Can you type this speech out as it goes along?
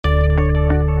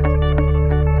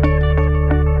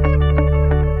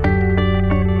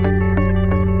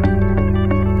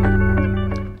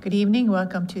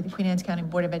Welcome to the Queen Anne's County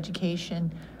Board of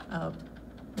Education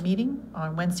meeting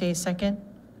on Wednesday, 2nd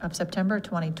of September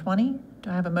 2020. Do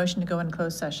I have a motion to go in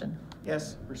closed session?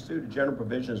 Yes, pursuant to general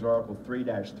provisions of Article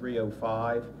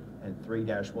 3-305 and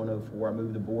 3-104, I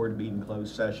move the board meet in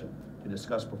closed session to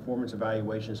discuss performance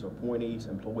evaluations of appointees,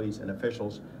 employees, and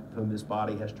officials of whom this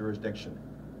body has jurisdiction,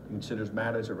 to consider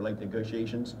matters that relate to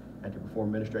negotiations, and to perform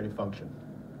administrative function.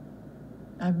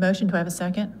 I have a motion. Do I have a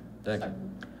second? Second.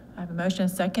 I have a motion and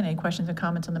a second. Any questions or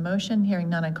comments on the motion? Hearing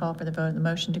none, I call for the vote on the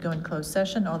motion to go into closed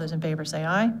session. All those in favor say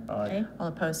aye. Aye. All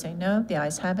opposed say no. The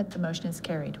ayes have it. The motion is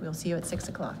carried. We'll see you at 6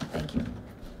 o'clock. Thank you.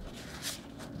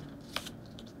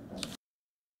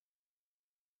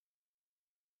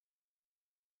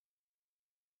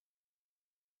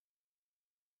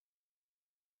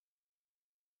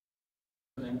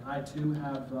 I too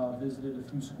have visited a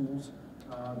few schools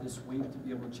this week to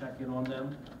be able to check in on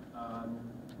them.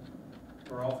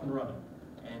 We're off and running,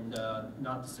 and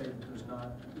not to say that there's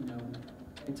not,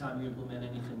 anytime you implement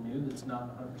anything new that's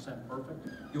not 100% perfect.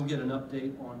 You'll get an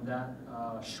update on that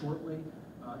shortly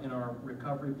in our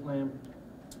recovery plan.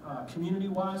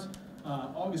 Community-wise,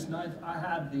 August 9th, I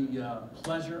had the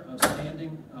pleasure of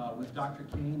standing with Dr.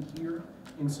 Kane here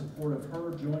in support of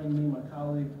her, joining me, my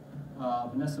colleague,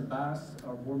 Vanessa Bass,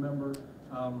 our board member,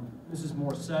 Mrs.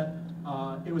 Morissette.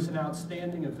 It was an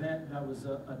outstanding event that was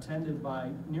attended by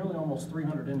nearly almost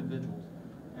 300 individuals.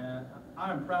 And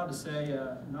I am proud to say,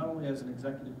 not only as an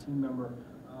executive team member,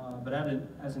 but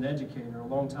as an educator, a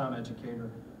longtime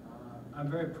educator, I'm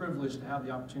very privileged to have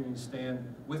the opportunity to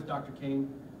stand with Dr.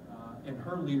 Kane and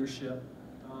her leadership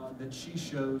that she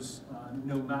shows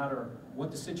no matter what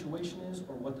the situation is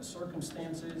or what the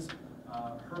circumstance is.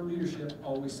 Her leadership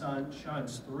always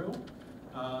shines through,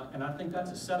 and I think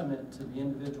that's a sentiment to the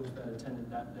individuals that attended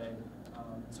that day.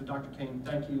 So Dr. Kane,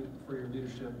 thank you for your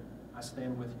leadership. I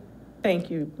stand with you. Thank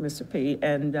you, Mr. P,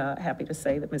 and happy to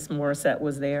say that Ms. Morissette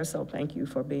was there, so thank you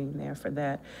for being there for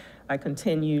that. I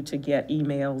continue to get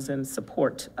emails and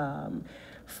support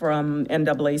from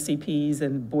NAACPs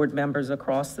and board members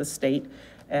across the state.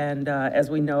 And as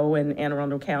we know, in Anne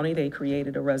Arundel County, they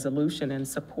created a resolution in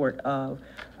support of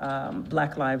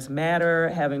Black Lives Matter,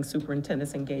 having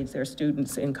superintendents engage their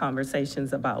students in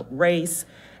conversations about race,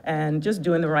 and just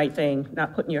doing the right thing,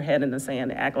 not putting your head in the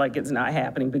sand, act like it's not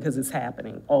happening, because it's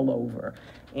happening all over.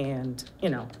 And,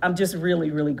 I'm just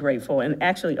really, really grateful and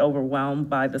actually overwhelmed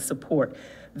by the support.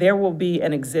 There will be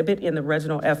an exhibit in the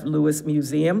Reginald F. Lewis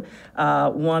Museum.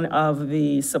 One of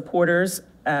the supporters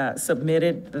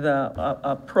submitted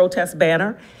a protest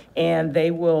banner, and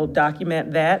they will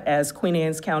document that as Queen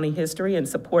Anne's County history in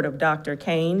support of Dr.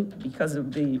 Kane because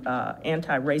of the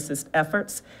anti-racist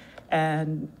efforts.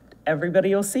 And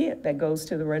everybody will see it that goes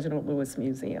to the Reginald Lewis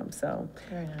Museum. So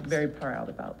very nice. Very proud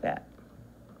about that.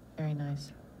 Very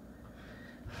nice.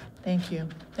 Thank you.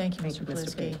 Thank you, Mr.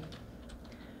 Mr. Plisky.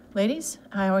 Ladies,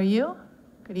 how are you?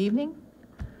 Good evening.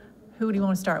 Who do you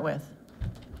want to start with?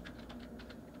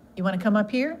 You want to come up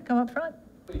here? Come up front?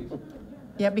 Please.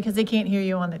 Yeah, because they can't hear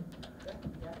you on the...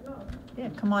 Yeah,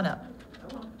 come on up.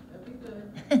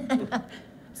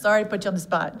 Sorry to put you on the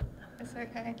spot. It's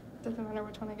okay. Doesn't matter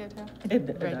which one I go to.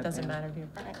 It doesn't matter here.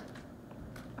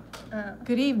 All right.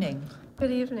 Good evening.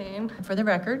 Good evening. For the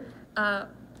record. I'm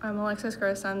Alexis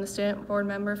Gross. I'm the student board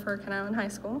member for Kent Island High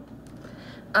School.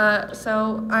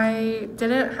 So I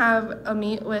didn't have a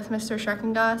meet with Mr.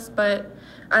 Schreckengoss, but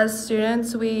as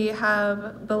students, we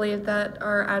have believed that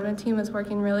our admin team is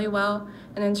working really well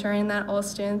in ensuring that all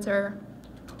students are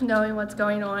knowing what's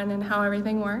going on and how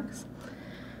everything works.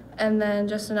 And then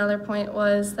just another point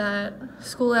was that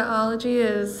Schoology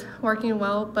is working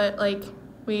well, but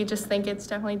we just think it's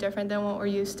definitely different than what we're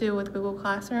used to with Google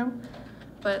Classroom.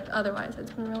 But otherwise,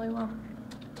 it's been really well.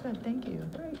 Good, thank you.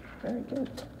 Great, very good.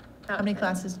 How many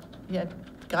classes you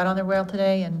got on their well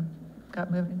today and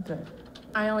got moving? Good.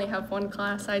 I only have one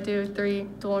class. I do 3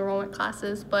 dual enrollment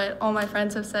classes, but all my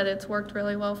friends have said it's worked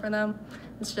really well for them.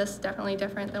 It's just definitely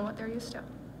different than what they're used to.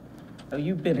 So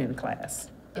you've been in class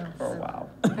for a while.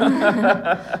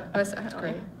 Most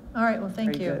definitely. Great. All right, well,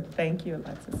 thank Very you. good. Thank you,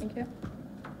 Alexis. Thank you.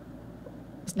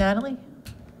 Ms. Natalie?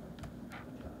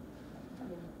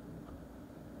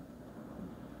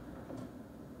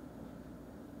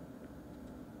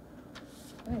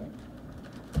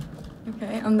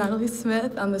 Okay, I'm Natalie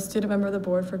Smith. I'm the student member of the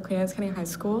board for Queen Anne's County High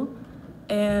School.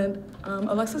 And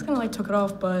Alexis kind of took it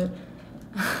off, but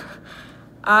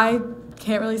I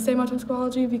can't really say much on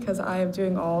Schoology because I am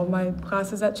doing all of my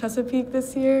classes at Chesapeake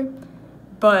this year.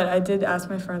 But I did ask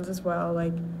my friends as well,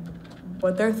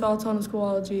 what their thoughts on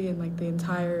Schoology and the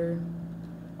entire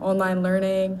online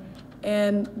learning.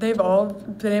 And they've all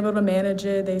been able to manage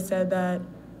it. They said that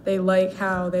they like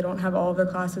how they don't have all of their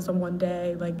classes on one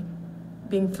day, like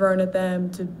being thrown at them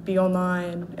to be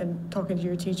online and talking to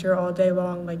your teacher all day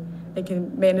long. Like they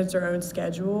can manage their own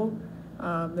schedule.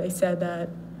 They said that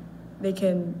they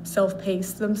can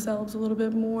self-pace themselves a little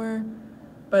bit more,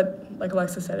 but like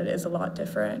Alexa said, it is a lot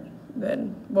different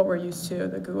than what we're used to,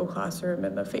 the Google Classroom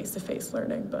and the face-to-face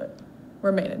learning, but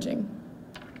we're managing.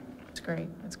 It's great.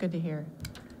 It's good to hear.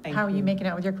 Thank How are you you. making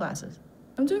out with your classes?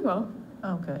 I'm doing well.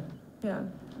 Oh, good. Yeah,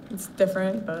 it's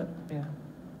different, but Yeah.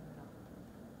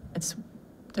 It's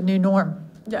the new norm.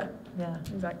 yeah, Yeah,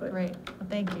 exactly. great. Well,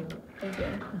 thank you. Thank you.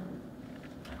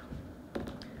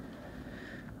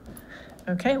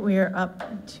 Okay, we are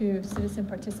up to citizen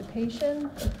participation.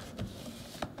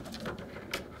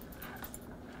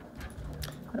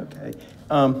 Okay.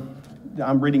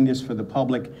 I'm reading this for the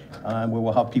public. We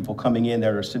will have people coming in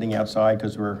that are sitting outside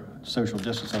because we're social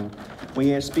distancing.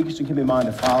 We ask speakers to keep in mind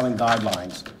the following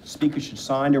guidelines. Speakers should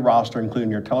sign their roster,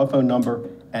 including your telephone number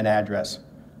and address.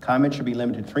 Comments should be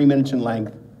limited to 3 minutes in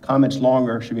length. Comments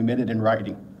longer should be admitted in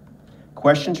writing.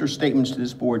 Questions or statements to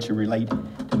this board should relate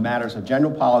to matters of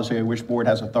general policy of which board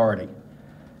has authority.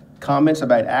 Comments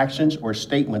about actions or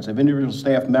statements of individual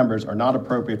staff members are not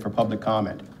appropriate for public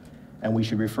comment, and we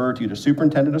should refer to the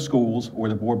superintendent of schools or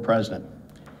the board president.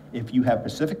 If you have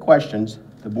specific questions,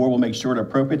 the board will make sure the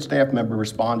appropriate staff member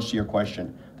responds to your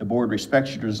question. The board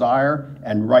respects your desire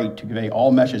and right to convey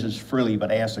all messages freely,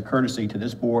 but asks a courtesy to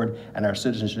this board and our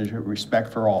citizens to show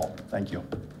respect for all. Thank you.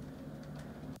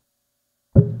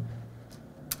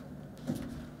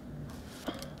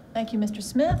 Thank you, Mr.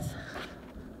 Smith.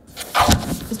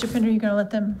 Mr. Pinder, you going to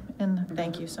let them in?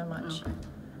 Thank you so much.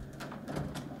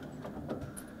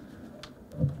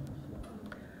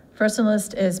 First on the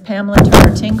list is Pamela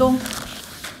Turner Tingle.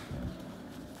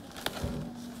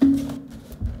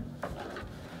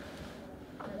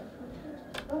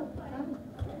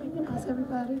 How's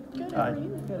everybody? Good. Hi.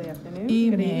 Good afternoon.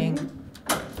 Evening.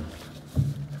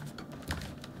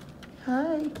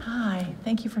 Hi. Hi,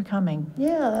 thank you for coming.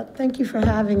 Yeah, thank you for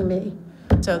having me.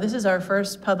 So this is our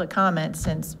first public comment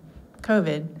since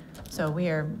COVID, so we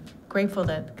are grateful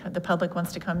that the public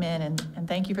wants to come in, and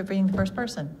thank you for being the first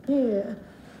person. Yeah.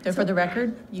 So for the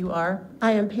record, you are?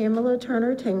 I am Pamela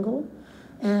Turner Tingle,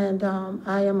 and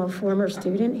I am a former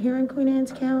student here in Queen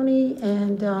Anne's County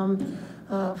and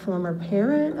a former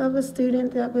parent of a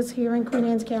student that was here in Queen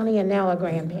Anne's County and now a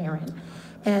grandparent.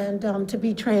 And to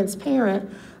be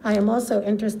transparent, I am also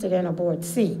interested in a board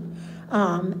seat,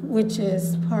 which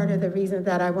is part of the reason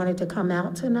that I wanted to come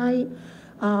out tonight.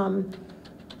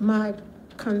 My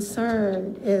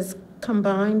concern is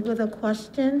combined with a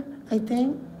question, I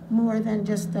think, more than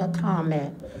just a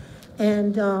comment.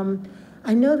 And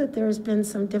I know that there's been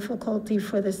some difficulty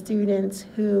for the students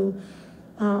who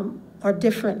are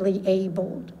differently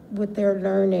abled with their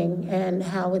learning and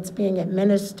how it's being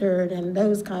administered and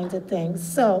those kinds of things.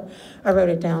 So I wrote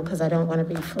it down because I don't want to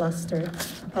be flustered.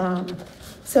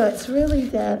 So it's really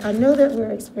that I know that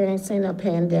we're experiencing a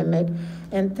pandemic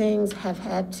and things have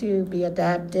had to be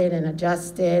adapted and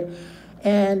adjusted.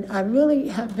 And I really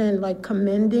have been like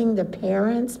commending the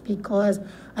parents because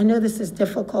I know this is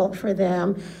difficult for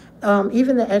them.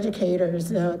 Even the educators,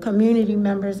 the community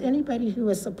members, anybody who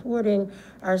is supporting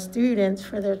our students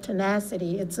for their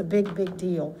tenacity, it's a big, big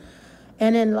deal.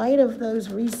 And in light of those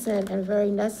recent and very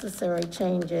necessary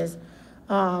changes,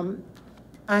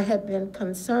 I had been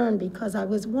concerned because I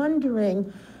was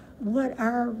wondering what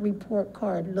our report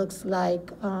card looks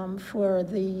like for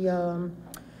the,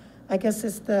 I guess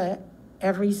it's the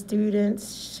Every Student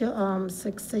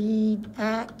Succeed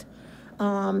Act.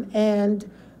 And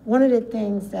one of the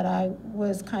things that I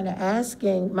was kind of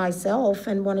asking myself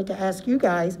and wanted to ask you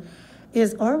guys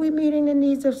is, are we meeting the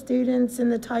needs of students in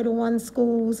the Title I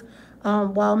schools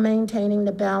while maintaining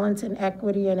the balance and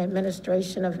equity and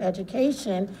administration of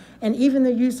education and even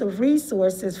the use of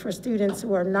resources for students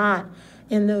who are not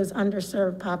in those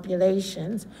underserved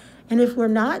populations? And if we're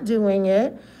not doing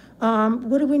it,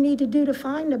 what do we need to do to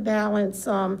find the balance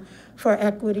for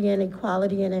equity and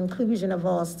equality and inclusion of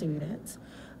all students?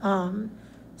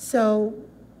 So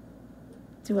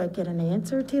do I get an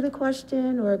answer to the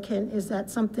question, or is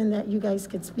that something that you guys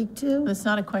could speak to? It's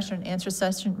not a question and answer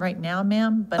session right now,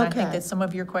 ma'am, but I think Okay. that some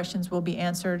of your questions will be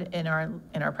answered in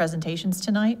our presentations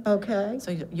tonight. Okay.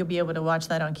 So you'll be able to watch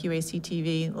that on QAC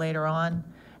TV later on,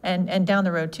 and down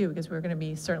the road too, because we're going to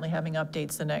be certainly having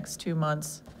updates the next 2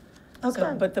 months.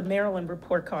 Okay. But the Maryland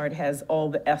report card has all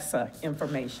the ESSA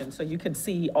information, so you can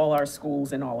see all our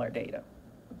schools and all our data.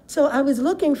 So I was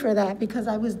looking for that because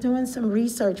I was doing some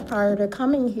research prior to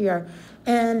coming here,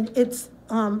 and it's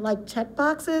like check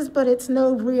boxes, but it's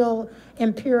no real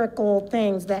empirical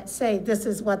things that say this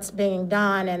is what's being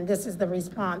done and this is the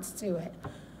response to it.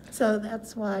 So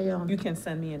that's why, You can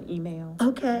send me an email.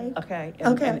 okay. Okay,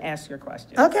 Okay. and ask your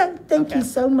questions. Okay, thank you Okay.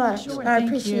 so much. Sure, I thank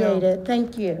appreciate you. it.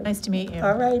 Thank you. Nice to meet you.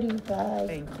 All righty, bye.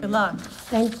 Thank you. Good luck.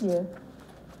 Thank you.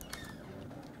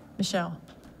 Michelle,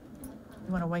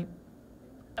 you want to wait?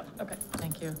 Oh, okay,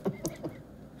 thank you.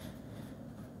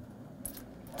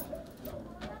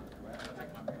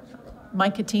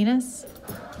 Mike Katinas?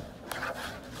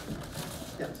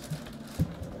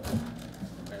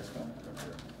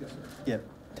 Yeah,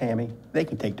 Tammy, they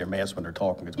can take their masks when they're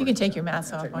talking. 'cause You we're- can take your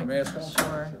mask off. Take my Mike. mask off?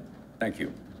 Sure. Thank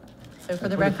you. So for the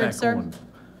Put it record, back sir? on.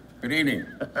 Good evening.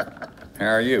 How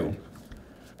are you?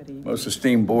 Good evening. Most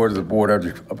esteemed Board of the Board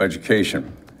of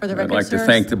Education. For the I'd record, like to sir.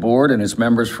 thank the board and its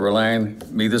members for allowing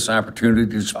me this opportunity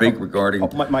to speak regarding.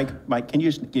 Oh, Mike, can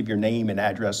you just give your name and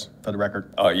address for the record?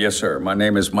 Yes, sir. My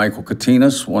name is Michael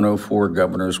Katinas, 104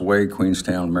 Governor's Way,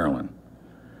 Queenstown, Maryland.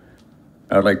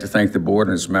 I'd like to thank the board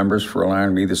and its members for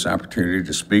allowing me this opportunity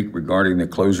to speak regarding the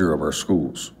closure of our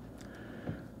schools.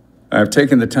 I have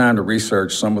taken the time to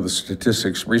research some of the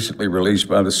statistics recently released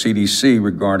by the CDC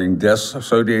regarding deaths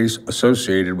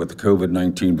associated with the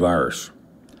COVID-19 virus.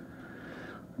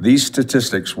 These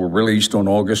statistics were released on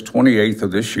August 28th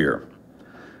of this year.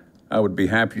 I would be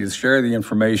happy to share the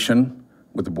information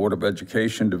with the Board of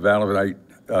Education to validate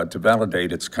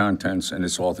its contents and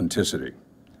its authenticity.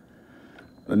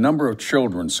 The number of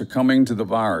children succumbing to the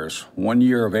virus 1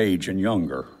 year of age and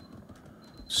younger,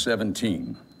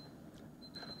 17.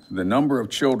 The number of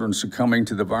children succumbing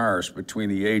to the virus between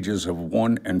the ages of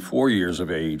 1 and 4 years of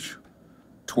age,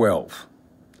 12.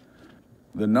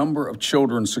 The number of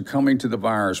children succumbing to the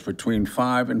virus between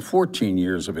 5 and 14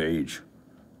 years of age,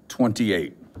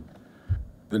 28.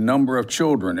 The number of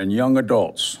children and young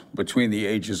adults between the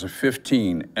ages of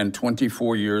 15 and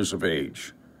 24 years of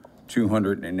age,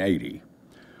 280.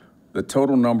 The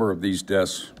total number of these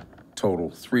deaths total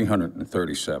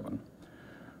 337.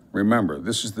 Remember,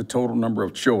 this is the total number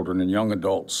of children and young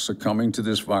adults succumbing to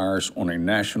this virus on a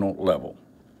national level.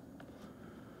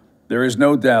 There is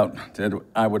no doubt that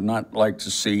I would not like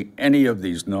to see any of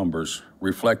these numbers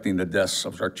reflecting the deaths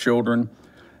of our children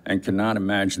and cannot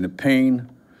imagine the pain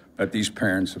that these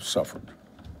parents have suffered.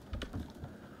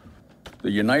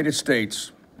 The United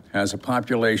States has a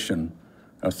population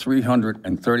of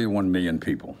 331 million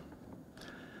people.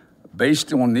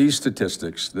 Based on these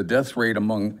statistics, the death rate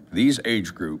among these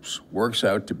age groups works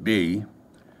out to be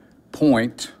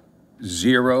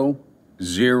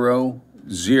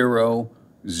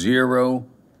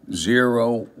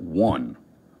 0.0000001.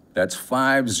 That's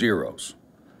 5 zeros,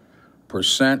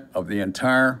 % of the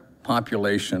entire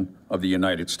population of the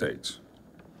United States.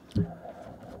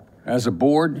 As a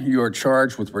board, you are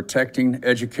charged with protecting,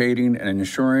 educating, and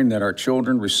ensuring that our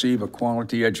children receive a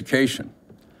quality education.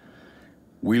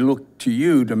 We look to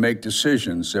you to make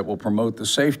decisions that will promote the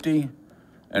safety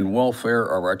and welfare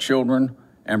of our children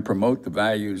and promote the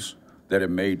values that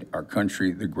have made our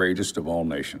country the greatest of all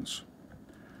nations.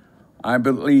 I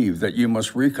believe that you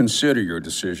must reconsider your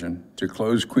decision to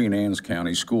close Queen Anne's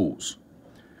County schools.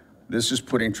 This is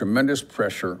putting tremendous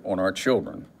pressure on our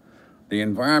children. The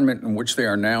environment in which they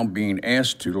are now being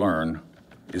asked to learn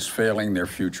is failing their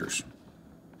futures.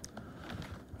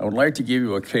 I would like to give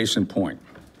you a case in point.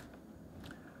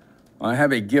 I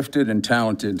have a gifted and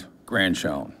talented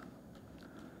grandchild.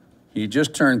 He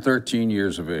just turned 13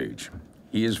 years of age.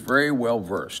 He is very well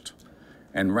versed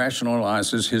and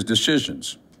rationalizes his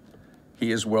decisions.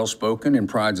 He is well-spoken and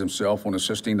prides himself on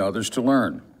assisting others to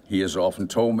learn. He has often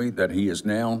told me that he is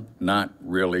now not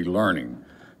really learning.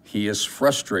 He is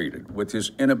frustrated with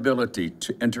his inability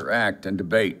to interact and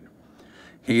debate.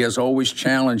 He has always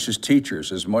challenged his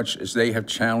teachers as much as they have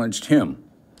challenged him.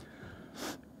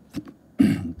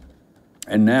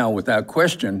 And now, without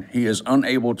question, he is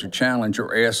unable to challenge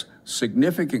or ask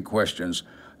significant questions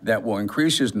that will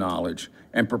increase his knowledge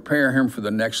and prepare him for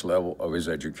the next level of his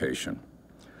education.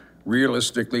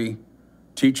 Realistically,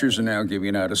 teachers are now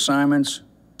giving out assignments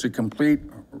to complete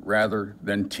rather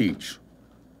than teach.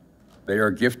 They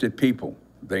are gifted people.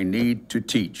 They need to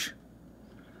teach.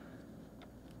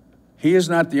 He is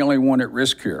not the only one at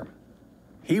risk here.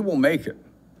 He will make it.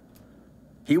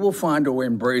 He will find a way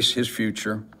to embrace his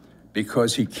future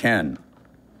because he can.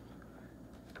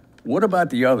 What about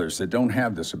the others that don't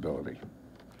have this ability?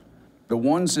 The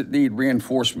ones that need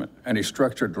reinforcement and a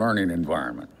structured learning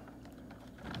environment.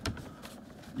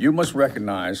 You must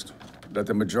recognize that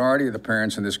the majority of the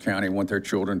parents in this county want their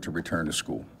children to return to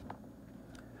school.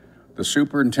 The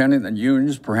superintendent and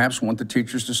unions perhaps want the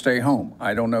teachers to stay home.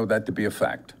 I don't know that to be a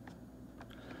fact.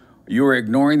 You are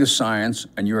ignoring the science,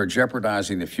 and you are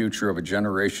jeopardizing the future of a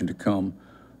generation to come,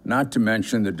 not to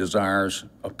mention the desires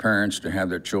of parents to have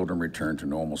their children return to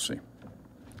normalcy.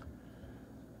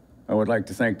 I would like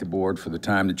to thank the board for the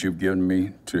time that you've given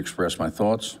me to express my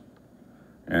thoughts,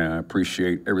 and I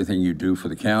appreciate everything you do for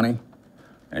the county,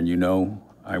 and you know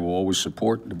I will always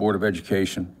support the Board of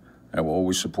Education. I will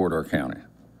always support our county.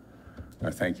 I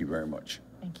thank you very much.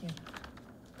 Thank you.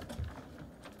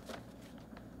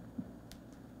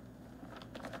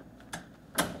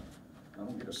 I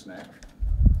don't get a snack.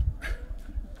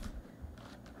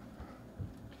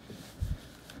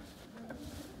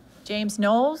 James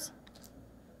Knowles?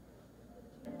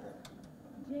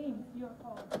 James, your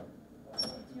call. It's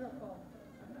your call.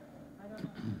 I don't know.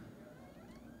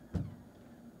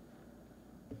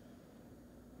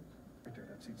 Right there,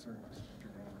 that seat, sir.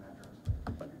 Your name and address.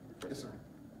 Yes, sir.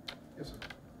 Yes,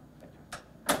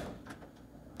 sir.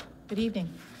 Good evening.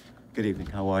 Good evening,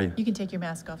 how are you? You can take your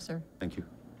mask off, sir. Thank you.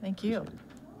 Thank you.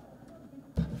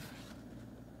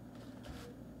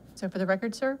 So for the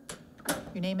record, sir,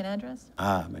 your name and address?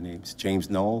 My name's James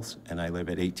Knowles, and I live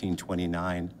at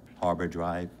 1829 Harbor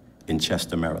Drive in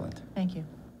Chester, Maryland. Thank you.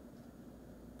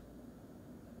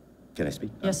 Can I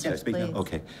speak? Yes, Can I speak now? please.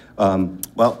 Okay.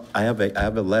 Well, I have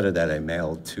a letter that I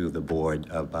mailed to the board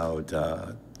about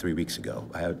 3 weeks ago,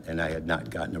 and I had not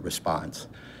gotten a response.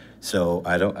 So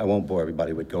I won't bore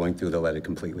everybody with going through the letter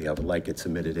completely. I would like it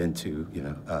submitted into,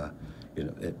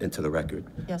 into the record.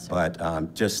 Yes, sir.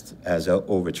 But just as an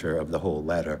overture of the whole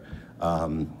letter,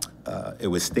 it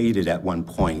was stated at one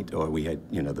point, or we had,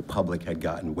 the public had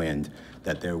gotten wind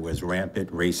that there was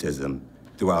rampant racism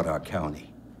throughout our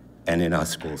county and in our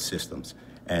school systems.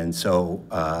 And so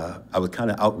I was kind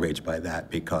of outraged by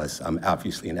that because I'm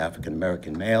obviously an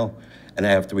African-American male, and I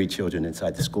have 3 children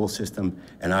inside the school system,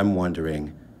 and I'm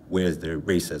wondering, where's the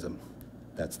racism?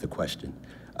 That's the question.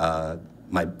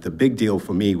 The big deal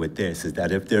for me with this is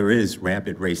that if there is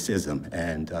rampant racism,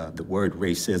 and the word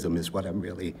racism is what I'm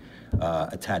really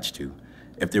attached to,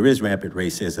 if there is rampant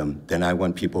racism, then I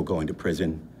want people going to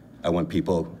prison. I want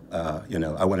people,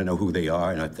 I want to know who they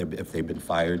are and if they've been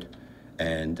fired,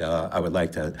 and I would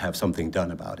like to have something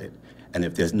done about it. And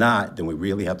if there's not, then we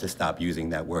really have to stop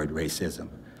using that word racism.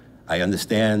 I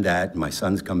understand that my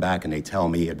sons come back and they tell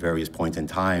me at various points in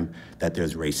time that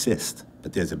there's racist,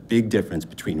 but there's a big difference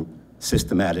between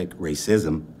systematic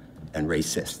racism and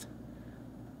racist,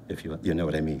 if you know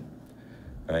what I mean.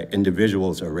 All right?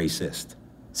 Individuals are racist.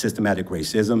 Systematic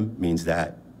racism means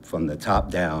that from the top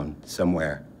down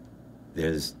somewhere,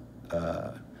 there's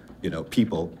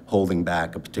people holding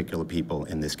back a particular people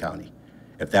in this county.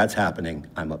 If that's happening,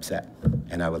 I'm upset,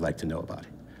 and I would like to know about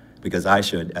it. Because I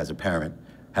should, as a parent,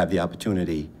 have the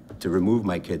opportunity to remove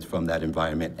my kids from that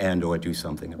environment and or do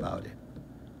something about it.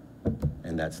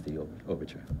 And that's the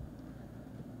overture.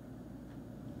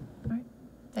 All right.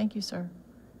 Thank you, sir.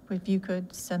 If you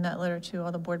could send that letter to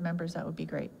all the board members, that would be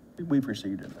great. We've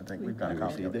received it. I think we've got a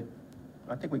copy of it.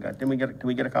 I think we got, did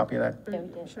we get a copy of that? Yeah,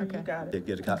 we did. Sure, Okay. you got it. Did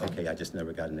get a copy? Okay, I just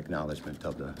never got an acknowledgement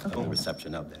of the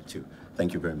reception of that, too.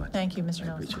 Thank you very much. Thank you, Mr. I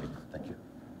Knowles. appreciate it. Thank you.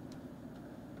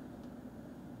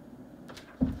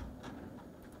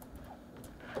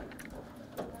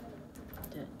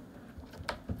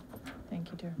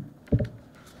 Thank you, dear.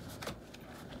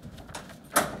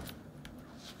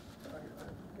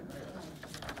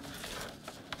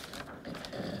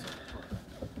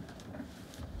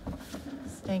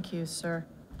 Thank you, sir.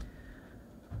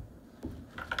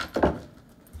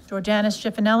 Georgiana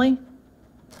Schiffinelli?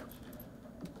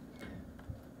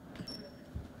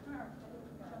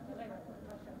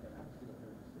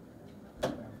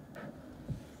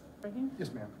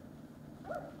 Yes, ma'am.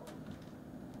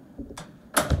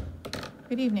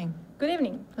 Good evening. Good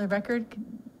evening. For the record,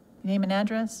 name and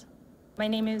address? My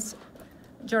name is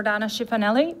Jordana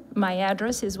Schiffinelli. My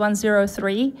address is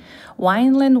 103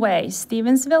 Wineland Way,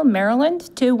 Stevensville,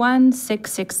 Maryland,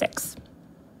 21666.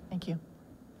 Thank you.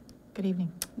 Good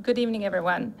evening. Good evening,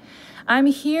 everyone. I'm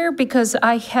here because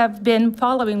I have been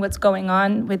following what's going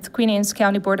on with Queen Anne's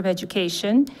County Board of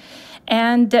Education,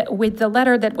 and with the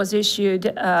letter that was issued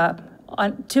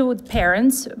to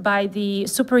parents by the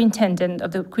Superintendent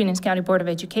of the Queen Anne's County Board of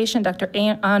Education, Dr.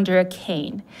 Andrea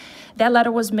Kane. That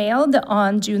letter was mailed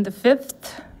on June the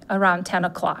 5th, around 10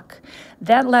 o'clock.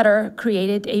 That letter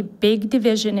created a big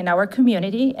division in our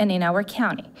community and in our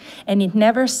county, and it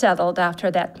never settled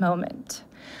after that moment.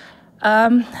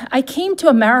 I came to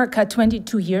America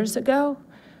 22 years ago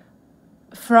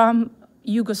from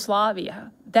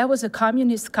Yugoslavia. That was a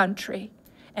communist country,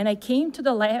 and I came to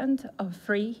the land of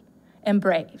free and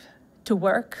brave to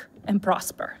work and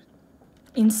prosper.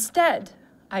 Instead,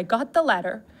 I got the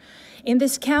letter in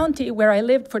this county where I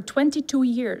lived for 22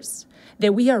 years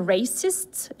that we are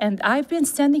racists, and I've been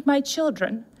sending my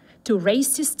children to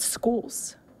racist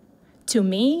schools. To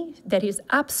me, that is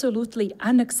absolutely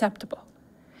unacceptable.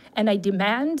 And I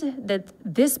demand that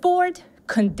this board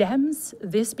condemns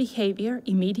this behavior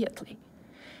immediately.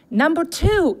 Number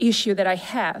two issue that I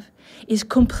have is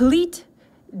complete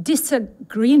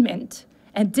disagreement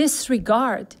and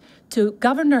disregard to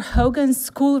Governor Hogan's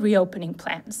school reopening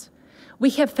plans. We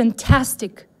have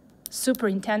fantastic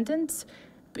superintendents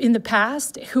in the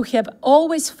past who have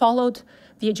always followed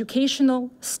the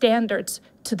educational standards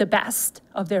to the best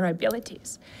of their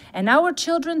abilities. And our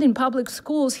children in public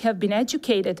schools have been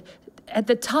educated at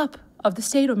the top of the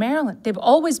state of Maryland. They've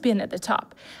always been at the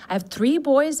top. I have 3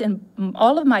 boys, and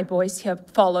all of my boys have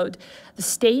followed the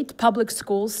state public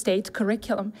schools, state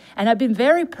curriculum, and I've been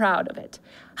very proud of it.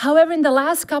 However, in the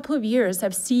last couple of years,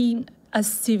 I've seen a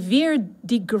severe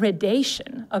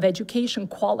degradation of education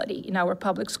quality in our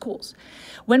public schools.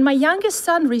 When my youngest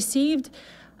son received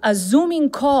a Zooming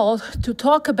call to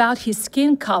talk about his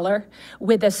skin color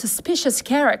with the suspicious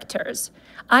characters,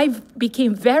 I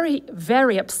became very,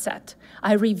 very upset.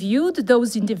 I reviewed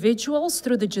those individuals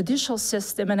through the judicial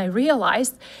system, and I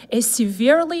realized a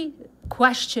severely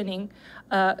questioning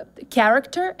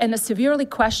character and a severely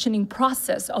questioning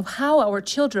process of how our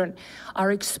children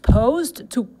are exposed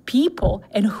to people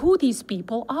and who these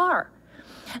people are.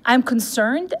 I'm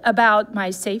concerned about my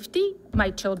safety,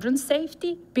 my children's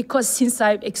safety, because since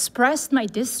I've expressed my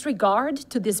disregard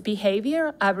to this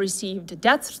behavior, I've received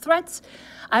death threats,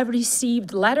 I've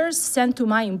received letters sent to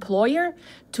my employer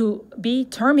to be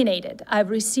terminated. I've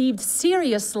received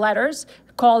serious letters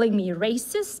calling me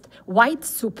racist, white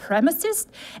supremacist,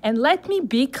 and let me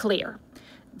be clear.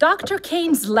 Dr.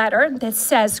 Kane's letter that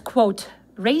says, quote,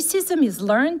 racism is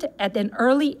learned at an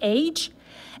early age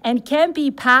and can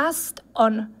be passed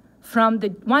on from the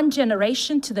one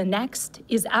generation to the next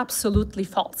is absolutely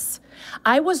false.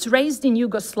 I was raised in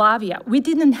Yugoslavia. We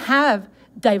didn't have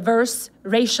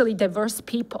racially diverse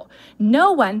people.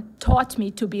 No one taught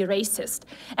me to be racist.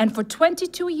 And for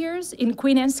 22 years in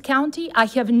Queen Anne's County, I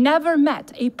have never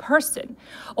met a person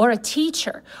or a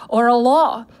teacher or a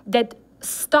law that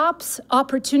stops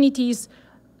opportunities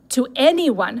to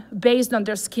anyone based on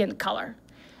their skin color.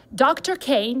 Dr.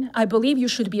 Kane, I believe you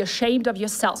should be ashamed of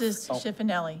yourself. Mrs.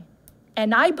 Schiffinelli.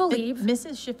 And I believe...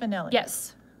 Mrs. Schiffinelli.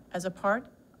 Yes. As a part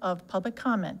of public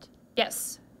comment.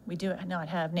 Yes. We do not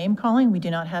have name calling. We do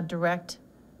not have direct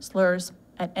slurs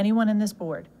at anyone in this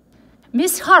board.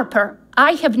 Ms. Harper,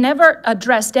 I have never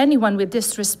addressed anyone with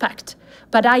disrespect,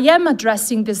 but I am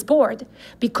addressing this board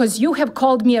because you have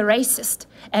called me a racist,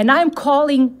 and I'm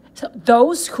calling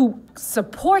those who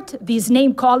support these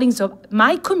name callings of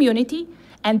my community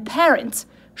and parents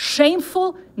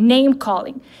shameful name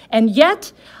calling. And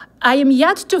yet, I am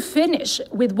yet to finish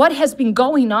with what has been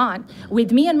going on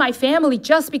with me and my family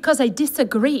just because I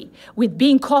disagree with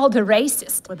being called a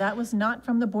racist. Well, that was not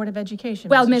from the Board of Education.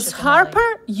 Well, Ms.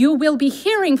 Harper, you will be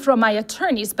hearing from my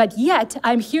attorneys, but yet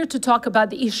I'm here to talk about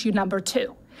the issue number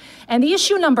 2. And the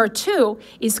issue number 2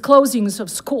 is closings of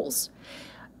schools.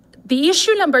 The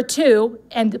issue number 2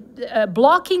 and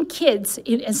blocking kids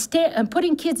and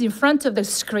putting kids in front of the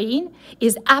screen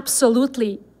is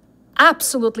absolutely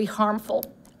harmful.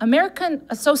 American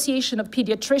Association of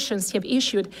Pediatricians have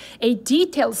issued a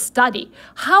detailed study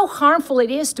how harmful it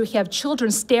is to have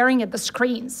children staring at the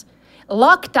screens,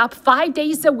 locked up 5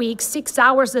 days a week, 6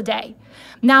 hours a day.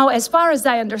 Now, as far as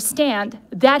I understand,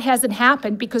 that hasn't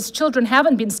happened because children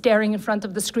haven't been staring in front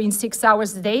of the screen 6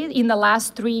 hours a day in the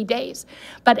last 3 days.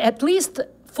 But at least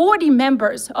 40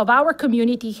 members of our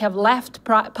community have left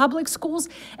public schools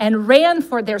and ran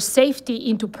for their safety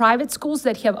into private schools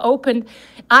that have opened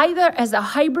either as a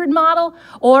hybrid model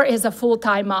or as a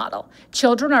full-time model.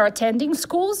 Children are attending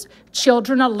schools,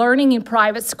 children are learning in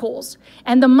private schools,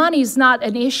 and the money is not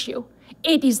an issue.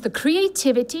 It is the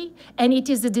creativity and it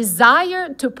is the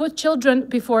desire to put children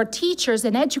before teachers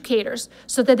and educators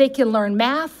so that they can learn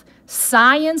math,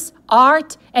 science,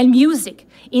 art, and music.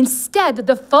 Instead,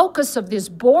 the focus of this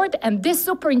board and this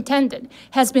superintendent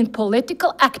has been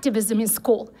political activism in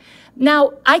school.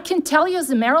 Now, I can tell you as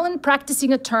a Maryland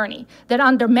practicing attorney that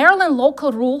under Maryland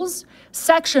local rules,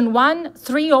 section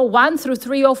 301 through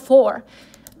 304,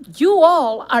 you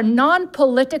all are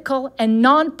non-political and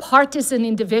non-partisan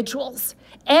individuals.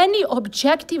 Any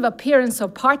objective appearance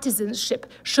of partisanship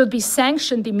should be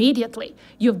sanctioned immediately.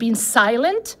 You've been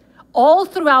silent all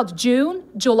throughout June,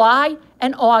 July,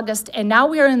 and August, and now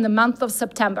we are in the month of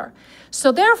September.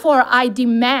 So therefore, I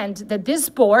demand that this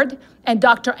board and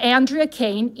Dr. Andrea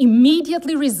Kane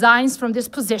immediately resigns from this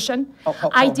position.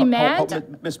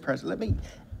 Ms. President,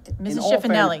 in Mrs. all fairness-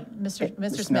 Schiffinelli, Mr.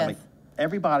 Mr. Smith.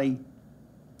 Everybody,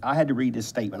 I had to read this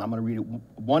statement. I'm going to read it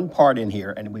one part in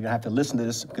here, and we're going to have to listen to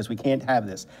this because we can't have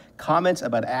this. Comments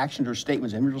about actions or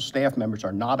statements of individual staff members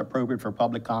are not appropriate for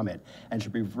public comment and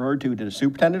should be referred to the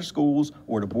superintendent of schools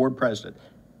or the board president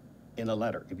in a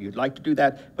letter. If you'd like to do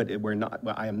that, but we're not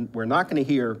going to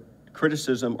hear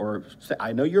criticism or,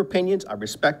 I know your opinions, I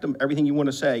respect them, everything you want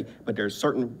to say, but there's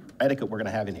certain etiquette we're going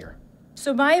to have in here.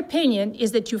 So my opinion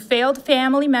is that you failed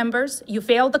family members, you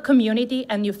failed the community,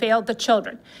 and you failed the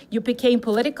children. You became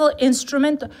political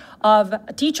instrument of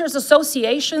teachers'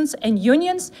 associations and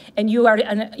unions, and you are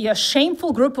a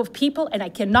shameful group of people, and I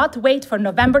cannot wait for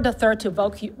November the 3rd to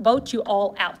vote you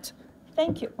all out.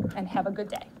 Thank you, and have a good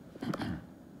day.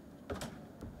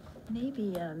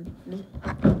 Maybe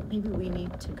we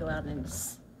need to go out and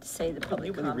say the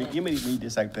public comment. You may read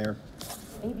this out there.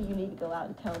 Maybe you need to go out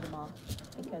and tell them all,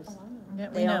 because Yeah,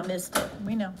 we they all know. missed it.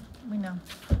 We know, we know.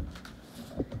 It's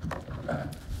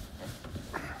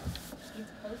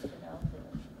posted out there.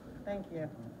 Thank you.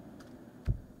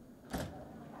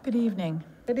 Good evening.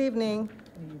 Good evening.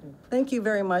 Thank you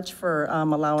very much for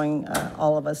allowing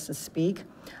all of us to speak.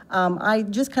 I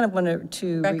just kind of wanted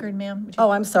to... Record, ma'am? Would you-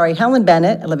 Oh, I'm sorry. Helen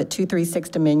Bennett. I live at 236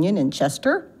 Dominion in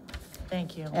Chester.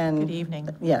 Thank you. And Good evening.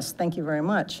 Yes, thank you very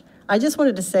much. I just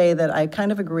wanted to say that I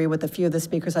kind of agree with a few of the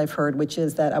speakers I've heard, which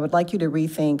is that I would like you to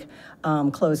rethink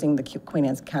closing the Queen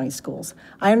Anne County schools.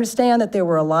 I understand that there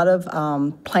were a lot of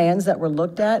plans that were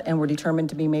looked at and were determined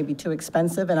to be maybe too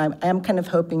expensive, and I am kind of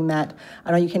hoping that,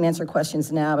 I know you can answer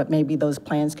questions now, but maybe those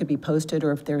plans could be posted,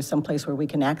 or if there's some place where we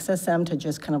can access them to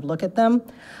just kind of look at them.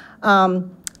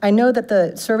 I know that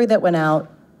the survey that went out,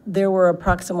 there were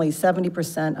approximately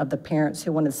 70% of the parents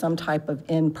who wanted some type of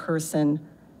in-person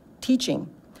teaching.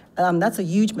 That's a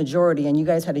huge majority, and you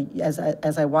guys had,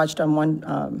 as I watched on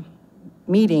one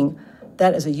meeting,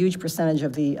 that is a huge percentage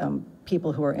of the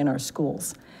people who are in our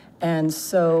schools. And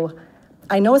so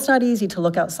I know it's not easy to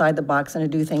look outside the box and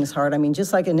to do things hard. I mean,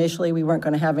 just like initially we weren't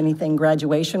going to have anything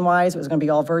graduation-wise, it was going to be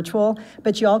all virtual,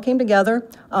 but you all came together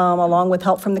along with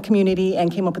help from the community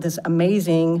and came up with this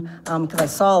amazing, because I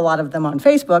saw a lot of them on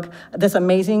Facebook, this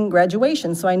amazing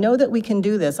graduation. So I know that we can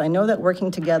do this. I know that working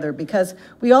together, because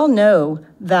we all know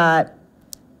that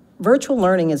virtual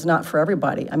learning is not for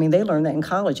everybody. I mean, they learn that in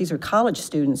college. These are college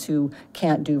students who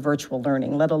can't do virtual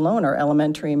learning, let alone our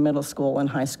elementary and middle school and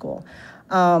high school.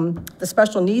 The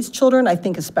special needs children, I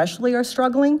think especially, are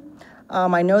struggling.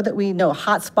 I know that we know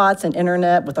hotspots and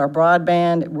internet with our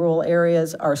broadband, rural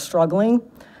areas are struggling.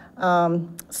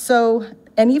 And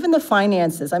even the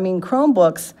finances. I mean,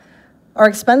 Chromebooks are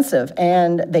expensive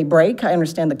and they break. I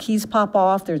understand the keys pop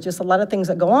off. There's just a lot of things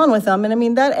that go on with them. And I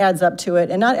mean, that adds up to it.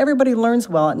 And not everybody learns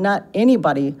well. Not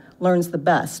anybody learns the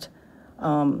best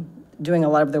doing a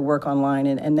lot of their work online.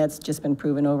 And that's just been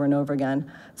proven over and over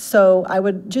again. So I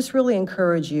would just really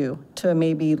encourage you to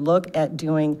maybe look at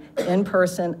doing in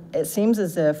person. It seems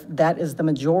as if that is the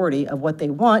majority of what they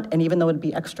want. And even though it'd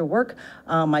be extra work,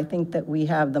 I think that we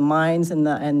have the minds and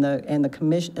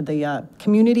the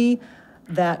community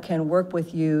that can work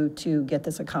with you to get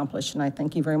this accomplished. And I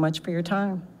thank you very much for your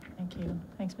time. Thank you.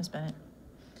 Thanks, Ms. Bennett.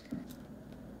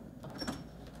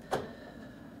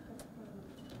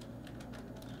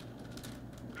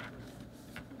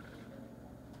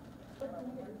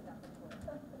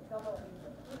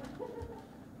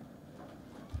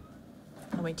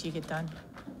 I'll wait till you get done.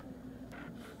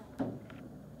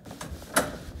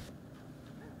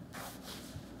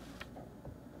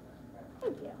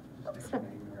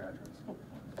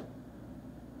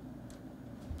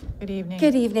 Good evening.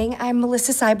 Good evening. I'm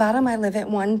Melissa Sybottom. I live at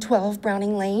 112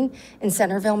 Browning Lane in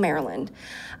Centerville, Maryland.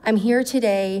 I'm here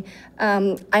today.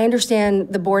 I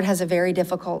understand the board has a very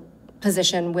difficult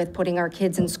position with putting our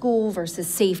kids in school versus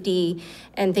safety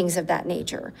and things of that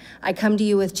nature. I come to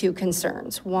you with two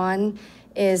concerns. One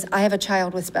is I have a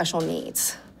child with special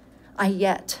needs. I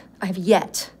have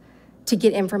yet to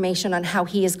get information on how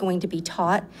he is going to be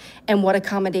taught and what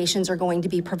accommodations are going to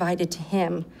be provided to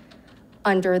him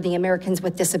under the Americans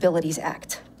with Disabilities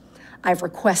Act. I've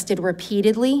requested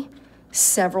repeatedly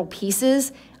several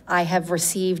pieces. I have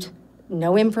received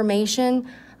no information.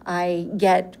 I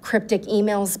get cryptic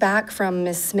emails back from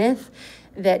Ms. Smith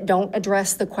that don't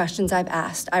address the questions I've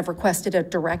asked. I've requested a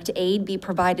direct aid be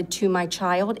provided to my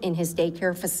child in his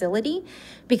daycare facility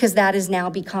because that has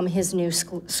now become his new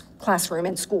classroom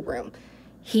and schoolroom.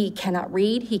 He cannot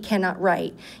read, he cannot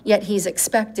write, yet he's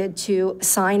expected to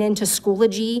sign into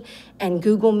Schoology and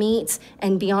Google Meets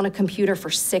and be on a computer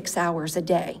for 6 hours a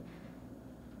day.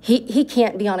 He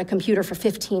can't be on a computer for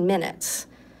 15 minutes.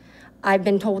 I've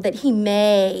been told that he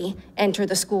may enter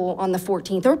the school on the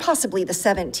 14th or possibly the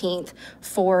 17th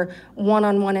for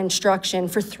one-on-one instruction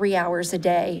for 3 hours a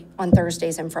day on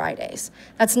Thursdays and Fridays.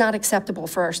 That's not acceptable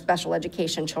for our special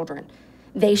education children.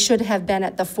 They should have been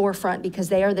at the forefront because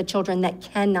they are the children that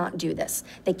cannot do this.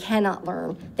 They cannot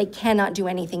learn. They cannot do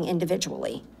anything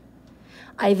individually.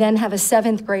 I then have a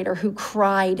 7th grader who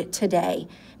cried today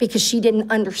because she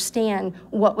didn't understand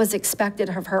what was expected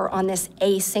of her on this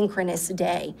asynchronous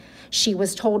day. She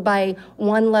was told by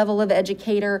one level of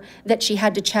educator that she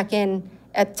had to check in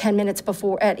at 10 minutes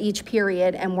before at each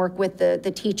period and work with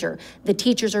the teacher. The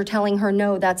teachers are telling her,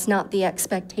 no, that's not the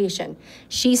expectation.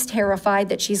 She's terrified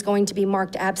that she's going to be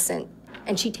marked absent,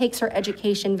 and she takes her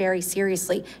education very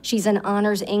seriously. She's an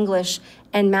honors English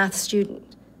and math student.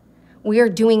 We are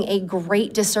doing a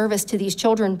great disservice to these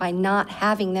children by not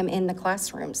having them in the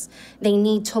classrooms. They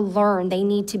need to learn. They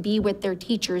need to be with their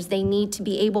teachers. They need to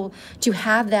be able to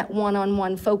have that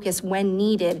one-on-one focus when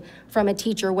needed from a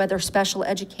teacher, whether special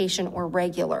education or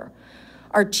regular.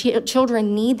 Our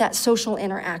children need that social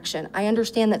interaction. I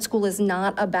understand that school is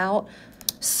not about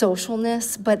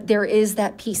socialness, but there is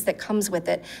that piece that comes with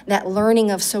it, that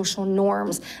learning of social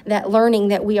norms, that learning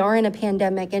that we are in a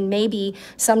pandemic and maybe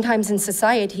sometimes in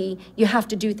society you have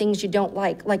to do things you don't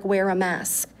like wear a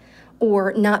mask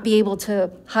or not be able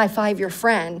to high-five your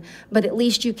friend, but at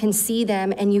least you can see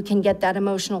them and you can get that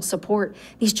emotional support.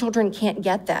 These children can't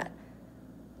get that.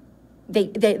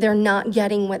 They're not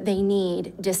getting what they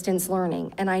need, distance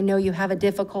learning. And I know you have a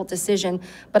difficult decision,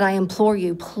 but I implore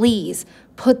you, please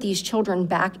put these children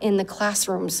back in the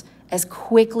classrooms as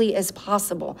quickly as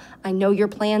possible. I know your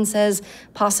plan says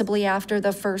possibly after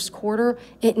the first quarter.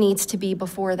 It needs to be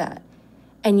before that.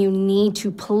 And you need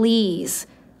to please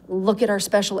look at our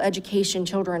special education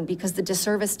children because the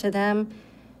disservice to them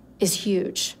is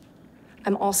huge.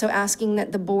 I'm also asking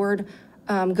that the board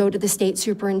go to the state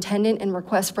superintendent and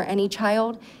request for any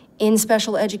child in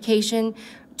special education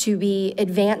to be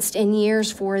advanced in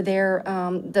years for their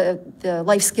the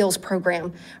life skills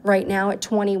program. Right now at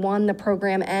 21, the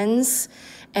program ends.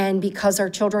 And because our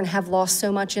children have lost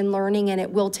so much in learning and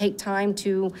it will take time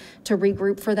to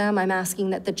regroup for them, I'm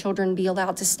asking that the children be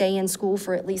allowed to stay in school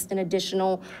for at least an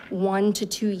additional 1 to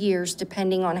 2 years,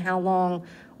 depending on how long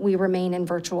we remain in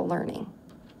virtual learning.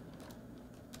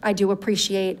 I do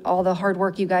appreciate all the hard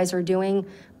work you guys are doing,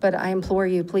 but I implore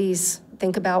you, please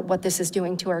think about what this is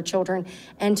doing to our children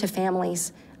and to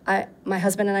families. My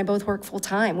husband and I both work full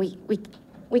time. We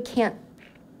can't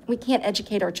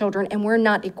educate our children, and we're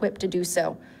not equipped to do so.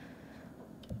 All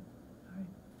right.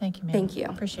 Thank you, ma'am. Thank you.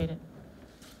 Appreciate it.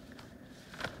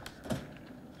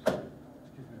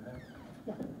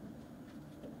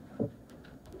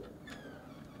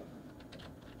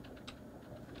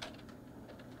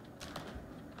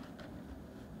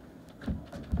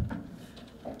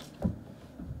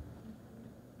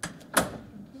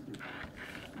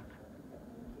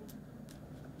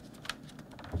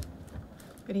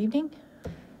 Good evening.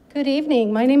 Good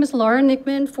evening. My name is Laura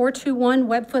Nickman, 421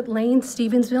 Webfoot Lane,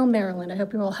 Stevensville, Maryland. I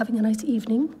hope you're all having a nice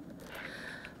evening.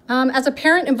 As a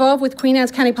parent involved with Queen Anne's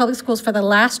County Public Schools for the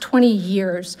last 20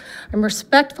 years, I'm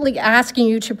respectfully asking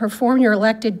you to perform your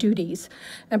elected duties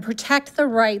and protect the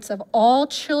rights of all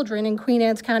children in Queen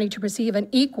Anne's County to receive an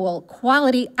equal,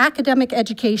 quality academic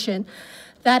education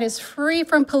that is free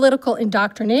from political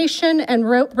indoctrination and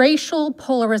racial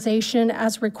polarization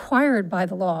as required by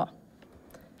the law.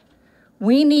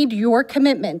 We need your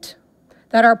commitment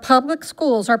that our public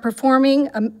schools are promoting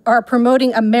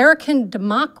American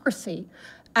democracy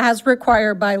as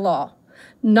required by law,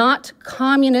 not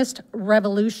communist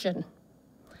revolution.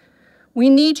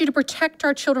 We need you to protect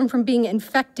our children from being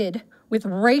infected with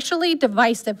racially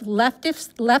divisive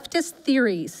leftist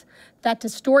theories that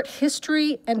distort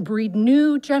history and breed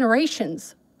new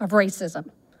generations of racism.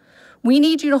 We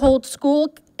need you to hold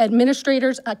school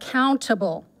administrators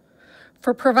accountable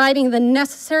for providing the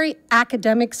necessary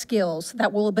academic skills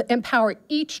that will empower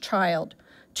each child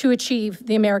to achieve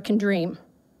the American dream.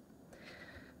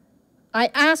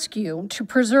 I ask you to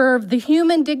preserve the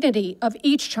human dignity of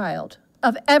each child,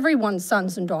 of everyone's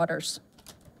sons and daughters.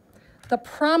 The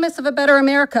promise of a better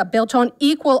America built on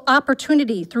equal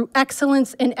opportunity through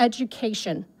excellence in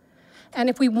education. And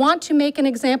if we want to make an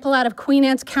example out of Queen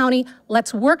Anne's County,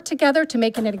 let's work together to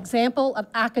make an example of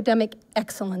academic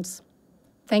excellence.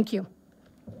 Thank you.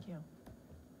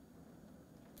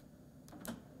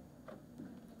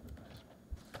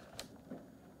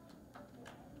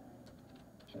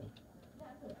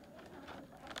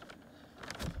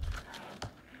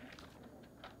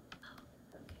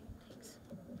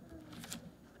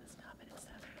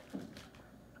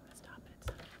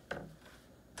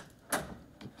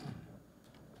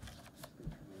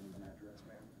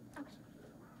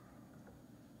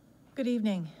 Good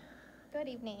evening. Good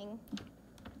evening.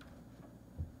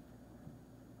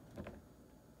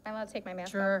 I'm allowed to take my mask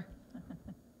off? Sure.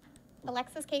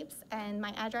 Alexis Capes, and my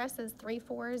address is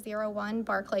 3401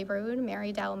 Barclay Road,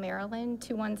 Marydale, Maryland,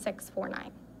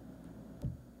 21649.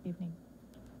 Evening.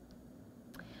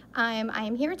 I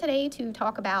am here today to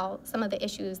talk about some of the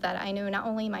issues that I know not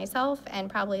only myself and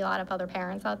probably a lot of other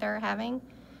parents out there are having.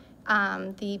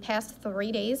 The past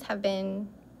 3 days have been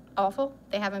awful.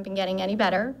 They haven't been getting any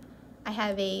better. I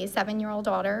have a 7-year-old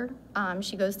daughter.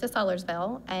 She goes to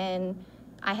Sellersville, and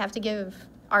I have to give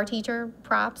our teacher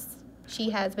props. She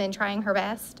has been trying her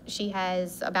best. She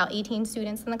has about 18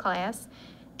 students in the class,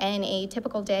 and a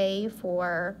typical day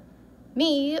for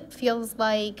me feels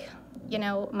like, you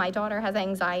know, my daughter has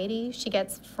anxiety. She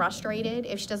gets frustrated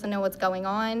if she doesn't know what's going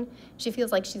on. She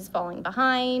feels like she's falling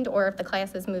behind, or if the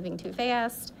class is moving too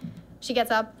fast. She gets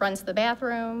up, runs to the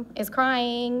bathroom, is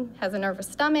crying, has a nervous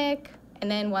stomach, and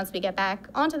then once we get back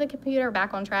onto the computer,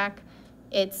 back on track,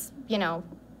 it's, you know,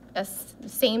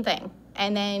 same thing.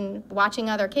 And then watching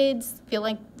other kids feel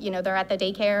like, you know, they're at the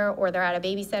daycare or they're at a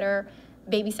babysitter.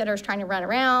 Babysitter's trying to run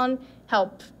around,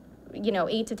 help, you know,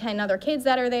 8 to 10 other kids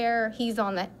that are there. He's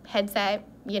on the headset,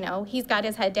 you know, he's got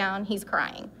his head down, he's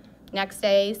crying. Next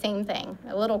day, same thing.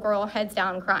 A little girl, heads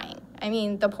down, crying. I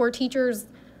mean, the poor teacher's,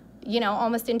 you know,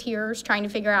 almost in tears trying to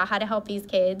figure out how to help these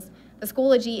kids. The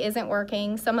Schoology isn't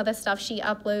working. Some of the stuff she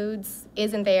uploads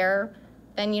isn't there.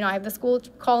 Then, you know, I have the school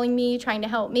calling me, trying to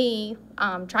help me,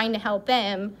 trying to help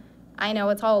them. I know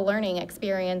it's all a learning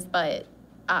experience, but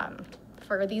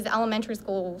for these elementary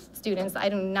school students, I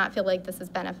do not feel like this is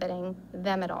benefiting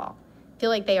them at all. I feel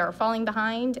like they are falling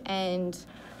behind, and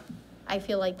I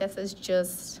feel like this is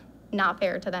just not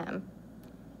fair to them.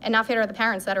 And not fair to the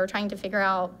parents that are trying to figure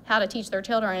out how to teach their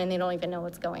children and they don't even know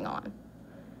what's going on.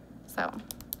 So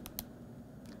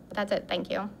that's it. Thank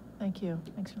you. Thank you.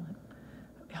 Excellent.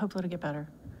 Hopefully it'll get better.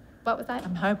 What was that?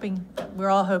 I'm hoping, we're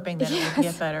all hoping that it will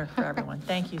Yes. get better for everyone.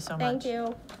 Thank you so much. Thank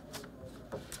you.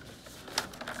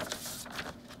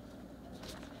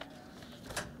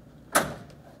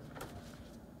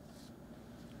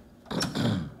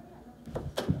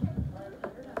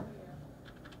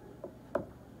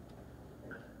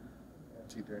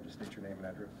 See there, just state your name and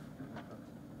address.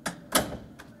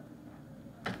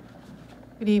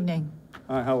 Good evening.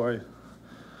 Hi, how are you?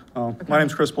 My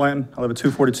name's Chris Blanton. I live at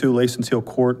 242 Lace Hill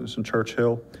Court. It's in Church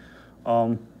Hill.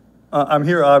 I'm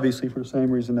here obviously for the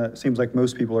same reason that it seems like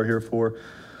most people are here for.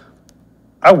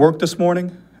 I worked this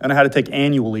morning and I had to take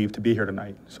annual leave to be here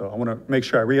tonight. So I want to make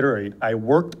sure I reiterate. I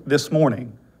worked this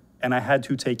morning and I had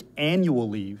to take annual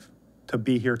leave to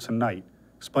be here tonight.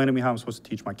 Explain to me how I'm supposed to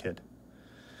teach my kid.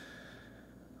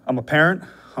 I'm a parent,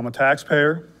 I'm a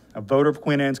taxpayer, a voter of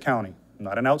Queen Anne's County. I'm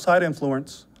not an outside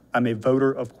influence. I'm a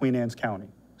voter of Queen Anne's County,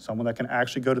 someone that can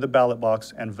actually go to the ballot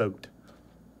box and vote.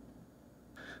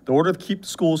 The order to keep the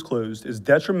schools closed is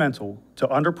detrimental to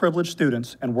underprivileged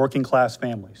students and working class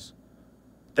families.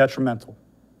 Detrimental.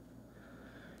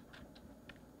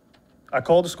 I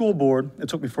called the school board. It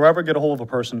took me forever to get a hold of a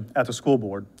person at the school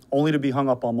board, only to be hung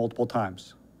up on multiple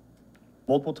times.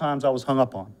 Multiple times I was hung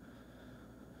up on.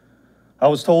 I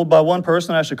was told by one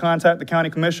person I should contact the county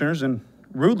commissioners and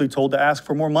rudely told to ask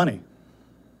for more money.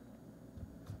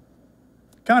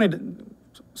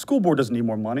 School board doesn't need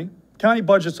more money. County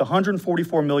budget's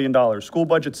 $144 million. School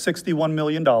budget's $61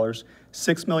 million,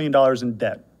 $6 million in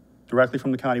debt, directly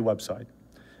from the county website.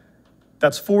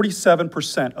 That's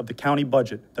 47% of the county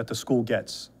budget that the school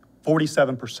gets,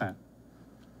 47%.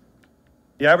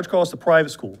 The average cost of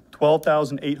private school,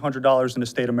 $12,800 in the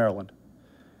state of Maryland.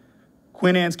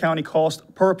 Queen Anne's County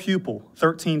cost per pupil,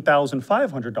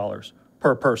 $13,500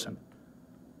 per person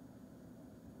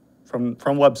from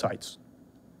websites.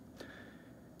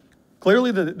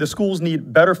 Clearly, the schools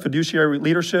need better fiduciary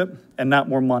leadership and not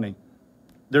more money.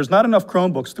 There's not enough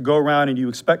Chromebooks to go around and you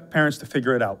expect parents to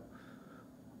figure it out.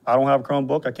 I don't have a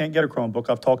Chromebook. I can't get a Chromebook.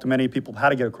 I've talked to many people how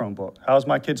to get a Chromebook. How is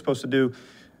my kid supposed to do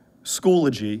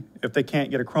Schoology if they can't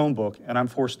get a Chromebook and I'm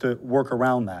forced to work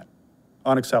around that?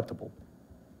 Unacceptable.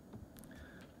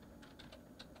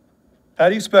 How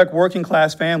do you expect working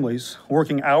class families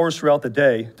working hours throughout the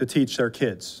day to teach their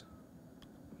kids?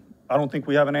 I don't think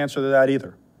we have an answer to that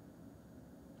either.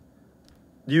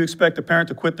 Do you expect a parent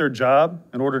to quit their job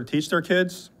in order to teach their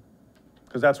kids?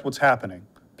 Because that's what's happening.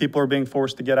 People are being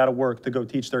forced to get out of work to go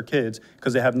teach their kids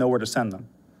because they have nowhere to send them.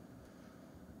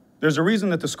 There's a reason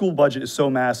that the school budget is so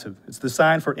massive. It's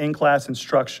designed for in-class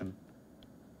instruction,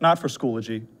 not for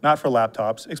Schoology, not for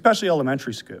laptops, especially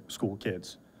elementary school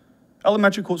kids.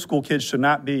 Elementary school kids should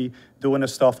not be doing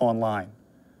this stuff online.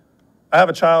 I have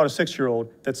a child, a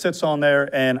 6-year-old, that sits on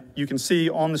there, and you can see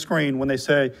on the screen when they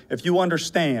say, if you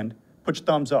understand, put your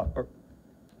thumbs up.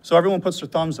 So everyone puts their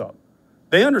thumbs up.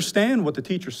 They understand what the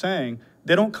teacher's saying.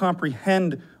 They don't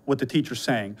comprehend what the teacher's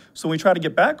saying. So when we try to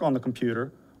get back on the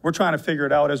computer, we're trying to figure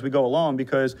it out as we go along,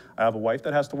 because I have a wife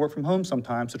that has to work from home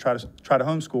sometimes to try to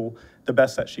homeschool the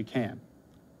best that she can.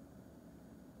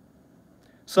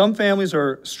 Some families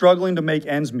are struggling to make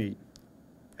ends meet,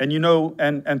 and you know,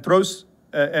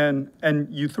 and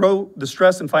you throw the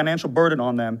stress and financial burden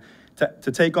on them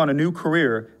to take on a new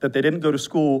career that they didn't go to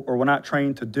school or were not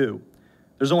trained to do.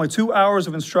 There's only 2 hours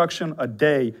of instruction a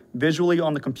day visually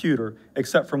on the computer,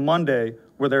 except for Monday,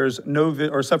 where there's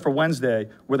except for Wednesday,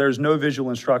 where there's no visual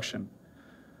instruction.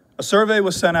 A survey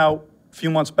was sent out a few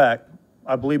months back,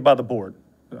 I believe by the board.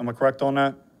 Am I correct on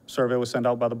that? Survey was sent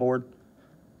out by the board.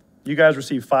 You guys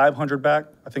received 500 back.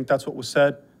 I think that's what was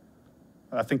said.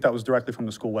 I think that was directly from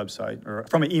the school website, or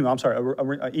from an email, I'm sorry,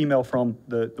 an email from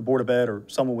the Board of Ed or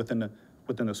someone within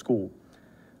the school.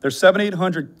 There's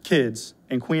 7,800 kids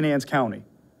in Queen Anne's County,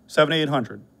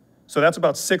 7,800. So that's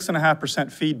about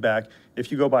 6.5% feedback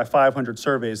if you go by 500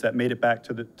 surveys that made it back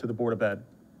to the Board of Ed.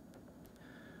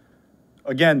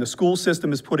 Again, the school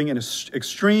system is putting an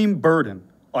extreme burden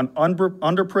on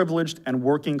underprivileged and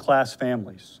working class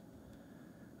families.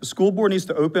 The school board needs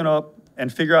to open up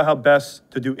and figure out how best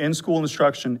to do in-school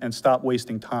instruction and stop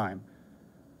wasting time.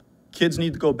 Kids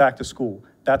need to go back to school.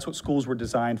 That's what schools were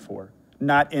designed for.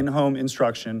 Not in-home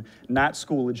instruction, not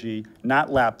Schoology, not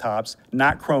laptops,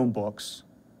 not Chromebooks.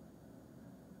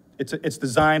 It's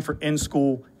designed for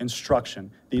in-school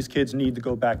instruction. These kids need to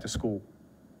go back to school,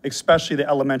 especially the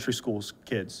elementary schools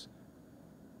kids.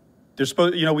 They're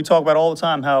supposed, you know, we talk about all the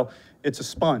time how it's a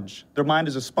sponge. Their mind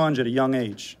is a sponge at a young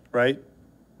age, right?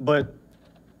 But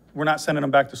we're not sending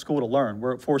them back to school to learn.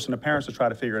 We're forcing the parents to try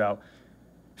to figure it out.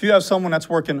 If you have someone that's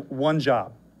working one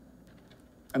job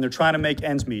and they're trying to make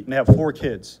ends meet and they have 4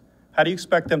 kids, how do you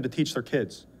expect them to teach their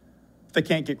kids if they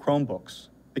can't get Chromebooks?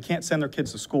 They can't send their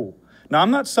kids to school. Now, I'm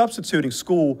not substituting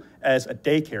school as a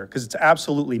daycare, because it's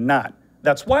absolutely not.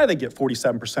 That's why they get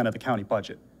 47% of the county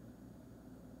budget,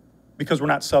 because we're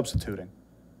not substituting.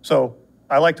 So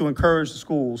I like to encourage the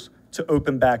schools to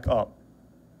open back up.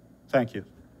 Thank you.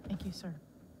 Thank you, sir.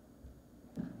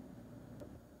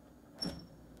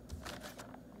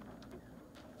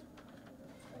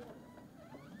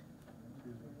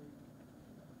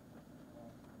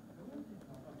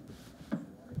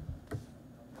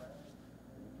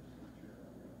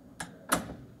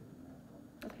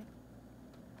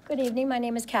 Good evening. My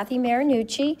name is Kathy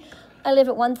Marinucci. I live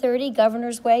at 130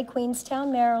 Governor's Way, Queenstown,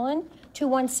 Maryland,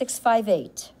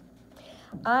 21658.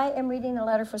 I am reading a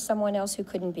letter for someone else who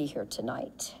couldn't be here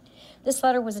tonight. This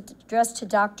letter was addressed to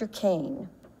Dr. Kane.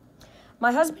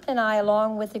 My husband and I,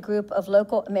 along with a group of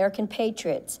local American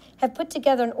patriots, have put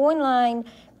together an online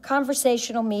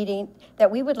conversational meeting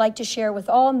that we would like to share with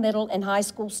all middle and high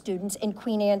school students in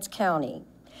Queen Anne's County.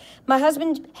 My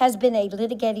husband has been a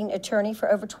litigating attorney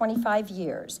for over 25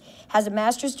 years, has a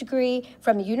master's degree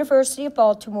from the University of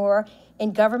Baltimore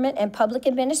in government and public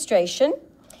administration.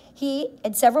 He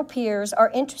and several peers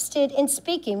are interested in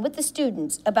speaking with the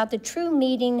students about the true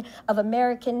meaning of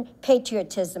American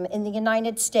patriotism in the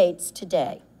United States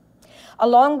today.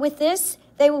 Along with this,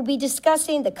 they will be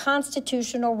discussing the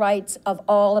constitutional rights of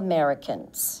all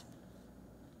Americans.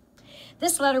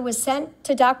 This letter was sent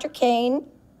to Dr. Kane,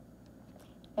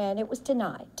 and it was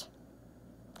denied.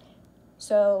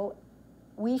 So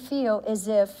we feel as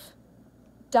if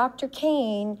Dr.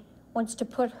 Kane wants to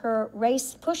push her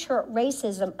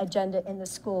racism agenda in the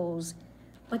schools,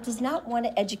 but does not want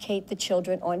to educate the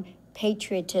children on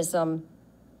patriotism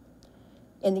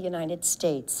in the United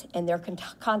States and their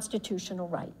constitutional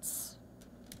rights.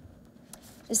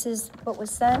 This is what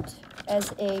was sent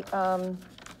as a, I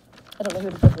don't know who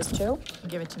to put this to.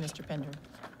 Give it to Mr. Pender.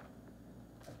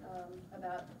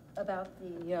 About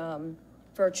the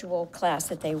virtual class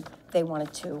that they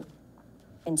wanted to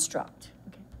instruct.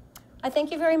 Okay. I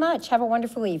thank you very much. Have a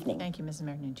wonderful evening. Thank you, Mrs.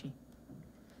 Marinucci.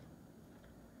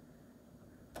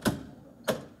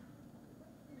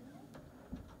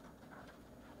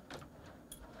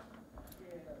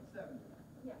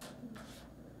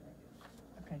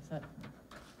 Okay, so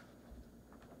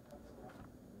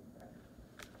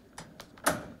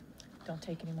don't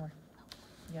take any more.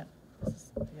 Yeah, this is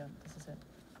it.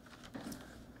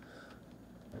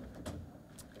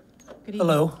 Good evening.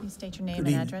 Hello. Please state your name Good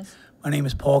and evening. address. My name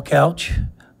is Paul Couch.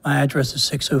 My address is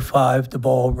 605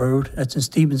 DeBall Road. That's in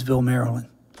Stevensville, Maryland.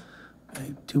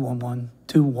 Okay,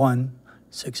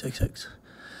 211-21666.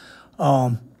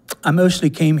 I mostly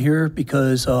came here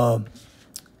because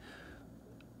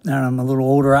now I'm a little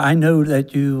older, I know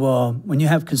that you, when you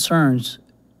have concerns,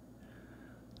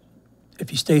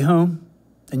 if you stay home,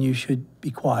 then you should be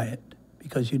quiet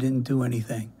because you didn't do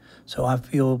anything. So I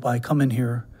feel by coming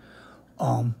here,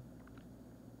 I'm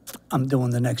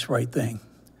doing the next right thing.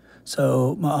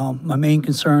 So my main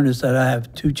concern is that I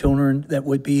have 2 children that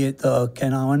would be at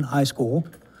Kenallen High School.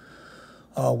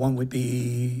 One would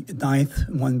be 9th,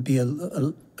 and one would be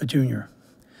a junior.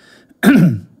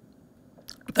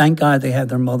 Thank God they have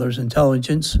their mother's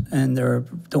intelligence, and they're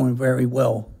doing very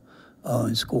well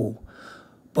in school.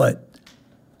 But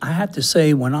I have to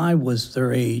say, when I was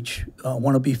their age,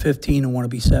 one will be 15 and one will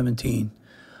be 17,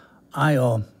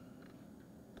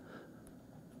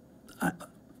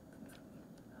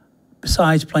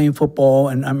 besides playing football,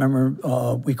 and I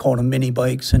remember we called them mini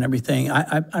bikes and everything,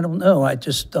 I don't know. I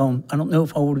just I don't know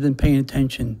if I would have been paying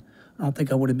attention. I don't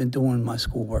think I would have been doing my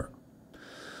schoolwork.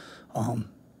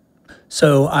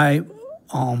 So I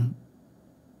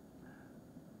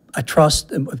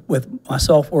trust, with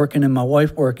myself working and my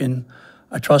wife working,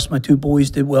 I trust my 2 boys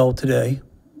did well today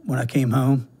when I came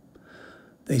home.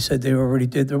 They said they already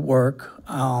did their work.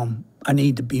 I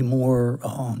need to be more,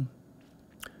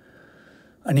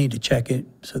 I need to check it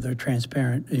so they're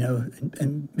transparent, you know,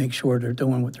 and make sure they're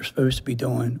doing what they're supposed to be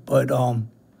doing. But I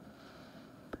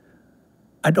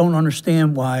don't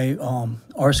understand why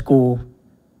our school,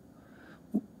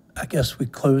 I guess we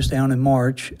closed down in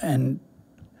March, and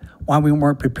why we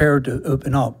weren't prepared to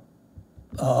open up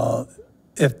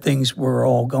if things were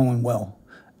all going well.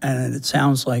 And it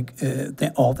sounds like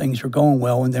all things are going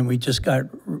well, and then we just got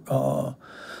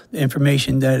the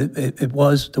information that it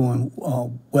was doing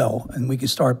well, and we could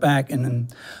start back. And then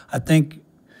I think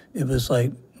it was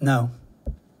like, no,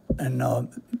 and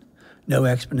no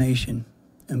explanation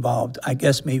involved. I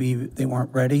guess maybe they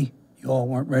weren't ready. You all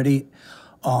weren't ready.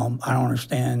 I don't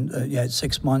understand. You had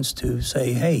 6 months to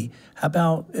say, hey, how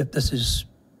about if this is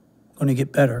going to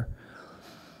get better?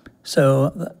 So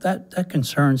that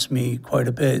concerns me quite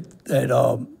a bit. That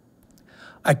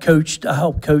I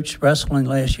helped coach wrestling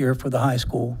last year for the high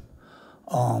school.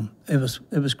 It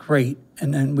was great,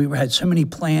 and then we had so many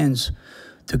plans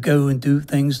to go and do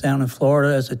things down in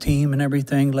Florida as a team and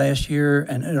everything last year,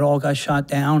 and it all got shot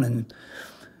down,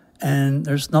 and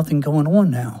there's nothing going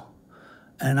on now.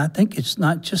 And I think it's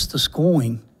not just the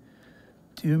schooling.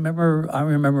 Do you remember? I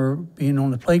remember being on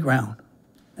the playground,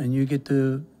 and you get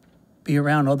to be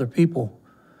around other people,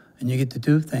 and you get to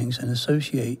do things and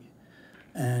associate.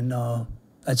 And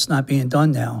that's not being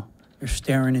done now. You're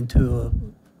staring into a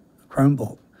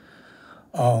Chromebook.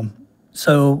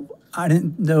 So I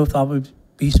didn't know if I would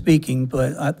be speaking,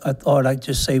 but I thought I'd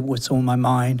just say what's on my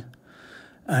mind.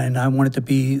 And I wanted to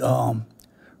be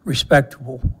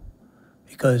respectable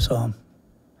because, you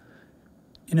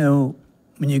know,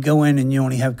 when you go in and you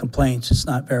only have complaints, it's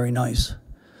not very nice.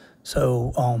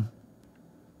 So,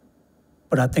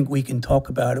 but I think we can talk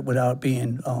about it without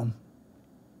being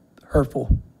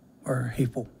hurtful or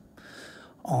hateful.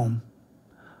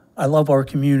 I love our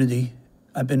community.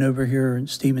 I've been over here in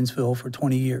Stevensville for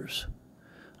 20 years.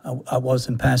 I was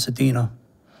in Pasadena,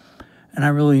 and I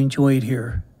really enjoyed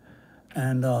here.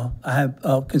 And I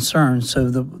have concerns, so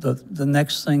the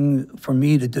next thing for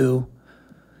me to do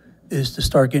is to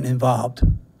start getting involved.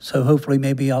 So hopefully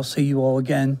maybe I'll see you all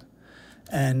again,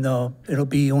 and it'll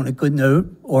be on a good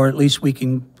note, or at least we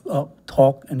can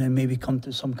talk and then maybe come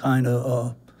to some kind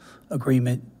of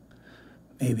agreement,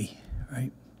 maybe,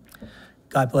 right?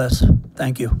 God bless.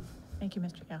 Thank you. Thank you,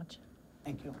 Mr. Couch.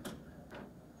 Thank you.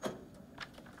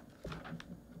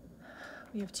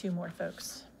 We have 2 more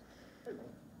folks.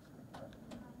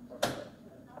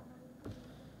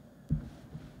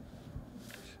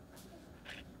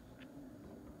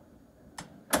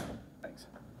 Thanks.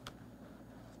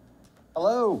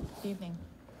 Hello. Good evening.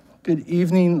 Good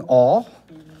evening, all.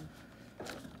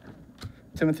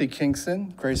 Timothy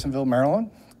Kingston, Graysonville,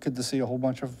 Maryland. Good to see a whole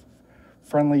bunch of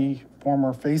friendly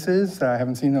former faces that I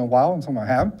haven't seen in a while, and some I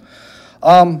have.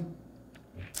 I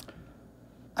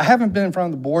haven't been in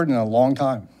front of the board in a long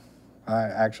time.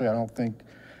 I don't think,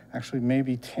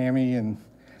 maybe Tammy and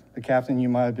the captain, you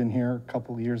might have been here a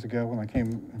couple of years ago when I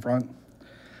came in front.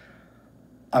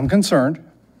 I'm concerned.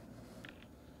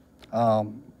 I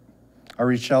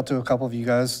reached out to a couple of you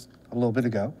guys a little bit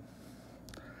ago.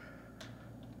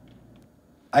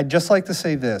 I'd just like to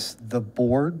say this: the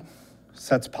board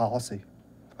sets policy,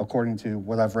 according to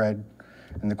what I've read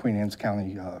in the Queen Anne's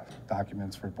County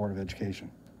documents for Board of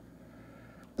Education.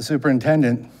 The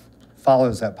superintendent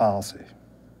follows that policy.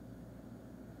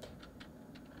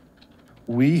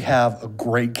 We have a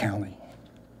great county.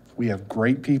 We have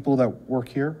great people that work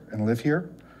here and live here.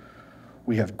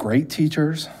 We have great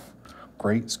teachers,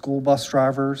 great school bus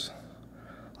drivers.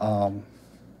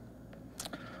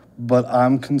 But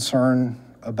I'm concerned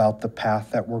about the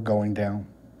path that we're going down.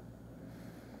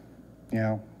 You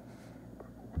know,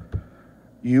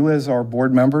 you as our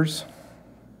board members,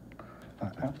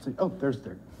 oh, there's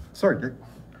Dick. Sorry, Dick.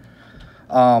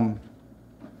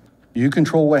 You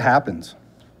control what happens.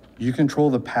 You control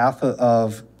the path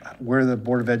of where the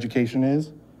Board of Education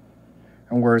is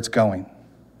and where it's going,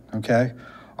 okay?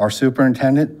 Our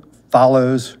superintendent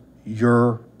follows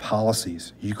your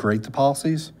policies. You create the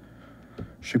policies,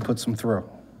 she puts them through.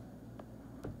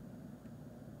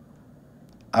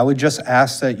 I would just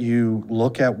ask that you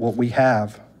look at what we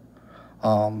have.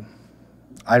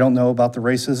 I don't know about the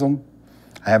racism.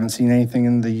 I haven't seen anything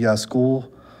in the school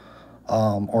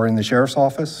or in the sheriff's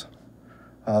office.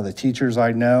 The teachers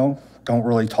I know don't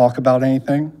really talk about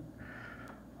anything.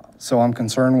 So I'm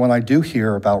concerned when I do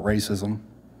hear about racism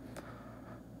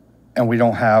and we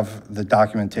don't have the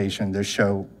documentation to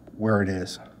show where it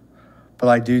is. But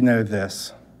I do know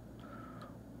this.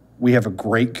 We have a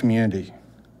great community.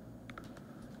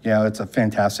 You know, it's a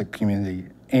fantastic community.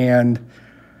 And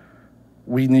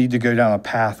we need to go down a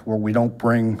path where we don't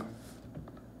bring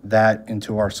that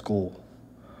into our school,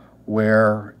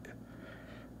 where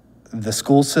the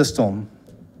school system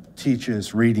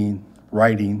teaches reading,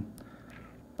 writing,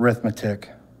 arithmetic.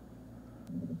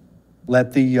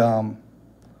 Let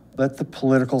the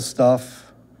political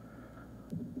stuff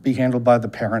be handled by the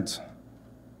parents.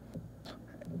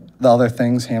 The other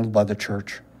things handled by the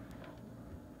church.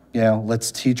 You know,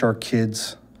 let's teach our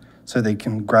kids so they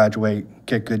can graduate,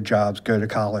 get good jobs, go to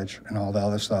college, and all the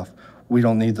other stuff. We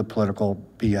don't need the political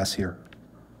BS here.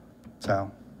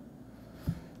 So,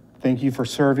 thank you for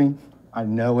serving. I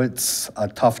know it's a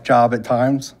tough job at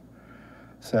times.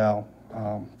 So,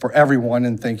 for everyone,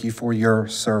 and thank you for your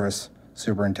service,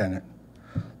 Superintendent.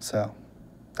 So,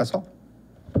 that's all.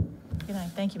 Good night.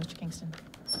 Thank you, Mr. Kingston.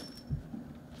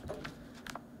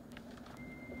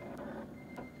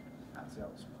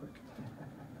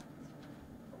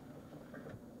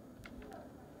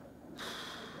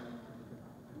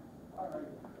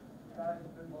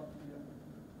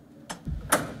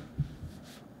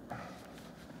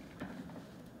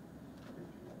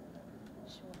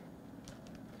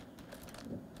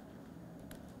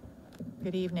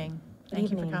 Good evening.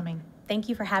 Thank you for coming. Thank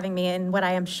you for having me in what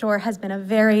I am sure has been a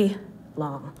very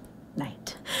long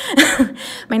night.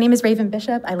 My name is Raven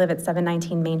Bishop. I live at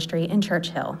 719 Main Street in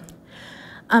Churchill.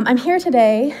 I'm here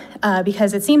today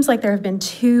because it seems like there have been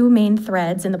two main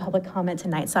threads in the public comment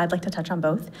tonight, so I'd like to touch on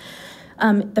both.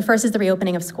 The first is the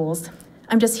reopening of schools.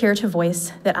 I'm just here to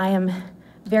voice that I am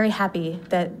very happy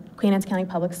that Queen Anne's County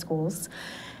Public Schools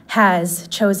has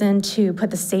chosen to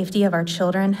put the safety of our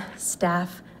children,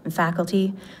 staff, and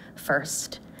faculty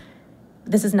first.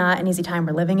 This is not an easy time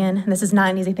we're living in, and this is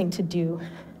not an easy thing to do,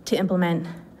 to implement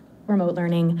remote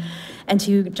learning and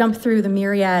to jump through the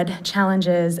myriad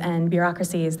challenges and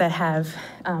bureaucracies that have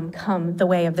come the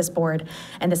way of this board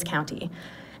and this county.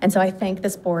 And so I thank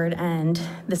this board and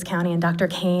this county and Dr.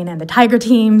 Kane and the Tiger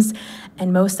teams,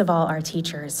 and most of all our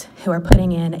teachers who are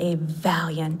putting in a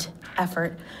valiant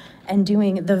effort and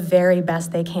doing the very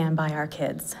best they can by our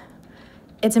kids.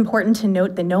 It's important to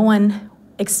note that no one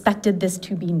expected this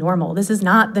to be normal. This is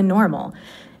not the normal.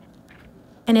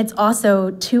 And it's also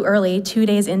too early, 2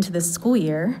 days into the school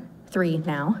year, 3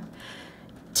 now,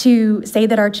 to say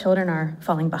that our children are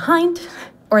falling behind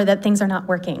or that things are not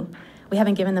working. We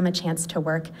haven't given them a chance to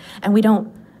work, and we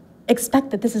don't expect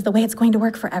that this is the way it's going to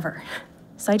work forever.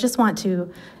 So I just want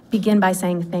to begin by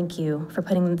saying thank you for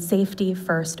putting safety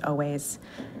first always.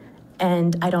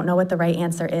 And I don't know what the right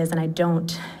answer is, and I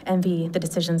don't envy the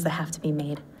decisions that have to be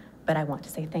made, but I want to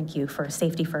say thank you for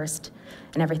safety first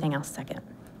and everything else second.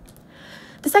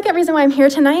 The second reason why I'm here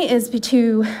tonight is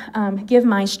to give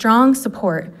my strong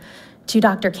support to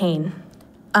Dr. Kane.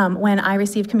 When I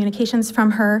received communications from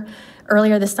her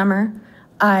earlier this summer,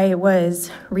 I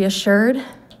was reassured,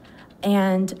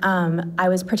 and I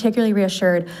was particularly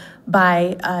reassured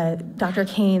by Dr.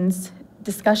 Kane's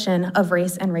discussion of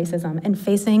race and racism and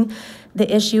facing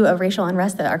the issue of racial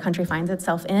unrest that our country finds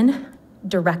itself in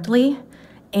directly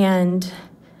and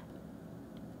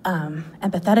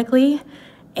empathetically,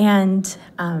 and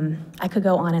I could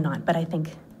go on, but I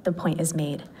think the point is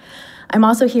made. I'm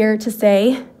also here to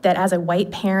say that as a white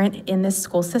parent in this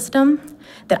school system,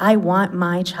 that I want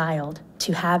my child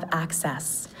to have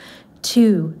access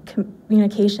to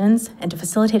communications and to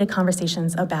facilitated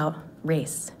conversations about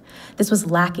race. This was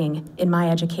lacking in my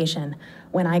education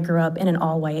when I grew up in an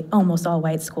all-white, almost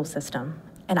all-white school system,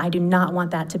 and I do not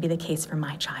want that to be the case for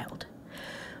my child.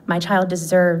 My child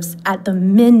deserves, at the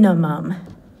minimum,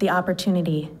 the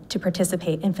opportunity to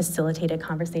participate in facilitated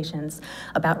conversations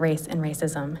about race and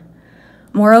racism.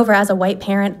 Moreover, as a white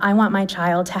parent, I want my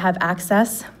child to have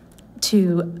access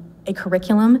to a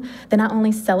curriculum that not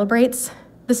only celebrates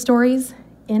the stories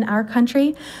in our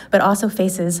country, but also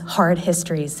faces hard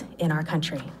histories in our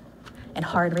country and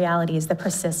hard realities that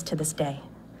persist to this day.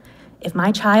 If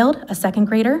my child, a second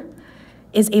grader,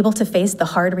 is able to face the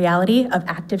hard reality of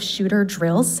active shooter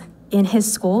drills in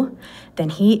his school, then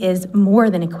he is more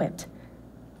than equipped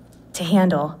to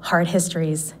handle hard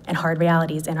histories and hard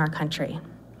realities in our country.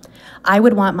 I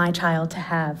would want my child to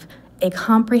have a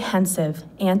comprehensive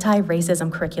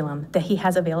anti-racism curriculum that he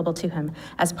has available to him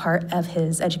as part of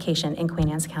his education in Queen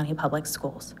Anne's County Public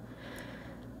Schools.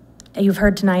 You've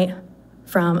heard tonight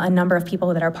from a number of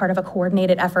people that are part of a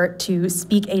coordinated effort to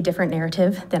speak a different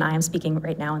narrative than I am speaking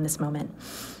right now in this moment.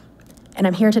 And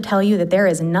I'm here to tell you that there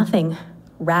is nothing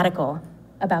radical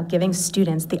about giving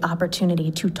students the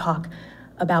opportunity to talk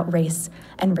about race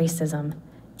and racism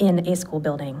in a school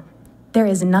building. There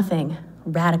is nothing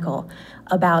radical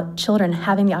about children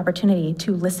having the opportunity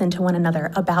to listen to one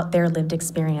another about their lived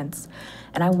experience.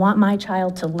 And I want my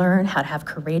child to learn how to have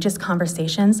courageous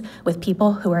conversations with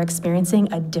people who are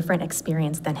experiencing a different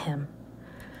experience than him.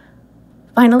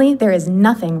 Finally, there is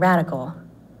nothing radical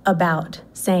about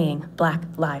saying Black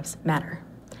Lives Matter.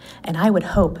 And I would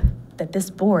hope that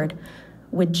this board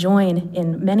would join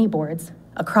in many boards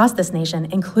across this nation,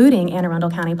 including Anne Arundel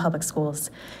County Public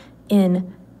Schools,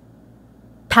 in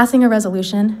passing a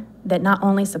resolution that not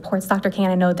only supports Dr. Kane.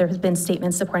 I know there have been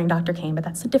statements supporting Dr. Kane, but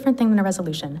that's a different thing than a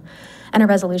resolution, and a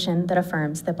resolution that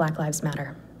affirms that Black Lives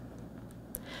Matter.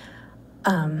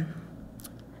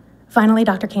 Finally,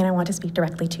 Dr. Kane, I want to speak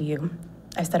directly to you.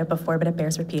 I've said it before, but it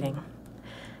bears repeating.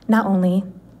 Not only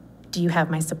do you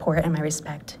have my support and my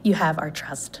respect, you have our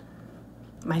trust.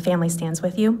 My family stands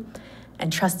with you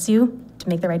and trusts you to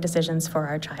make the right decisions for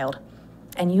our child.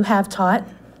 And you have taught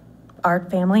our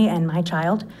family and my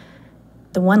child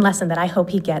the one lesson that I hope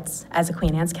he gets as a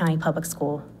Queen Anne's County Public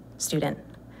School student,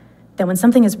 that when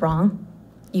something is wrong,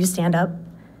 you stand up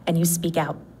and you speak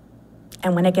out.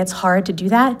 And when it gets hard to do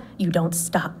that, you don't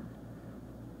stop.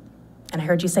 And I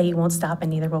heard you say you won't stop,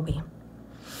 and neither will we.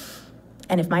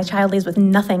 And if my child leaves with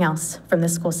nothing else from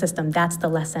this school system, that's the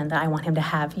lesson that I want him to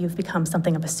have. You've become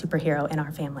something of a superhero in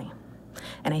our family.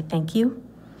 And I thank you.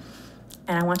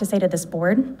 And I want to say to this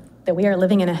board that we are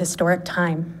living in a historic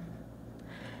time.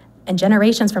 And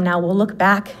generations from now, we'll look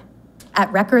back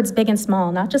at records big and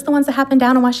small, not just the ones that happened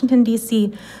down in Washington,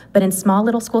 D.C., but in small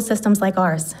little school systems like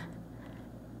ours.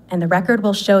 And the record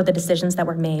will show the decisions that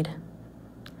were made.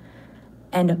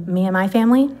 And me and my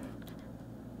family,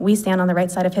 we stand on the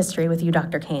right side of history with you,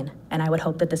 Dr. Kane, and I would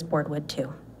hope that this board would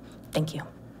too. Thank you.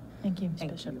 Thank you,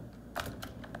 Ms. Bishop.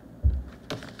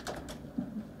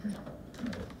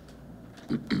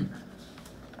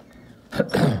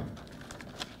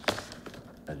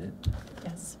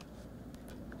 Yes.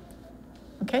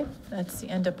 Okay, that's the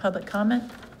end of public comment.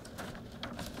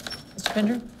 Mr.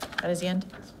 Pinder, that is the end?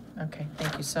 Okay,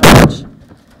 thank you so much.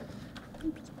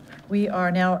 We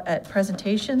are now at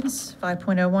presentations,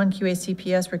 5.01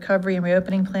 QACPS Recovery and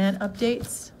Reopening Plan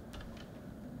updates.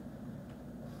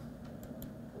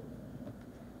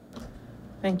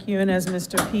 Thank you, and as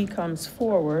Mr. P comes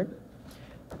forward,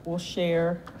 we'll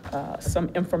share some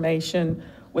information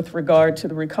with regard to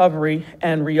the recovery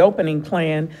and reopening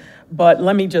plan. But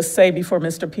let me just say before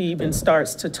Mr. P even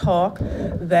starts to talk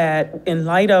that in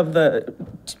light of the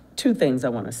two things I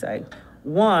want to say.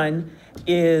 One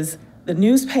is the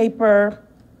newspaper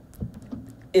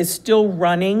is still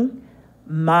running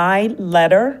my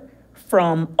letter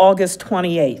from August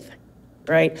 28th,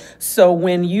 right? So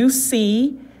when you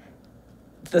see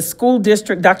the school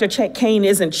district, Dr. Kane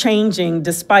isn't changing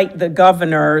despite the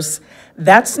governor's,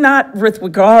 that's not with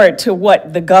regard to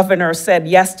what the governor said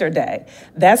yesterday.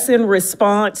 That's in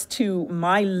response to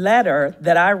my letter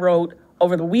that I wrote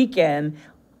over the weekend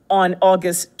on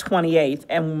August 28th,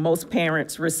 and most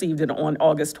parents received it on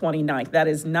August 29th. That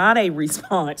is not a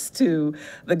response to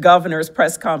the governor's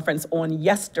press conference on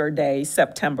yesterday,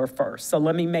 September 1st. So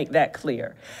let me make that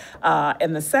clear.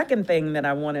 And the second thing that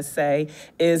I want to say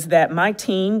is that my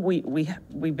team,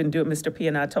 we've been doing, Mr. P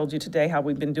and I told you today how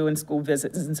we've been doing school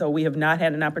visits, and so we have not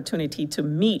had an opportunity to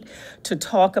meet to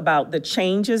talk about the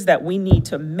changes that we need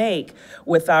to make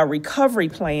with our recovery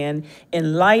plan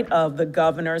in light of the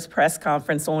governor's press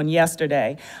conference on on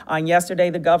yesterday. On yesterday,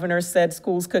 the governor said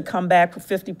schools could come back with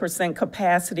 50%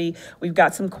 capacity. We've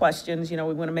got some questions. You know,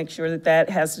 we want to make sure that that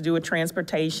has to do with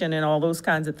transportation and all those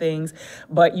kinds of things.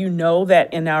 But you know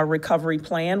that in our recovery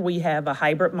plan, we have a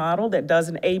hybrid model that does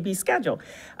an A-B schedule.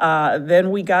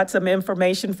 Then we got some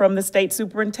information from the state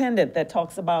superintendent that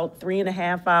talks about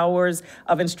 3.5 hours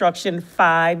of instruction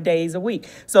 5 days a week.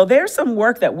 So there's some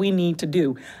work that we need to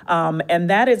do. And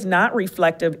that is not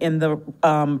reflective in the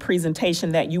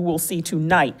presentation that you will see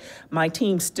tonight. My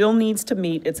team still needs to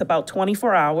meet. It's about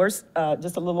 24 hours,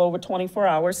 just a little over 24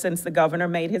 hours since the governor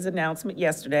made his announcement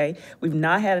yesterday. We've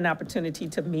not had an opportunity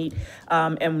to meet.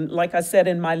 And like I said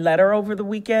in my letter over the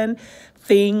weekend,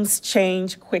 things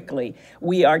change quickly.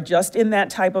 We are just in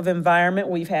that type of environment.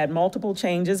 We've had multiple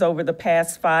changes over the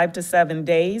past 5 to 7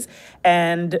 days,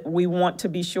 and we want to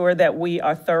be sure that we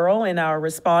are thorough in our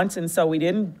response. And so we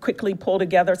didn't quickly pull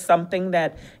together something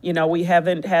that, you know, we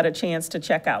haven't had a chance to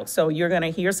check out. So you're going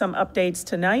to hear some updates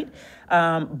tonight.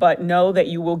 But know that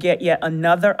you will get yet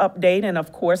another update and,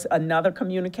 of course, another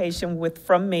communication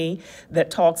from me that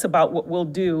talks about what we'll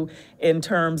do in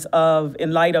terms of,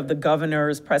 in light of the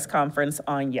governor's press conference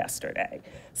on yesterday.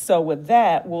 So with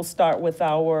that, we'll start with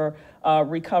our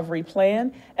recovery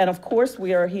plan. And of course,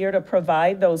 we are here to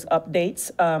provide those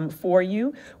updates for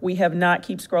you. We have not,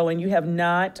 keep scrolling, you have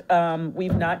not,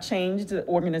 we've not changed the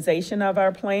organization of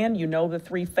our plan. You know the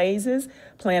 3 phases: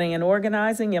 planning and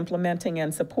organizing, implementing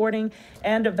and supporting,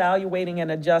 and evaluating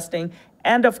and adjusting.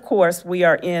 And of course, we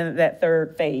are in that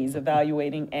 3rd phase,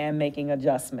 evaluating and making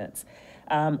adjustments.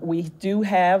 We do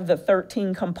have the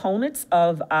 13 components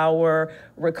of our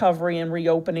recovery and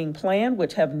reopening plan,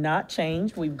 which have not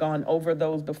changed. We've gone over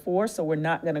those before, so we're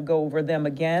not going to go over them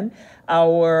again.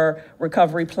 Our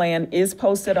recovery plan is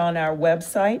posted on our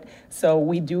website, so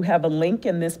we do have a link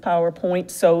in this PowerPoint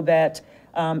so that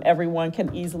everyone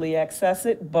can easily access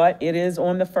it, but it is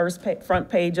on the front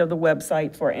page of the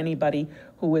website for anybody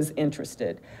who is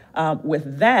interested.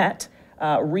 With that,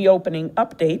 reopening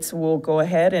updates, we'll go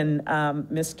ahead and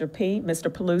Mr.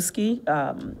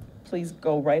 Paluski, please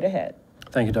go right ahead.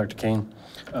 Thank you, Dr. Kane.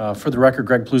 For the record,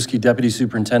 Greg Paluski, Deputy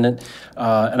Superintendent,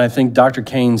 and I think Dr.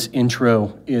 Kane's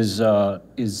intro is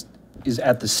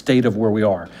at the state of where we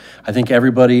are. I think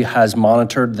everybody has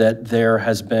monitored that there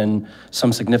has been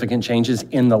some significant changes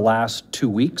in the last 2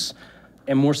 weeks,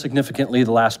 and more significantly,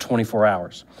 the last 24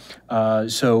 hours.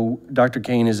 So Dr.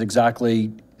 Kane is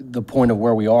exactly the point of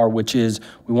where we are, which is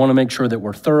we want to make sure that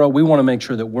we're thorough. We want to make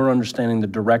sure that we're understanding the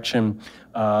direction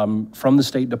from the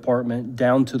State Department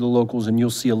down to the locals, and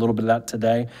you'll see a little bit of that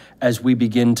today as we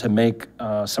begin to make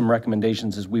some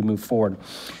recommendations as we move forward.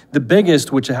 The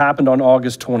biggest, which happened on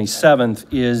August 27th,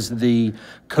 is the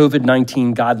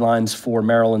COVID-19 guidelines for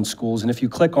Maryland schools. And if you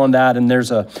click on that, and there's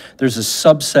a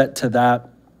subset to that,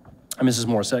 Mrs.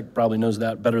 Morissette probably knows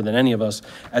that better than any of us,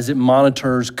 as it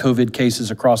monitors COVID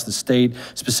cases across the state,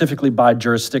 specifically by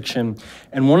jurisdiction.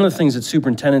 And one of the things that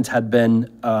superintendents had been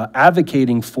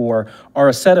advocating for are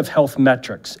a set of health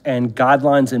metrics and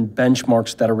guidelines and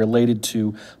benchmarks that are related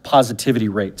to positivity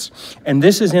rates. And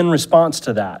this is in response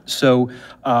to that, so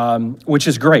which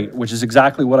is great, which is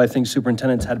exactly what I think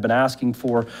superintendents had been asking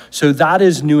for. So that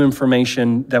is new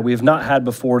information that we have not had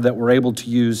before that we're able to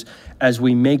use as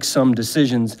we make some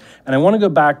decisions. And I want to go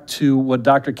back to what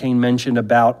Dr. Kane mentioned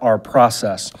about our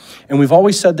process. And we've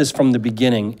always said this from the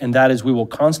beginning, and that is we will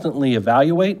constantly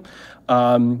evaluate,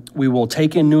 we will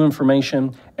take in new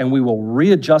information, and we will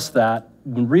readjust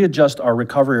our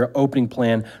recovery or opening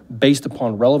plan based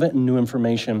upon relevant and new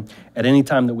information at any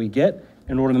time that we get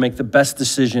in order to make the best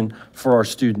decision for our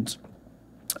students.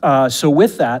 So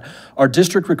with that, our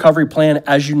district recovery plan,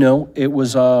 as you know, it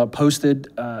was posted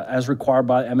as required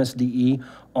by MSDE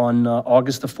on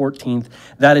August the 14th.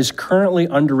 That is currently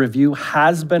under review,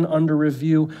 has been under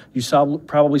review. You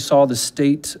probably saw the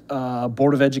State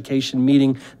Board of Education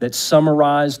meeting that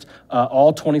summarized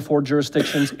all 24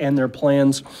 jurisdictions and their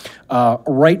plans.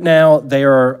 Right now, they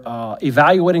are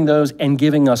evaluating those and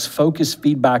giving us focused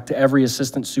feedback to every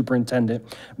assistant superintendent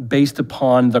based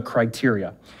upon the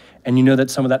criteria. And you know that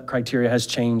some of that criteria has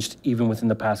changed even within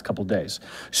the past couple days.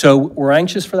 So we're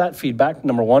anxious for that feedback.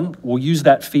 Number one, we'll use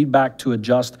that feedback to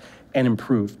adjust and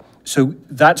improve. So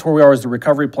that's where we are as the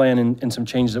recovery plan and some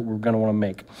changes that we're going to want to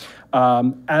make.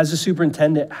 As the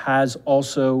superintendent has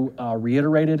also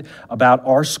reiterated about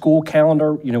our school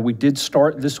calendar, you know, we did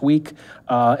start this week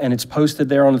and it's posted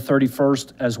there on the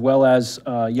 31st as well as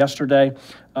yesterday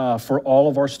for all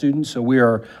of our students. So we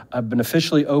have been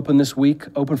officially open this week,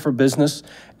 open for business.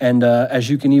 And as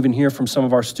you can even hear from some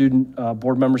of our student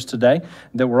board members today,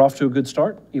 that we're off to a good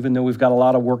start, even though we've got a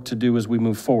lot of work to do as we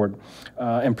move forward.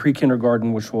 And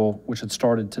pre-kindergarten, which had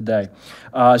started today.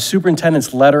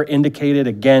 Superintendent's letter indicated,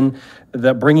 again,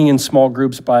 that bringing in small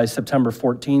groups by September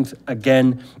 14th,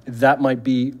 again, that might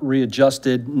be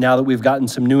readjusted now that we've gotten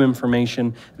some new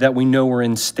information that we know we're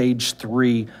in stage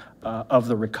 3 of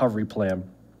the recovery plan.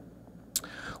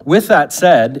 With that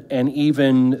said, and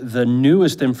even the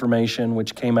newest information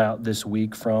which came out this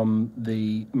week from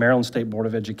the Maryland State Board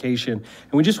of Education,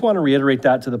 and we just want to reiterate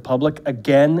that to the public.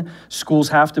 Again, schools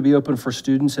have to be open for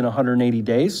students in 180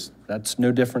 days. That's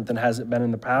no different than has it been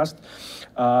in the past.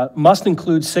 Must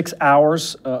include 6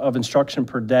 hours of instruction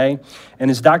per day. And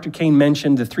as Dr. Kane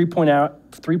mentioned, the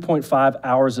 3.5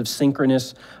 hours of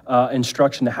synchronous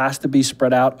instruction has to be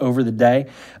spread out over the day.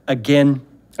 Again,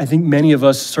 I think many of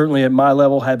us, certainly at my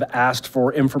level, have asked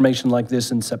for information like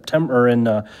this in September or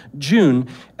in June.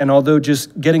 And although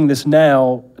just getting this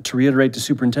now, to reiterate the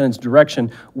superintendent's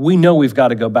direction, we know we've got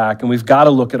to go back and we've got to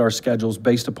look at our schedules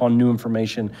based upon new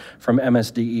information from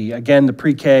MSDE. Again, the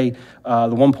pre-K, the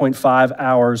 1.5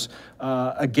 hours,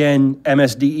 again,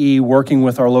 MSDE working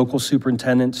with our local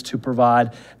superintendents to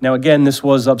provide. Now, again, this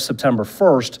was up September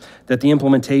 1st, that the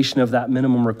implementation of that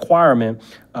minimum requirement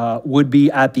would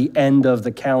be at the end of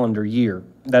the calendar year.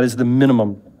 That is the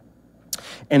minimum.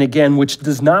 And again, which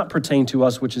does not pertain to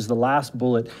us, which is the last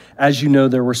bullet. As you know,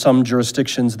 there were some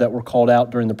jurisdictions that were called out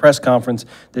during the press conference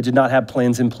that did not have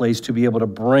plans in place to be able to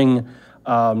bring,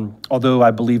 although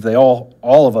I believe they all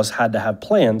of us had to have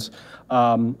plans.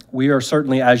 We are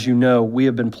certainly, as you know, we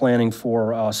have been planning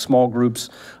for small groups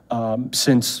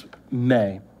since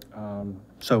May.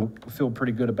 So we feel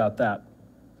pretty good about that.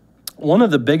 One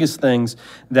of the biggest things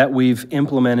that we've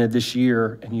implemented this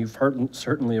year, and you've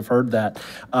certainly have heard that,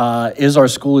 is our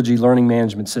Schoology learning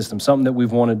management system, something that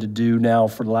we've wanted to do now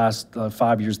for the last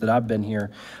 5 years that I've been here.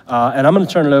 And I'm going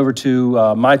to turn it over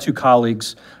to my two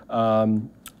colleagues,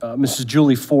 Mrs.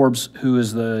 Julie Forbes, who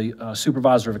is the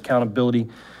Supervisor of Accountability,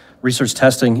 Research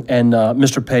Testing, and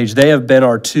Mr. Page. They have been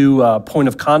our two point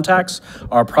of contacts,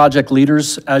 our project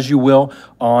leaders, as you will,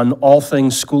 on all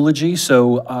things Schoology.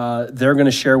 So they're going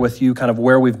to share with you kind of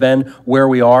where we've been, where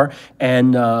we are,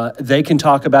 and they can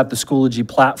talk about the Schoology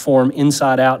platform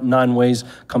inside out in 9 ways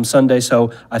come Sunday.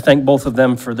 So I thank both of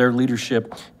them for their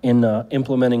leadership in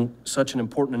implementing such an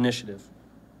important initiative.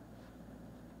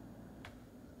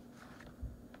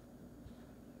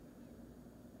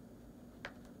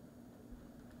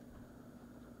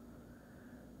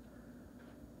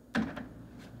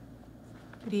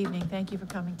 Good evening. Thank you for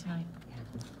coming tonight.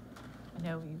 I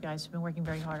know you guys have been working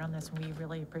very hard on this, and we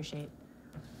really appreciate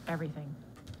everything.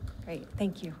 Great,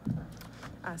 thank you.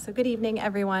 So good evening,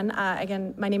 everyone.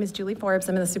 Again, my name is Julie Forbes.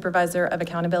 I'm the Supervisor of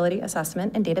Accountability,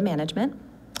 Assessment, and Data Management.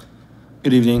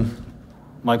 Good evening.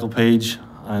 Michael Page.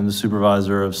 I'm the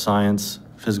Supervisor of Science,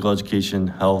 Physical Education,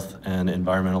 Health, and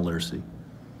Environmental Literacy.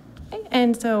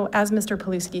 And so as Mr.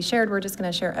 Paluski shared, we're just going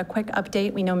to share a quick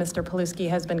update. We know Mr. Paluski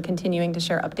has been continuing to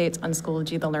share updates on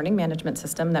Schoology, the learning management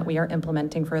system that we are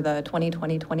implementing for the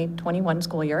 2020-2021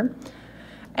 school year.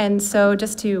 And so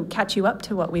just to catch you up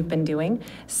to what we've been doing,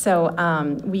 so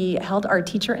we held our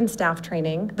teacher and staff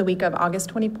training the week of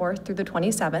August 24th through the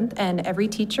 27th, and every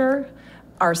teacher,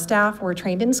 our staff were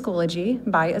trained in Schoology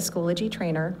by a Schoology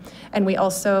trainer, and we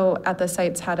also at the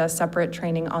sites had a separate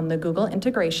training on the Google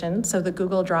integration. So the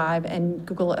Google Drive and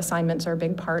Google assignments are a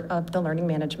big part of the learning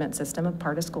management system, a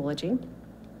part of Schoology.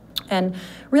 And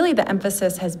really the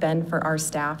emphasis has been for our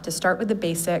staff to start with the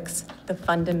basics, the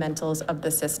fundamentals of the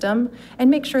system,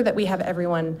 and make sure that we have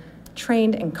everyone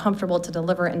trained and comfortable to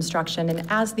deliver instruction. And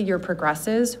as the year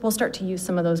progresses, we'll start to use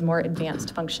some of those more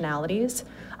advanced functionalities.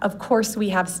 Of course, we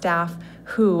have staff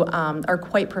who are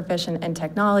quite proficient in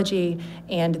technology,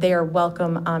 and they are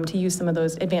welcome to use some of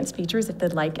those advanced features if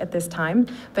they'd like at this time.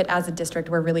 But as a district,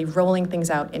 we're really rolling things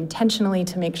out intentionally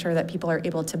to make sure that people are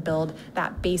able to build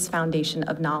that base foundation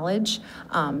of knowledge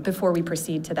before we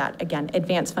proceed to that, again,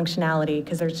 advanced functionality,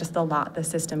 because there's just a lot the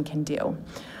system can do.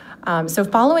 So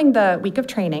following the week of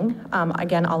training,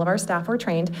 again, all of our staff were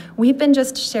trained. We've been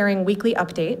just sharing weekly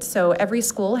updates. So every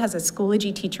school has a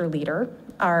Schoology teacher leader.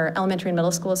 Our elementary and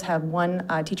middle schools have one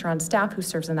teacher on staff who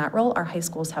serves in that role. Our high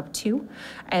schools have 2.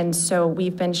 And so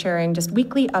we've been sharing just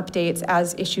weekly updates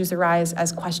as issues arise,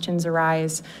 as questions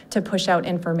arise, to push out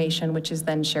information, which is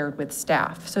then shared with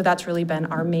staff. So that's really been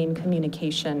our main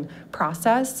communication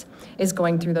process, is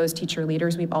going through those teacher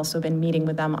leaders. We've also been meeting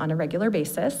with them on a regular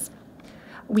basis.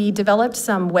 We developed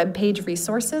some web page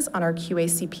resources on our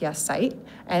QACPS site,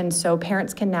 and so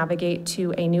parents can navigate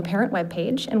to a new parent web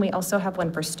page, and we also have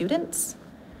one for students.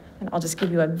 And I'll just give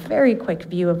you a very quick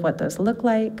view of what those look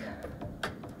like.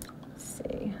 Let's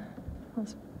see.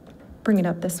 Let's bring it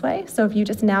up this way. So if you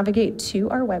just navigate to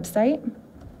our website,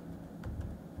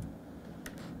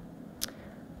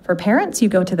 for parents, you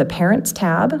go to the Parents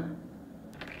tab,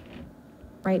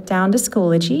 right down to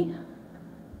Schoology.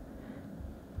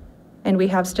 And we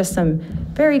have just some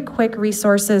very quick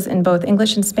resources in both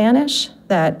English and Spanish,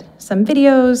 that some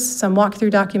videos, some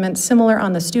walkthrough documents similar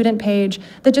on the student page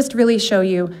that just really show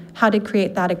you how to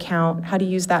create that account, how to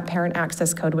use that parent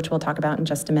access code, which we'll talk about in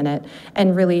just a minute,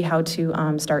 and really how to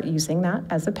start using that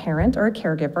as a parent or a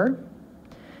caregiver.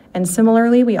 And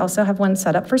similarly, we also have one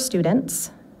set up for students.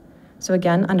 So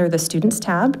again, under the Students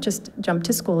tab, just jump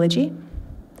to Schoology.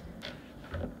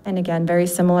 And again, very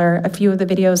similar, a few of the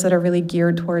videos that are really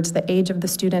geared towards the age of the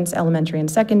students, elementary and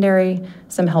secondary,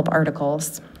 some help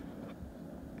articles.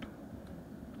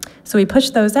 So we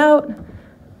pushed those out.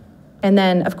 And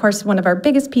then, of course, one of our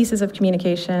biggest pieces of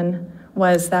communication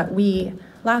was that we,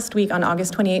 last week on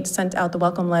August 28th, sent out the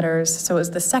welcome letters. So it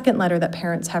was the second letter that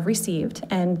parents have received.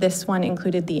 And this one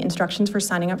included the instructions for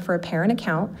signing up for a parent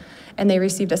account. And they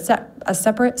received a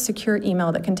separate secure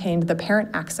email that contained the parent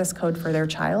access code for their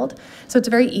child. So it's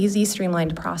a very easy,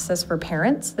 streamlined process for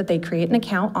parents that they create an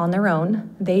account on their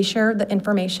own. They share the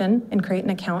information and create an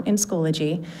account in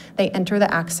Schoology. They enter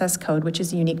the access code, which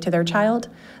is unique to their child.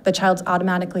 The child's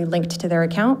automatically linked to their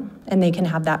account, and they can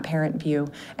have that parent view.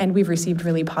 And we've received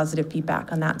really positive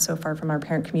feedback on that so far from our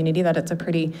parent community, that it's a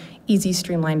pretty easy,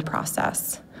 streamlined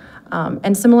process.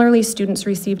 And similarly, students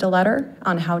received a letter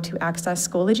on how to access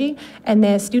Schoology, and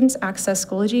the students access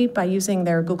Schoology by using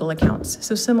their Google accounts.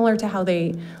 So similar to how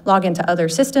they log into other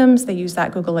systems, they use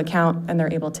that Google account and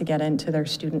they're able to get into their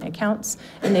student accounts,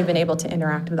 and they've been able to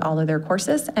interact with all of their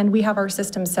courses. And we have our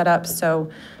system set up so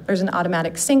there's an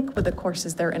automatic sync with the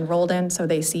courses they're enrolled in, so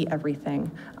they see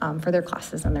everything for their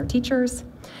classes and their teachers.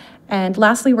 And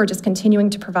lastly, we're just continuing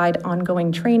to provide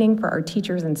ongoing training for our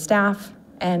teachers and staff,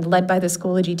 and led by the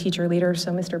Schoology teacher leaders.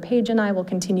 So Mr. Page and I will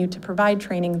continue to provide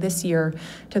training this year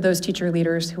to those teacher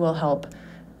leaders who will help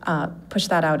push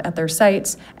that out at their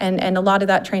sites. And a lot of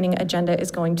that training agenda is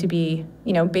going to be,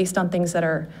 based on things that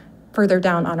are further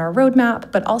down on our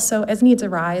roadmap, but also as needs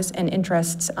arise and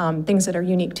interests, things that are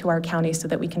unique to our county so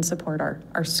that we can support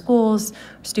our schools,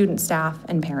 student staff,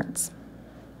 and parents.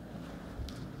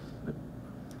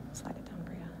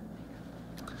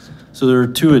 So there are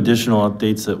two additional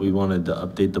updates that we wanted to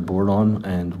update the board on,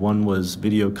 and one was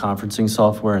video conferencing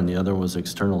software and the other was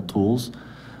external tools.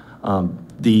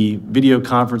 The video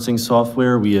conferencing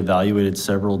software, we evaluated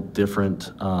several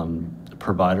different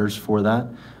providers for that.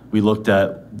 We looked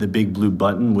at the Big Blue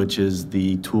Button, which is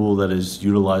the tool that is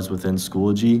utilized within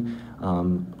Schoology.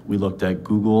 We looked at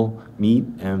Google Meet,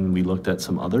 and we looked at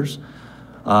some others.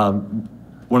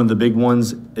 One of the big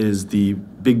ones is the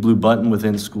Big Blue Button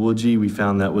within Schoology. We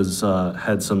found that was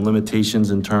had some limitations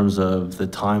in terms of the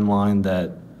timeline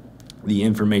that the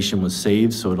information was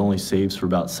saved, so it only saves for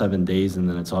about 7 days and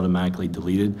then it's automatically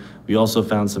deleted. We also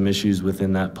found some issues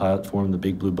within that platform, the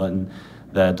Big Blue Button,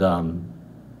 that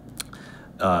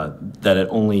that it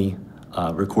only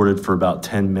recorded for about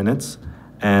 10 minutes.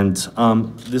 And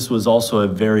this was also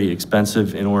very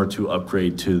expensive in order to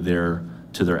upgrade to their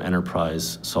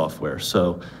enterprise software.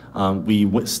 So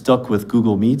we stuck with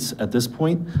Google Meets at this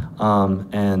point,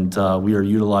 and we are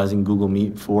utilizing Google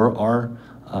Meet for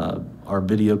our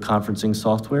video conferencing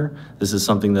software. This is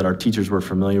something that our teachers were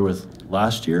familiar with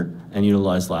last year and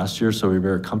utilized last year, so we're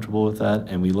very comfortable with that,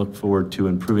 and we look forward to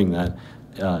improving that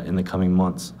in the coming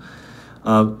months.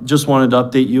 Just wanted to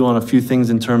update you on a few things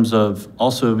in terms of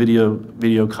also video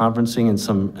conferencing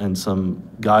and some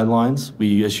guidelines.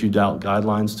 We issued out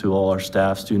guidelines to all our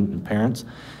staff, student, and parents.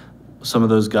 Some of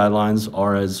those guidelines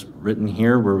are as written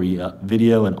here, where we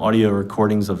video and audio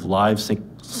recordings of live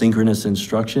synchronous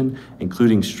instruction,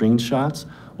 including screenshots,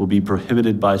 will be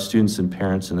prohibited by students and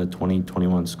parents in the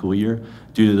 2021 school year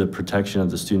due to the protection of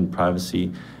the student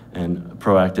privacy and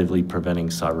proactively preventing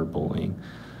cyberbullying.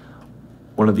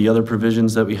 One of the other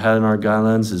provisions that we had in our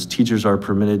guidelines is teachers are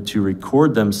permitted to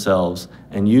record themselves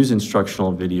and use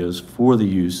instructional videos for the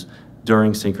use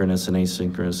during synchronous and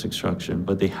asynchronous instruction,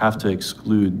 but they have to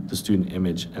exclude the student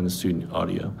image and the student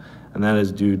audio. And that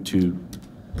is due to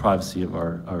privacy of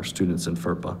our students in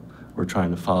FERPA. We're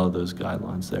trying to follow those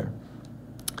guidelines there.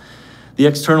 The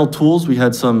external tools, we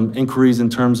had some inquiries in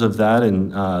terms of that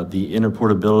and the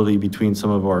interportability between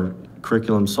some of our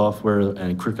curriculum software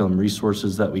and curriculum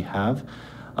resources that we have.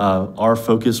 Our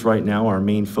focus right now, our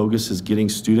main focus is getting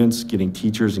students, getting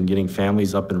teachers, and getting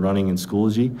families up and running in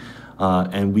Schoology.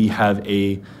 And we have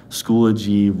a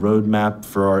Schoology roadmap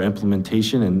for our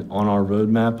implementation, and on our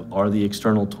roadmap are the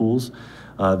external tools.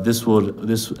 This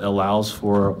allows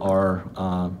for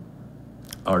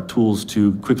our tools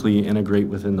to quickly integrate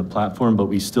within the platform, but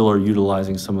we still are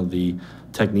utilizing some of the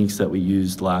techniques that we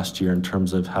used last year in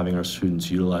terms of having our students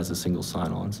utilize the single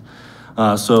sign-ons.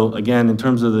 So again, in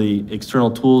terms of the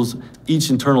external tools,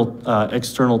 each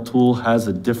external tool has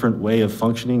a different way of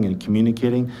functioning and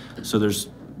communicating. So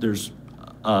there's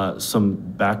some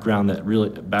background that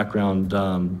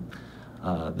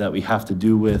that we have to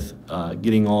do with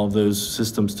getting all of those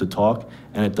systems to talk,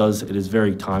 and it is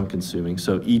very time consuming.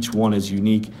 So each one is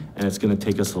unique, and it's going to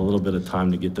take us a little bit of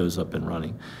time to get those up and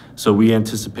running. So we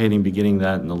anticipating beginning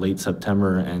that in the late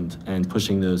September and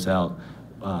pushing those out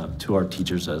to our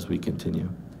teachers as we continue.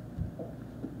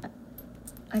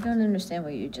 I don't understand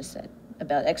what you just said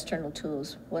about external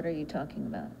tools. What are you talking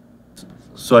about?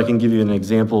 So I can give you an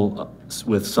example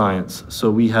with science. So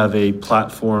we have a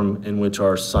platform in which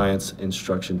our science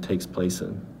instruction takes place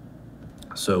in.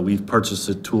 So we've purchased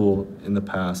a tool in the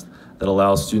past that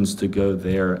allows students to go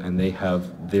there, and they have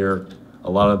a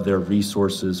lot of their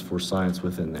resources for science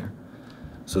within there.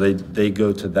 So they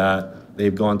go to that.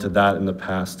 They've gone to that in the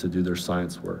past to do their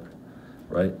science work,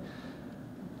 right?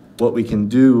 What we can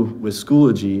do with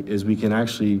Schoology is we can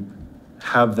actually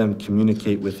have them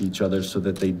communicate with each other so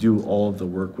that they do all of the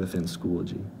work within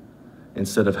Schoology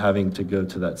instead of having to go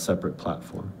to that separate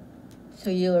platform. So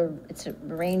it's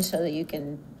arranged so that you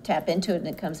can tap into it and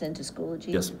it comes into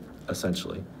Schoology? Yes,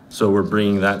 essentially. So we're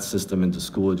bringing that system into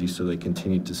Schoology so they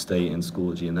continue to stay in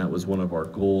Schoology, and that was one of our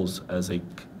goals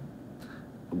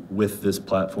with this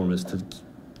platform, is to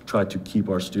try to keep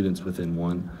our students within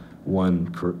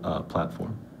one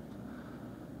platform.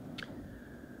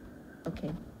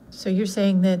 Okay. So you're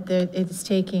saying that it's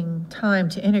taking time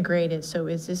to integrate it, so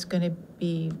is this going to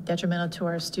be detrimental to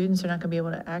our students? They're not going to be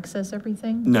able to access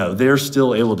everything? No, they're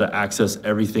still able to access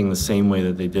everything the same way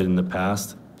that they did in the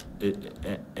past.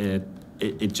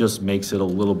 It just makes it a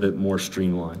little bit more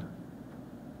streamlined.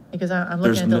 Because I'm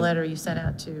looking at the letter you sent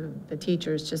out to the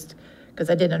teachers, just because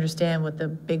I didn't understand what the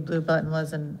big blue button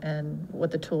was and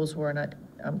what the tools were, and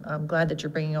I'm glad that you're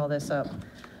bringing all this up.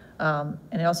 And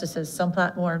it also says some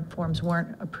platforms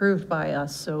weren't approved by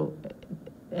us, so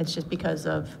it's just because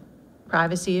of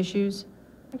privacy issues?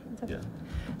 Yeah.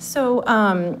 So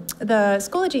the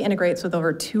Schoology integrates with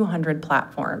over 200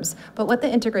 platforms, but what the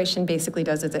integration basically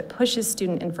does is it pushes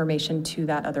student information to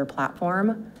that other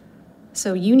platform.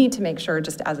 So you need to make sure,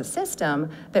 just as a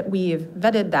system, that we've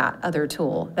vetted that other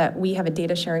tool, that we have a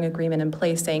data sharing agreement in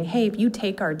place saying, hey, if you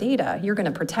take our data, you're going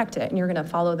to protect it and you're going to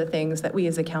follow the things that we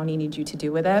as a county need you to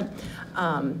do with it.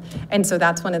 And so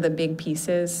that's one of the big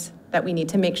pieces that we need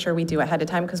to make sure we do ahead of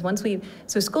time, because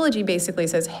so Schoology basically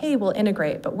says, hey, we'll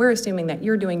integrate, but we're assuming that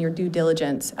you're doing your due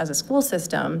diligence as a school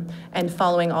system and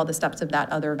following all the steps of that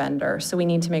other vendor. So we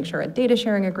need to make sure a data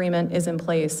sharing agreement is in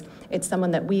place. It's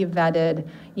someone that we've vetted,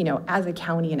 as a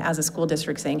county and as a school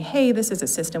district, saying, hey, this is a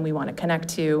system we want to connect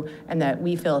to, and that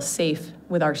we feel safe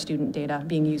with our student data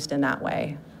being used in that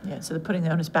way. Yeah, so they're putting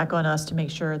the onus back on us to make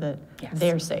sure that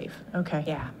they're safe. Okay.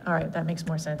 Yeah. All right, that makes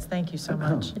more sense. Thank you so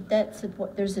much.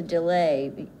 But there's a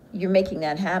delay. You're making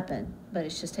that happen, but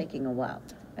it's just taking a while.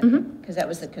 Because that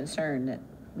was the concern, that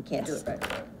we can't do it right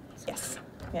away. Yes.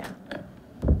 Yeah.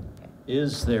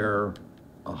 Is there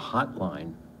a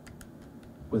hotline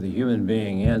with a human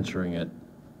being answering it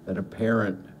that a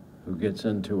parent who gets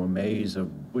into a maze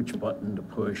of which button to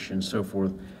push and so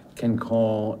forth can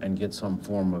call and get some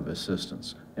form of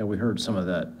assistance? And we heard some of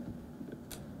that,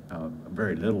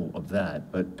 very little of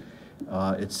that, but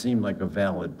it seemed like a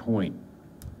valid point.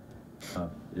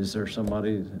 Is there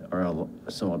somebody, or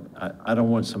someone, I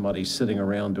don't want somebody sitting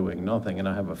around doing nothing, and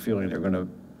I have a feeling they're going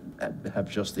to have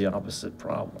just the opposite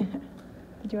problem.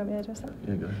 Do you want me to address that?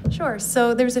 Yeah, go ahead. Sure.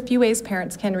 So there's a few ways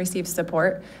parents can receive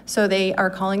support. So they are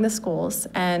calling the schools,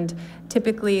 and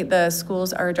typically the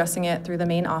schools are addressing it through the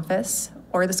main office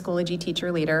or the Schoology teacher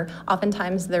leader.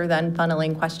 Oftentimes they're then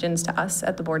funneling questions to us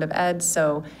at the Board of Ed.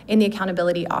 So in the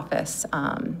accountability office,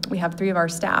 we have 3 of our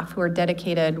staff who are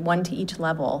dedicated, 1 to each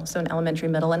level, so in elementary,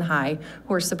 middle, and high,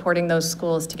 who are supporting those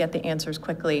schools to get the answers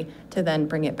quickly to then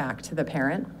bring it back to the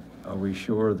parent. Are we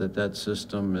sure that that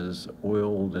system is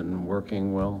oiled and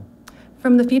working well?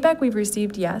 From the feedback we've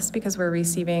received, yes, because we're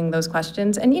receiving those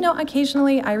questions. And,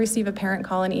 occasionally I receive a parent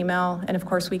call and email, and of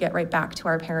course we get right back to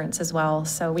our parents as well.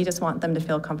 So we just want them to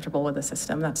feel comfortable with the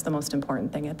system. That's the most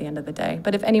important thing at the end of the day.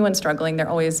 But if anyone's struggling,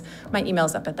 my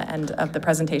email's up at the end of the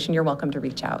presentation. You're welcome to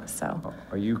reach out, so.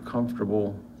 Are you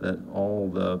comfortable that all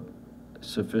the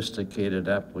sophisticated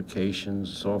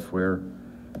applications, software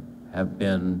have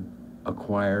been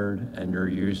acquired and you're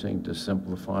using to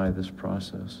simplify this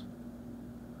process?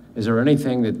 Is there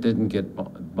anything that didn't get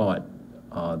bought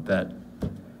that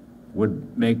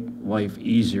would make life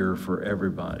easier for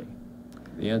everybody?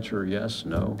 The answer, yes,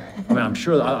 no? I mean, I'm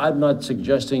sure, I'm not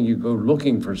suggesting you go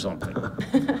looking for something,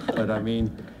 but I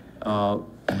mean, I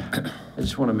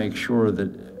just want to make sure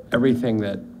that everything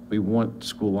that we want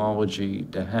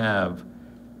Schoolology to have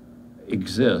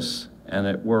exists and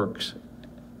it works.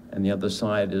 And the other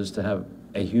side is to have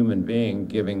a human being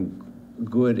giving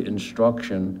good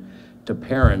instruction to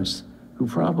parents who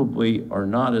probably are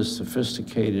not as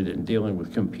sophisticated in dealing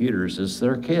with computers as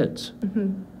their kids.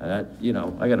 And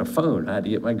I got a phone. I had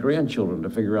to get my grandchildren to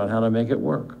figure out how to make it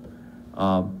work.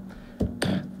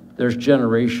 There's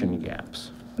generation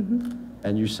gaps.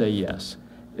 And you say yes.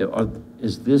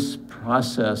 Is this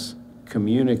process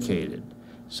communicated?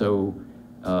 So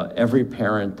every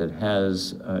parent that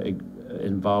has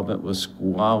involvement with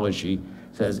Schoolology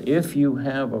says, if you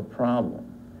have a problem,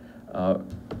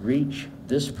 reach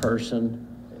this person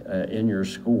in your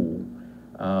school,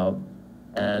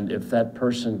 and if that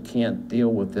person can't deal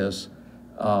with this,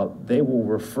 they will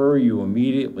refer you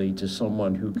immediately to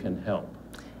someone who can help.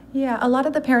 Yeah, a lot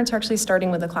of the parents are actually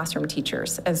starting with the classroom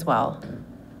teachers as well.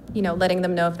 Letting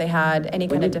them know if they had any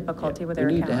kind of difficulty with their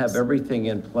accounts. We need to have everything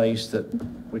in place that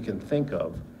we can think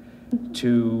of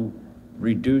to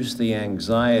reduce the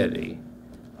anxiety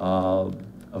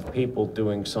of people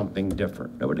doing something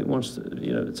different. Nobody wants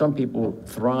to, some people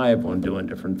thrive on doing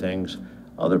different things.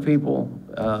 Other people,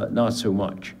 not so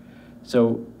much.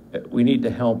 So we need to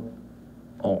help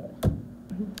all.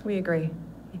 We agree.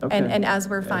 Okay. And as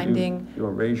we're finding. You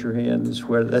want to raise your hand and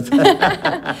swear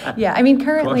that? Yeah, I mean,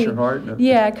 currently. Cross your heart? No.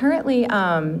 Yeah, currently,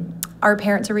 our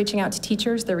parents are reaching out to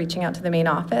teachers. They're reaching out to the main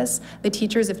office. The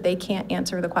teachers, if they can't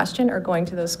answer the question, are going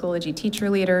to those Schoology teacher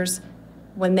leaders.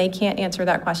 When they can't answer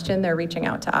that question, they're reaching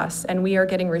out to us. And we are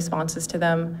getting responses to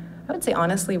them, I would say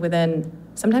honestly, within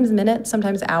sometimes minutes,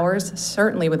 sometimes hours,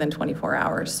 certainly within 24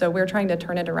 hours. So we're trying to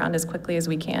turn it around as quickly as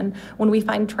we can. When we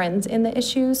find trends in the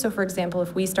issue, so for example,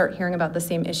 if we start hearing about the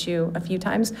same issue a few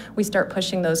times, we start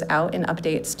pushing those out in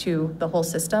updates to the whole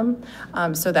system,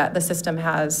 so that the system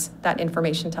has that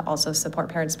information to also support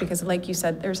parents. Because like you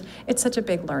said, it's such a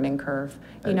big learning curve,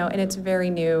 and it's very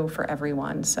new for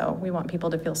everyone. So we want people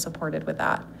to feel supported with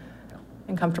that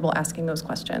and comfortable asking those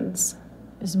questions.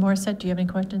 Mrs. Morissette, do you have any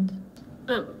questions?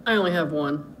 I only have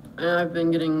one. I've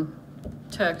been getting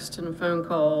texts and phone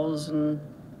calls and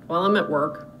while I'm at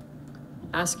work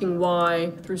asking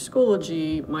why through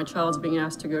Schoology my child's being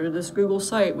asked to go to this Google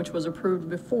site which was approved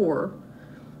before,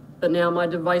 but now my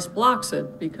device blocks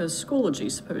it because Schoology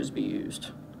is supposed to be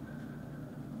used.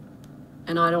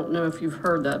 And I don't know if you've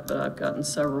heard that, but I've gotten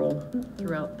several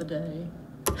throughout the day.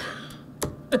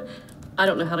 I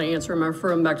don't know how to answer them. I refer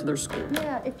them back to their school.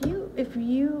 Yeah, if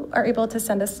you are able to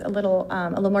send us a little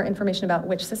more information about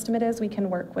which system it is, we can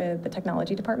work with the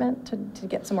technology department to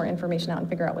get some more information out and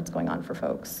figure out what's going on for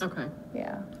folks. Okay.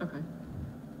 Yeah. Okay.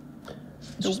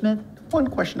 Mr. Smith? One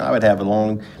question I would have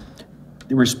along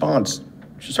the response,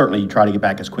 certainly you try to get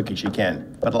back as quick as you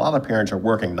can, but a lot of parents are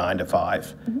working 9 to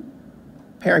 5.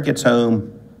 Parent gets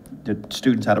home, the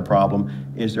student's had a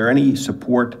problem. Is there any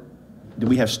support? Do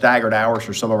we have staggered hours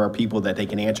for some of our people that they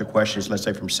can answer questions, let's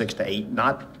say from 6 to 8,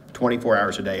 not 24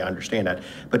 hours a day, I understand that.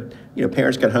 But,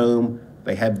 parents get home,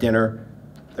 they have dinner,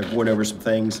 they're going over some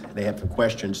things, they have some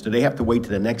questions. Do they have to wait to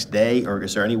the next day, or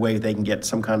is there any way they can get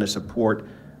some kind of support,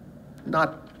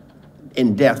 not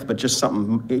in depth, but just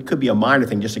something, it could be a minor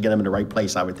thing just to get them in the right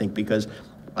place, I would think, because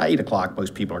by 8 o'clock,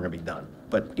 most people are going to be done.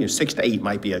 But 6 to 8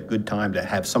 might be a good time to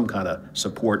have some kind of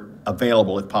support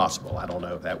available if possible. I don't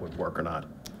know if that would work or not.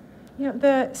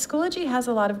 The Schoology has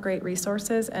a lot of great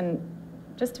resources, and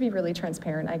just to be really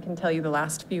transparent, I can tell you the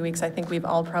last few weeks, I think we've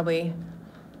all probably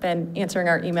been answering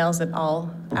our emails at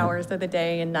all hours of the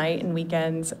day and night and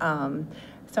weekends.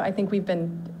 So I think we've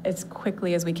been as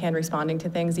quickly as we can responding to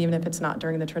things, even if it's not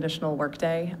during the traditional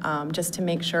workday, just to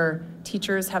make sure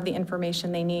teachers have the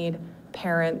information they need,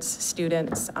 parents,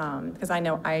 students, because I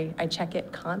know I check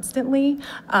it constantly,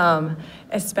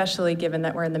 especially given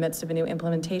that we're in the midst of a new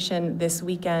implementation. This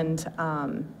weekend,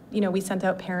 we sent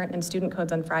out parent and student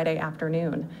codes on Friday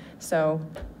afternoon. So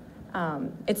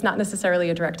It's not necessarily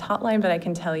a direct hotline, but I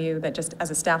can tell you that just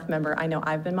as a staff member, I know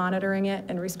I've been monitoring it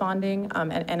and responding.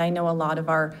 And I know a lot of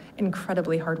our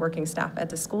incredibly hardworking staff at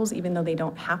the schools, even though they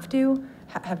don't have to,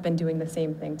 have been doing the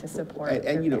same thing to support And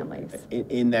their you know, families.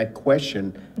 in that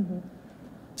question,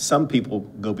 some people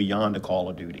go beyond the call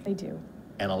of duty. They do.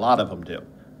 And a lot of them do.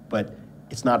 But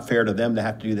it's not fair to them to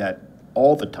have to do that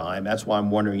all the time. That's why I'm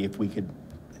wondering if we could,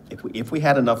 if we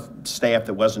had enough staff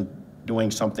that wasn't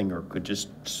doing something or could just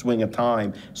swing a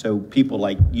time, so people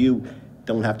like you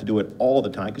don't have to do it all the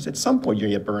time, because at some point you're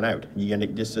gonna get burnt out. You're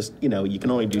gonna just, you know, you can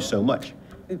only do so much.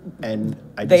 And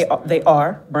I just, They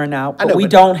are burnout, I know, but we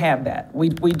but- don't have that. We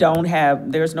don't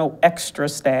have, there's no extra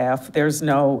staff. There's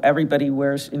no, everybody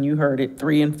wears, and you heard it,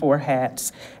 3 and 4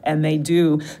 hats, and they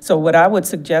do. So what I would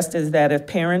suggest is that if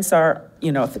parents are,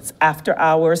 you know, if it's after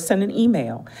hours, send an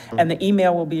email, and the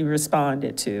email will be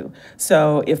responded to.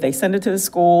 So if they send it to the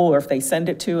school, or if they send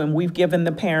it to, and we've given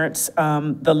the parents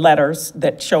the letters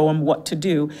that show them what to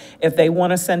do, if they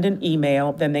want to send an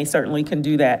email, then they certainly can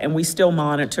do that. And we still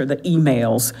monitor the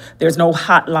emails. There's no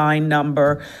hotline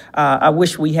number. I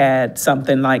wish we had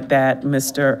something like that,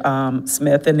 Mr.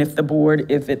 Smith. And if the board,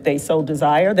 they so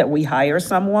desire that we hire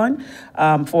someone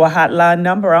for a hotline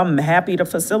number, I'm happy to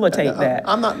facilitate that.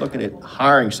 I'm not looking at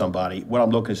hiring somebody. What I'm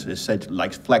looking at is said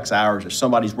like flex hours. If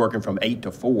somebody's working from 8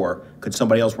 to 4, could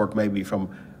somebody else work maybe from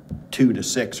 2 to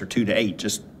 6 or 2 to 8?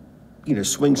 Just, you know,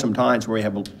 swing some times where we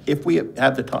have, if we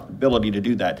have the ability to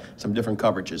do that, some different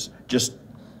coverages. Just,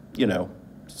 you know,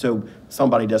 so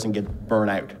somebody doesn't get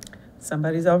burnt out.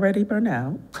 Somebody's already burnt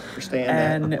out.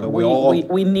 Understand that. And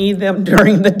we need them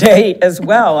during the day as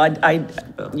well.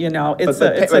 You know, it's a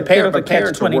bit of a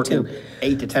parents are catch-22. working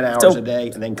 8 to 10 hours a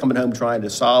day and then coming home trying to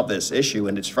solve this issue,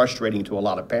 and it's frustrating to a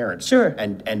lot of parents. Sure.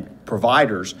 And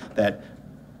providers that,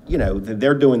 you know,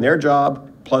 they're doing their job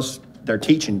plus their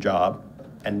teaching job,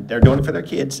 and they're doing it for their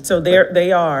kids. So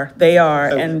they are,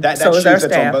 So and that so is our shoe fits on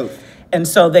staff. both. And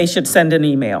so they should send an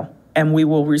email, and we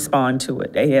will respond to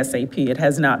it ASAP. It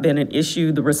has not been an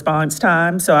issue, the response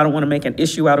time, so I don't want to make an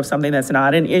issue out of something that's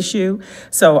not an issue.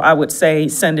 So I would say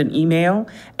send an email,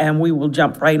 and we will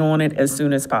jump right on it as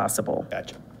soon as possible.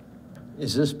 Gotcha.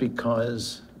 Is this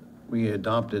because we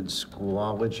adopted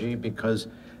Schoology? Because,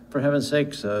 for heaven's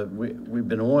sakes, we've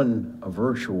been on a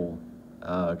virtual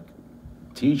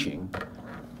teaching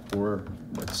for,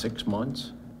 6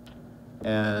 months?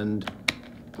 And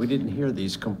we didn't hear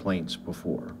these complaints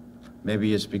before.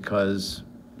 Maybe it's because,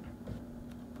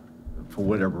 for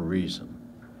whatever reason.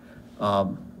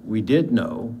 We did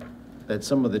know that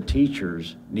some of the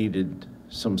teachers needed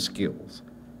some skills,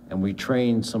 and we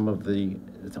trained some of the,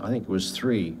 I think it was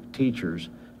 3 teachers,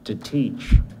 to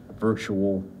teach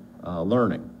virtual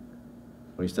learning.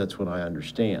 At least that's what I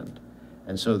understand.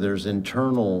 And so there's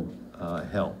internal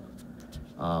help.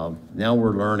 Now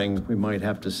we're learning we might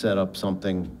have to set up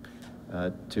something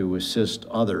to assist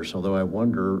others, although I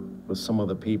wonder with some of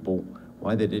the people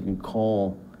why they didn't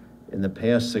call in the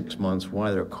past 6 months,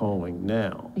 why they're calling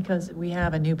now. Because we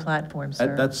have a new platform,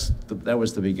 sir. That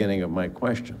was the beginning of my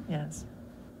question. Yes.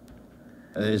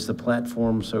 Is the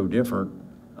platform so different?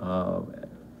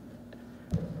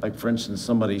 Like, for instance,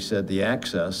 somebody said the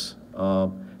access,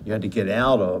 you had to get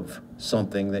out of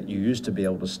something that you used to be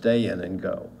able to stay in and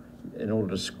go. In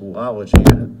order to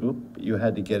Schoology, you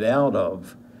had to get out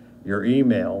of your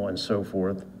email and so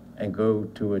forth and go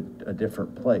to a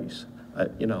different place.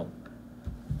 You know,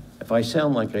 if I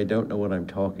sound like I don't know what I'm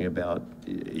talking about,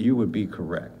 you would be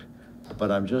correct. But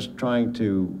I'm just trying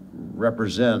to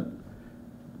represent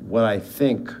what I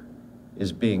think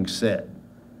is being said.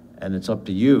 And it's up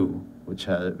to you, which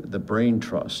has the brain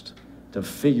trust, to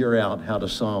figure out how to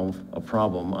solve a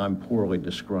problem I'm poorly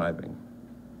describing.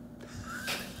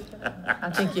 I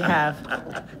think you have.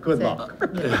 Good That's luck.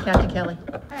 it. Yeah, Kathy Kelly.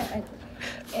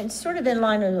 And sort of in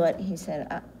line with what he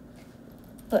said,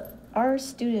 but our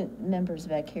student members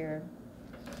back here,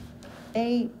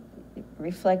 they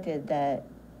reflected that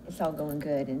it's all going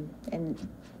good, and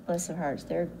bless their hearts,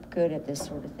 they're good at this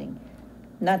sort of thing.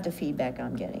 Not the feedback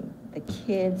I'm getting. The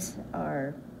kids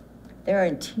they're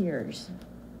in tears.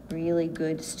 Really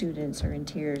good students are in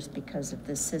tears because of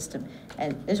this system.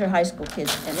 And these are high school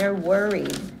kids, and they're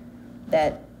worried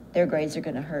that their grades are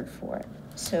going to hurt for it.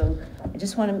 So I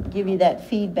just want to give you that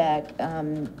feedback.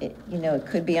 You know, it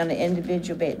could be on an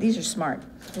individual basis. These are smart.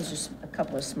 These are a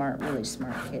couple of smart, really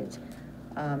smart kids.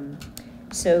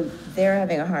 So they're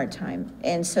having a hard time.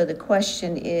 And so the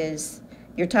question is,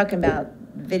 you're talking about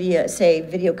video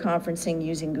conferencing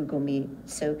using Google Meet.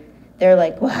 So they're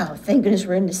like, wow, thank goodness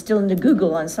we're still into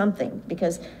Google on something.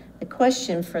 Because the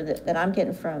question that I'm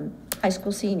getting from high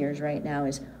school seniors right now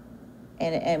is,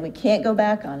 and we can't go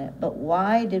back on it, but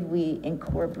why did we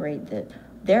incorporate that?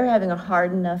 They're having a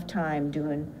hard enough time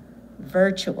doing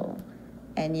virtual,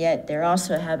 and yet they're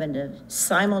also having to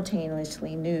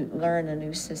simultaneously learn a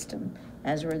new system,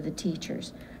 as were the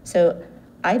teachers. So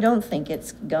I don't think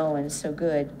it's going so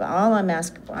good, but all I'm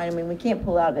asking, I mean, we can't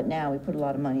pull out of it now, we put a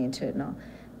lot of money into it and all,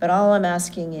 but all I'm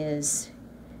asking is,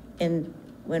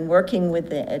 when working with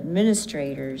the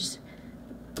administrators,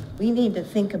 we need to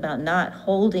think about not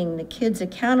holding the kids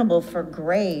accountable for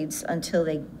grades until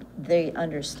they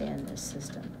understand this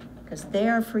system, because they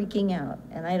are freaking out,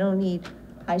 and I don't need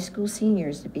high school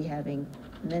seniors to be having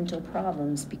mental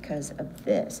problems because of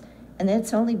this. And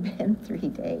it's only been 3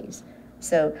 days.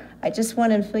 So I just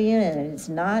want to fill you in, and it's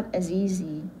not as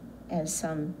easy as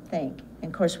some think.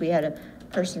 And of course, we had a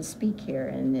person speak here,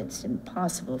 and it's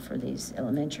impossible for these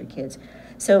elementary kids.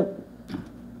 So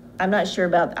I'm not sure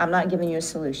about, I'm not giving you a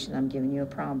solution, I'm giving you a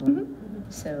problem.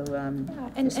 So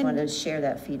I just wanted to share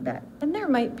that feedback. And there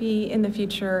might be in the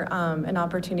future an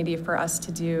opportunity for us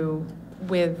to do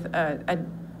with a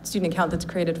student account that's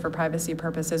created for privacy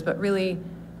purposes, but really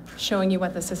showing you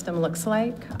what the system looks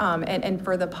like, and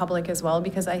for the public as well,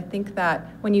 because I think that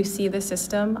when you see the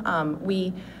system,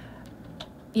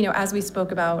 as we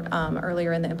spoke about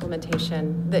earlier in the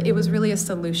implementation, that it was really a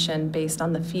solution based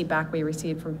on the feedback we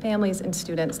received from families and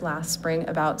students last spring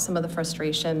about some of the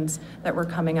frustrations that were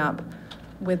coming up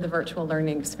with the virtual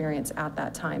learning experience at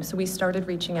that time. So we started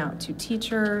reaching out to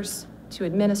teachers, to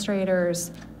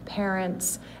administrators,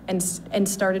 parents, and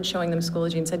started showing them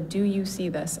Schoology and said, do you see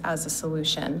this as a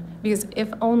solution? Because if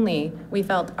only we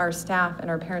felt our staff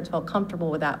and our parents felt comfortable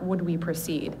with that, would we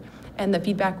proceed? And the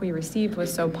feedback we received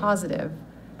was so positive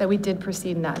that we did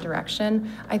proceed in that direction.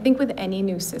 I think with any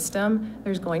new system,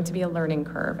 there's going to be a learning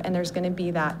curve, and there's going to be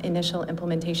that initial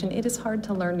implementation. It is hard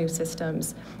to learn new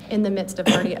systems in the midst of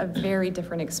already a very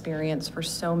different experience for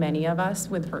so many of us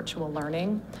with virtual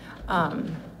learning.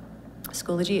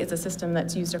 Schoology is a system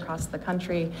that's used across the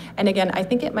country. And again, I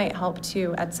think it might help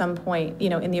to, at some point,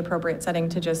 in the appropriate setting,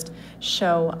 to just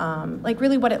show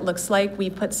really what it looks like. We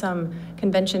put some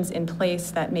conventions in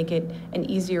place that make it an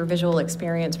easier visual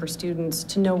experience for students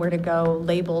to know where to go,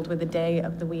 labeled with the day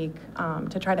of the week,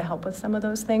 to try to help with some of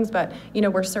those things. But,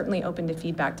 we're certainly open to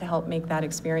feedback to help make that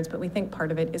experience. But we think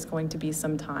part of it is going to be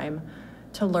some time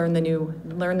to learn the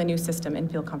new system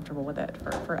and feel comfortable with it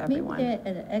for everyone. Maybe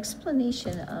an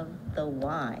explanation of the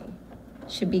why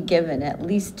should be given at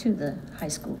least to the high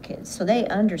school kids, so they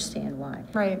understand why.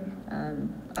 Right.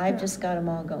 I've just got them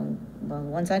all going, well, the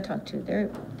ones I talked to,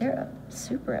 they're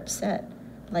super upset.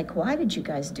 Like, why did you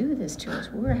guys do this to us?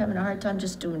 We were having a hard time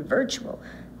just doing virtual.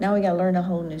 Now we got to learn a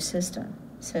whole new system.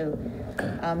 So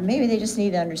maybe they just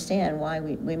need to understand why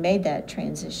we made that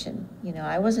transition.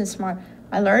 I wasn't smart.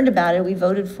 I learned about it, we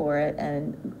voted for it,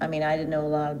 and I didn't know a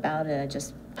lot about it. I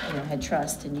just had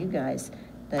trust in you guys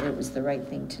that it was the right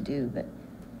thing to do, but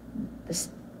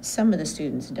some of the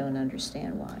students don't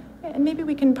understand why. And maybe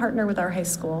we can partner with our high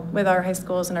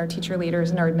schools and our teacher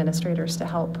leaders and our administrators to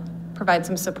help provide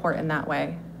some support in that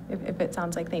way, if it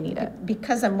sounds like they need it.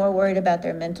 Because I'm more worried about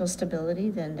their mental stability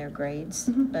than their grades,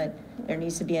 but there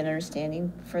needs to be an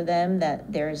understanding for them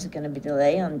that there's going to be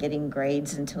delay on getting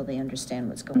grades until they understand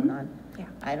what's going on. Yeah.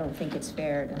 I don't think it's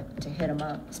fair to hit them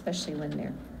up, especially when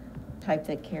they're type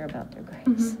that care about their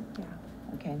grades. Yeah.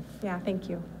 Okay. Yeah, thank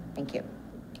you. Thank you.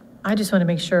 I just want to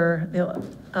make sure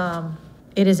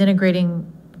it is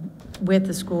integrating with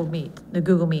the the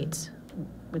Google Meets,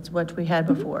 with what we had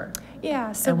before.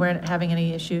 Yeah. So and we're not having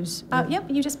any issues?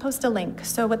 Yep, you just post a link.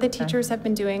 So what the teachers have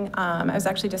been doing, I was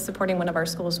actually just supporting one of our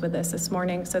schools with this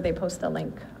morning, so they post a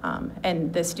link,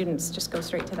 and the students just go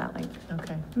straight to that link.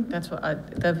 Okay, that's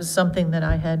that was something that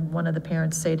I had one of the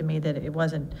parents say to me, that it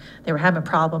wasn't, they were having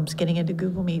problems getting into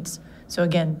Google Meets. So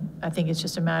again, I think it's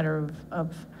just a matter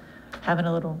of having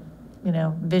a little,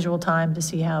 visual time to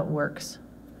see how it works.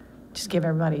 Just give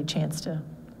everybody a chance to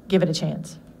give it a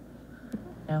chance.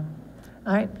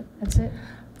 All right, that's it.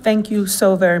 Thank you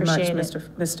so very much,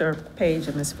 Appreciate Mr. Page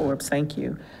and Ms. Forbes. Thank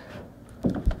you.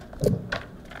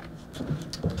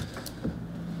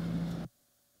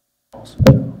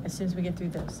 Awesome. As soon as we get through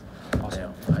this.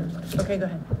 Awesome. Okay, go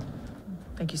ahead.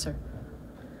 Thank you, sir.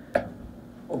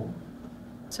 Oh.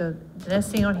 So the next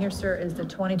thing on here, sir, is the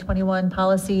 2021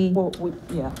 policy. Well, we'll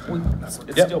do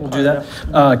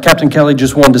that. Captain Kelly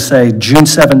just wanted to say June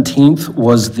 17th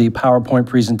was the PowerPoint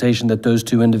presentation that those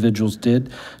two individuals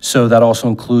did. So that also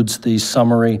includes the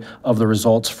summary of the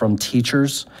results from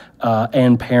teachers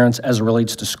and parents as it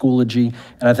relates to Schoology.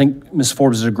 And I think Ms.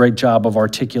 Forbes did a great job of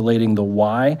articulating the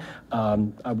why,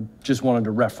 I just wanted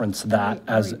to reference that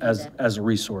as a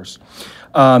resource.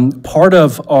 Part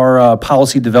of our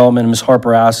policy development, Ms.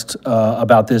 Harper asked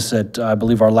about this at, I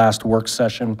believe, our last work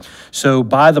session. So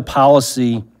by the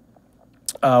policy,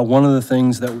 one of the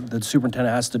things that the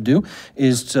superintendent has to do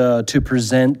is to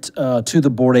present to the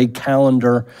board a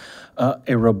calendar,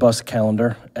 a robust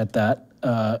calendar at that,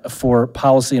 for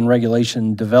policy and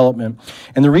regulation development.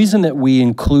 And the reason that we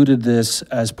included this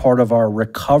as part of our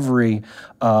recovery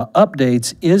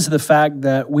updates is the fact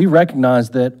that we recognize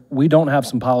that we don't have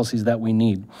some policies that we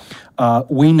need.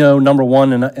 We know, number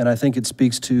one, and I think it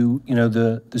speaks to, you know,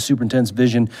 the superintendent's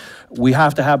vision, we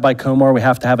have to have by COMAR, we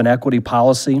have to have an equity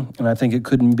policy, and I think it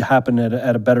couldn't happen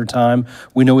at a better time.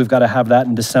 We know we've got to have that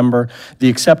in December. The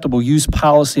acceptable use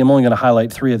policy, I'm only going to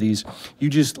highlight 3 of these. You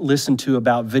just listened to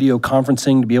about video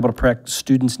conferencing to be able to protect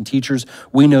students and teachers.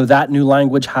 We know that new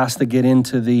language has to get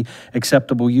into the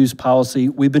acceptable use policy.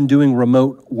 We've been doing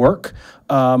remote work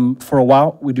for a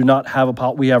while. We do not have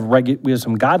a we have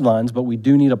some guidelines, but we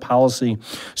do need a policy.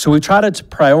 So we try to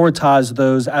prioritize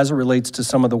those as it relates to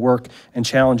some of the work and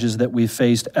challenges that we've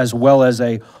faced, as well as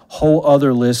a whole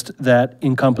other list that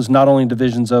encompass not only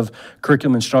divisions of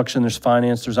curriculum instruction, there's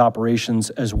finance, there's operations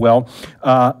as well.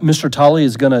 Mr. Tully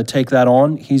is going to take that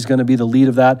on. He's going to be the lead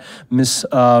of that. Miss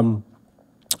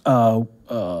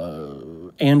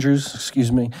Andrews,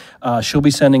 excuse me, she'll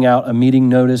be sending out a meeting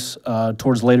notice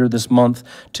towards later this month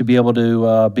to be able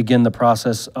to begin the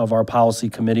process of our policy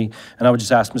committee. And I would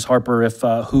just ask Ms. Harper if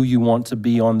who you want to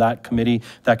be on that committee.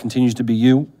 If that continues to be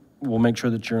you, we'll make sure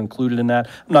that you're included in that.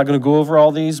 I'm not going to go over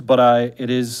all these, but it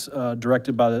is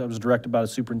directed by the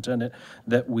superintendent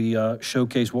that we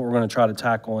showcase what we're going to try to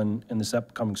tackle in this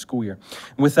upcoming school year.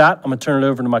 And with that, I'm going to turn it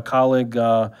over to my colleague,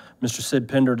 Mr. Sid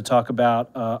Pinder, to talk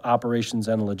about operations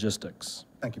and logistics.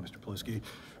 Thank you, Mr. Pawlowski.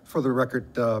 For the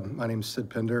record, my name is Sid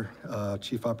Pinder,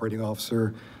 Chief Operating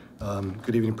Officer.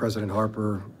 Good evening, President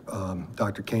Harper,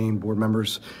 Dr. Kane, board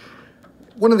members.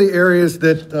 One of the areas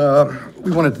that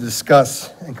we wanted to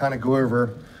discuss and kind of go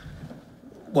over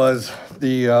was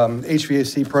the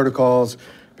HVAC protocols,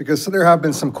 because there have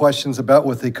been some questions about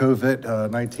with the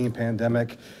COVID-19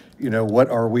 pandemic, you know, what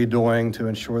are we doing to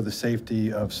ensure the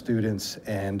safety of students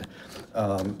and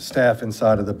staff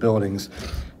inside of the buildings.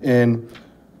 And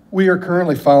we are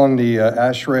currently following the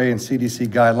ASHRAE and CDC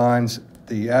guidelines.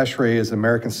 The ASHRAE is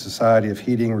American Society of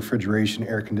Heating, Refrigeration,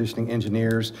 Air Conditioning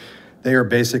Engineers. They are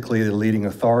basically the leading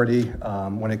authority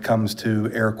when it comes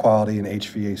to air quality and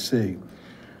HVAC.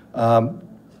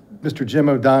 Mr. Jim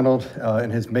O'Donnell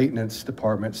and his maintenance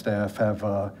department staff have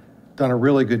done a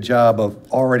really good job of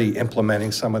already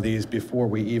implementing some of these before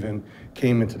we even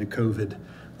came into the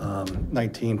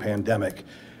COVID-19 pandemic.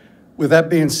 With that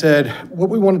being said, what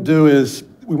we want to do is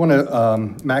we want to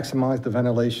maximize the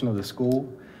ventilation of the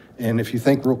school. And if you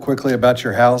think real quickly about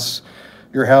your house,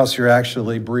 you're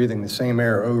actually breathing the same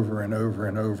air over and over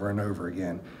and over and over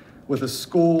again. With a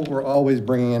school, we're always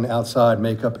bringing in outside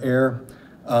makeup air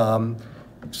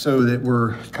so that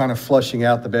we're kind of flushing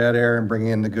out the bad air and bringing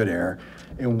in the good air.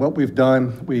 And what we've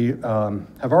done, we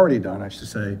have already done, I should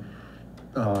say,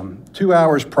 2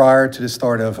 hours prior to the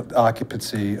start of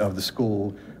occupancy of the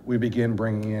school, we begin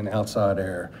bringing in outside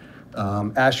air.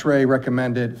 ASHRAE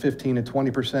recommended 15 to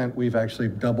 20%. We've actually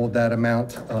doubled that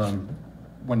amount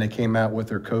when they came out with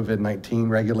their COVID-19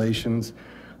 regulations.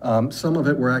 Some of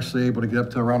it we're actually able to get up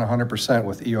to around 100%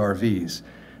 with ERVs.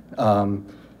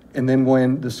 And then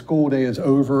when the school day is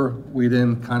over, we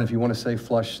then kind of, if you want to say,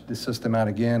 flush the system out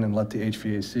again and let the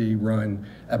HVAC run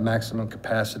at maximum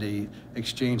capacity,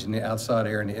 exchanging the outside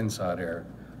air and the inside air.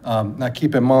 Now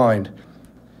keep in mind,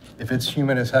 if it's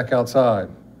humid as heck outside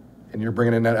and you're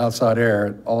bringing in that outside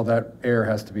air, all that air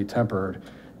has to be tempered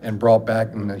and brought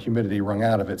back and the humidity wrung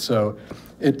out of it. So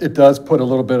it does put a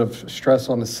little bit of stress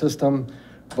on the system,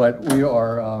 but we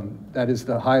are, that is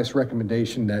the highest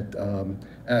recommendation that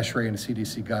ASHRAE and the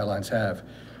CDC guidelines have.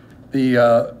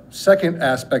 The second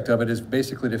aspect of it is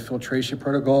basically the filtration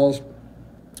protocols.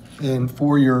 And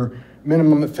for your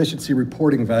minimum efficiency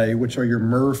reporting value, which are your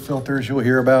MERV filters you'll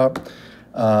hear about,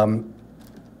 the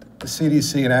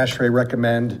CDC and ASHRAE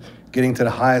recommend getting to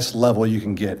the highest level you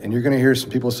can get. And you're going to hear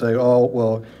some people say, oh,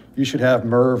 well, you should have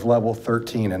MERV level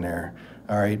 13 in there.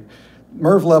 All right.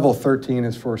 MERV level 13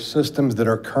 is for systems that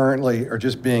are currently or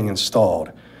just being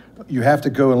installed. You have to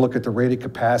go and look at the rated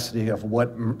capacity of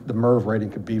what the MERV rating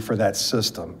could be for that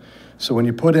system. So when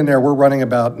you put in there, we're running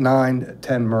about 9,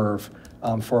 10 MERV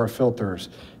for our filters.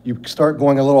 You start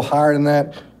going a little higher than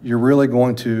that, you're really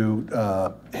going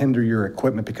to hinder your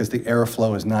equipment because the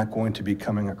airflow is not going to be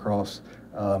coming across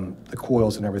the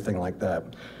coils and everything like that.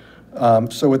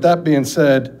 So with that being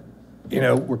said, you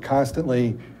know, we're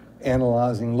constantly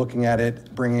analyzing, looking at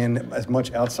it, bringing in as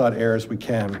much outside air as we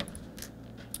can.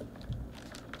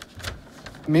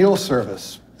 Meal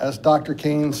service. As Dr.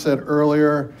 Kane said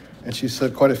earlier, and she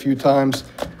said quite a few times,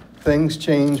 things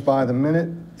change by the minute,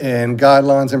 and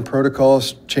guidelines and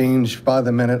protocols change by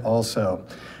the minute also.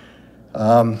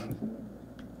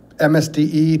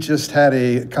 MSDE just had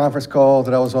a conference call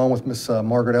that I was on with Ms.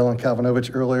 Margaret Ellen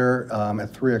Kalvanovich earlier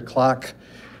at 3 o'clock.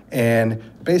 And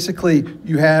basically,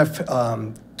 you have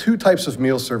two types of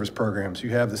meal service programs.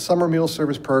 You have the summer meal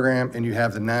service program, and you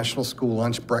have the National School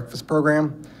Lunch Breakfast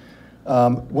Program.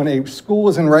 When a school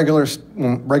was in regular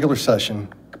session,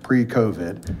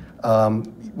 pre-COVID,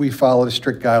 we followed the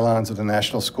strict guidelines of the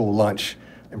National School Lunch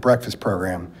and Breakfast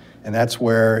Program. And that's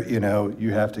where, you know,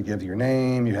 you have to give your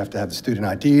name, you have to have the student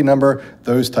ID number,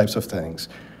 those types of things.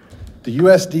 The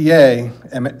USDA,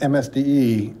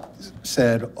 MSDE,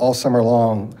 said all summer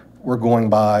long, we're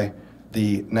going by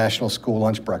the National School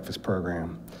Lunch Breakfast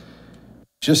Program.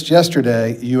 Just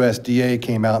yesterday, USDA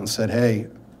came out and said, hey,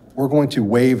 we're going to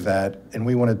waive that, and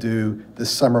we want to do the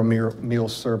summer meal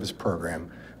service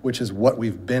program, which is what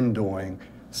we've been doing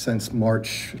since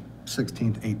March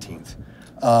 16th, 18th.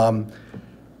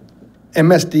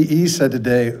 MSDE said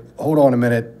today, hold on a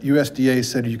minute, USDA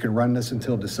said you can run this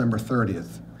until December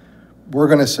 30th. We're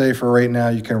going to say for right now,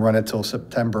 you can run it till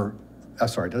September,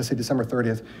 sorry, did I say December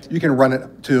 30th? You can run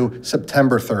it to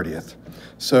September 30th.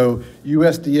 So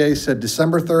USDA said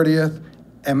December 30th,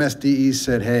 MSDE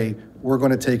said, hey, we're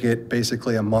going to take it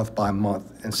basically a month by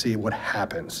month and see what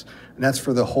happens. And that's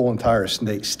for the whole entire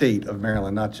state of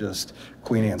Maryland, not just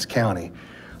Queen Anne's County.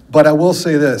 But I will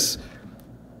say this,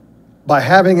 by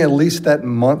having at least that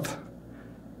month,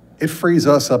 it frees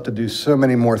us up to do so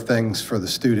many more things for the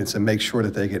students and make sure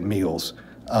that they get meals.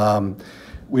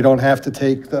 We don't have to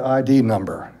take the ID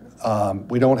number.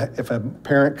 If a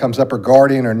parent comes up or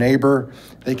guardian or neighbor,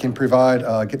 they can provide,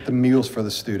 get the meals for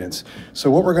the students. So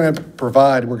what we're going to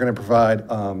provide,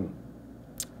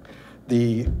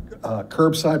 the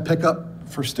curbside pickup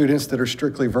for students that are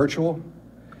strictly virtual.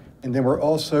 And then we're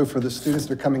also, for the students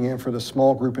that are coming in for the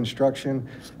small group instruction,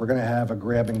 we're going to have a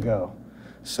grab and go.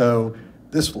 So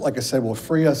this, like I said, will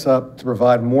free us up to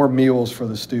provide more meals for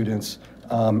the students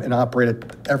and operate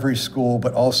at every school,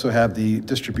 but also have the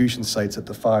distribution sites at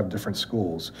the 5 different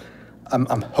schools.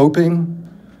 I'm hoping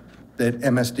that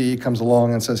MSD comes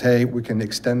along and says, hey, we can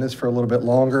extend this for a little bit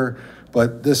longer,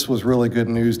 but this was really good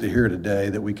news to hear today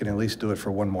that we can at least do it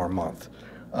for 1 more month.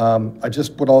 I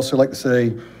just would also like to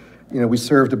say, you know, we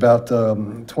served about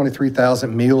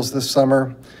 23,000 meals this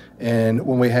summer, and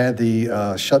when we had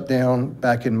the shutdown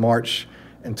back in March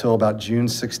until about June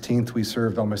 16th, we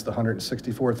served almost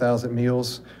 164,000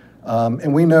 meals.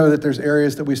 And we know that there's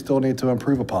areas that we still need to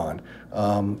improve upon.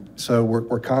 So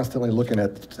we're constantly looking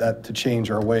at that to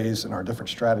change our ways and our different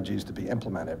strategies to be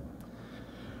implemented.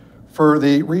 For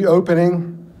the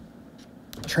reopening,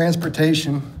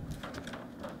 transportation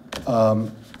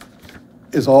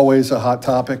is always a hot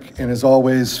topic, and as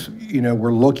always, you know,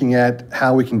 we're looking at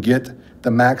how we can get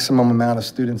the maximum amount of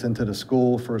students into the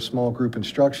school for small group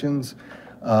instructions.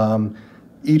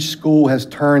 Each school has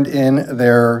turned in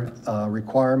their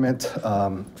requirement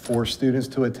for students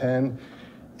to attend.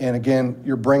 And again,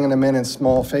 you're bringing them in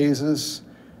small phases.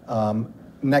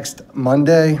 Next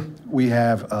Monday, we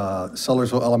have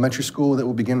Sudlersville Elementary School that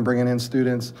will begin bringing in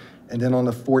students. And then on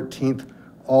the 14th,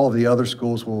 all of the other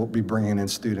schools will be bringing in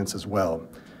students as well.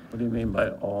 What do you mean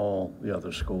by all the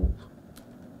other schools?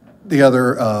 The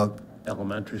other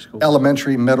Elementary school?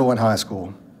 Elementary, middle, and high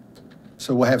school.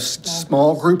 So we'll have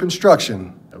small group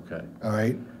instruction. Okay. All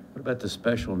right. What about the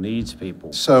special needs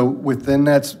people? So within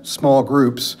that small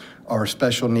groups are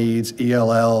special needs,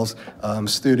 ELLs,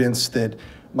 students that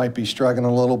might be struggling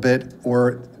a little bit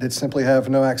or that simply have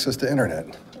no access to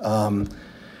internet.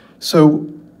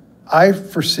 So I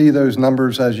foresee those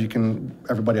numbers, as you can,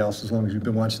 everybody else, as long as you've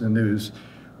been watching the news,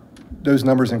 those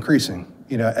numbers increasing.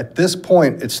 You know, at this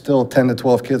point, it's still 10 to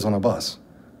 12 kids on a bus.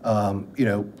 You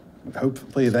know,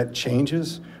 hopefully that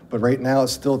changes, but right now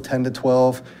it's still 10 to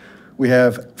 12. We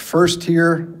have first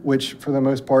tier, which for the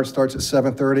most part starts at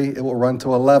 7:30. It will run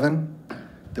to 11.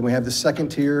 Then we have the second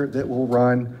tier that will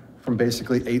run from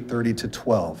basically 8:30 to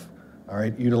 12. All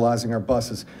right, utilizing our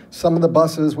buses. Some of the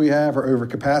buses we have are over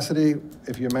capacity.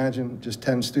 If you imagine just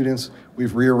 10 students,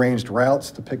 we've rearranged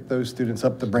routes to pick those students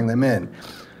up to bring them in.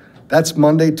 That's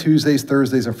Monday, Tuesdays,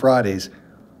 Thursdays, and Fridays.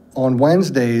 On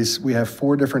Wednesdays, we have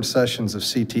 4 different sessions of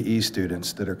CTE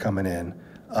students that are coming in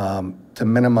to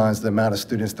minimize the amount of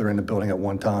students that are in the building at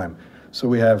one time. So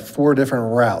we have 4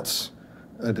 different routes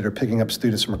that are picking up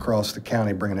students from across the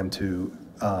county, bringing them to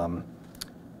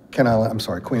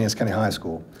Queen Anne's County High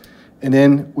School. And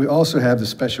then we also have the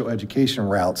special education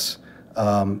routes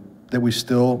that we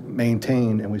still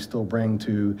maintain and we still bring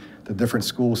to the different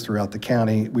schools throughout the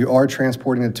county. We are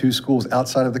transporting the 2 schools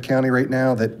outside of the county right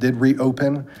now that did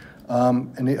reopen.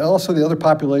 And also the other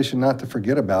population not to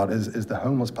forget about is the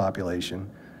homeless population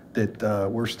that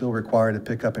we're still required to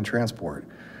pick up and transport.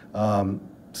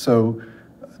 So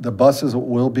the buses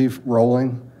will be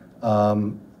rolling,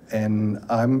 and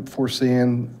I'm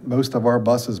foreseeing most of our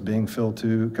buses being filled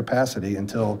to capacity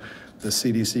until the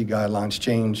CDC guidelines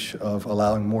change of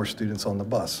allowing more students on the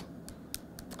bus.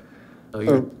 So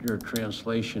your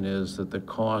translation is that the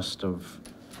cost of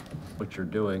what you're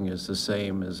doing is the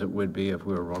same as it would be if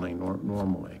we were running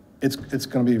normally? It's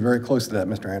going to be very close to that,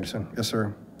 Mr. Anderson. Yes,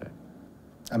 sir. Okay.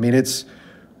 I mean,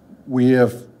 we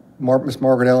have Miss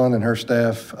Margaret Ellen and her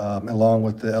staff, along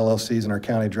with the LLCs and our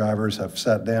county drivers, have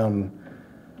sat down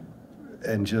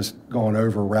and just gone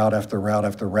over route after route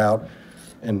after route.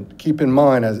 And keep in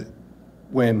mind,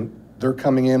 when they're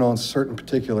coming in on certain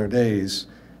particular days,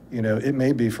 you know, it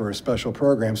may be for a special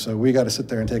program, so we got to sit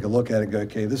there and take a look at it and go,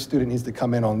 okay, this student needs to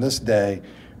come in on this day.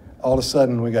 All of a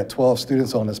sudden, we got 12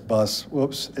 students on this bus.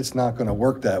 Whoops, it's not going to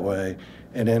work that way.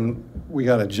 And then we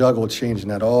got to juggle changing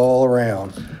that all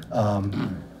around.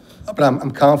 But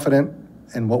I'm confident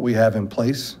in what we have in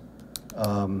place.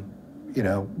 You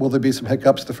know, will there be some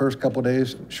hiccups the first couple of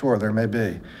days? Sure, there may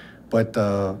be. But,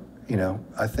 you know,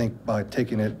 I think by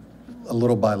taking it a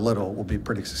little by little, we'll be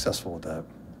pretty successful with that.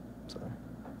 So,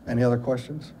 any other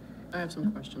questions? I have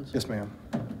some questions. Yes, ma'am.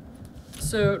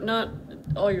 So not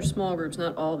all your small groups,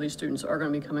 not all of these students are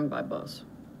going to be coming by bus.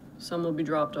 Some will be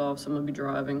dropped off, some will be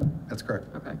driving. That's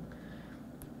correct. Okay.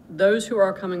 Those who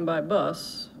are coming by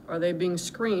bus, are they being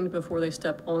screened before they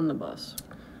step on the bus?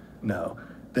 No.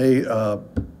 The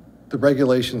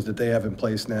regulations that they have in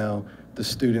place now, the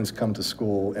students come to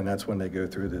school and that's when they go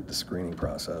through the screening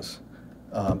process.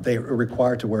 They are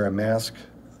required to wear a mask,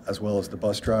 as well as the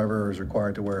bus driver is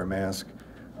required to wear a mask,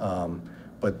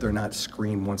 but they're not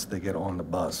screened once they get on the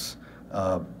bus.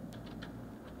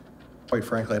 Quite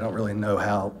frankly, I don't really know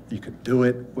how you could do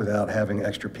it without having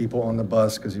extra people on the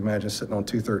bus, because you imagine sitting on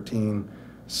 213,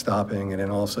 stopping, and then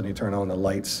all of a sudden you turn on the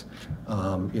lights,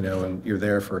 you know, and you're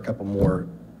there for a couple more,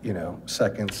 you know,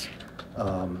 seconds.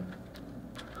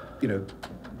 You know,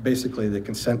 basically the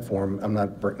consent form, I'm not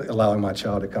allowing my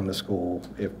child to come to school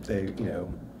if they, you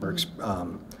know, are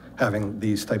having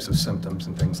these types of symptoms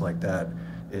and things like that,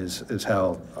 is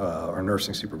how our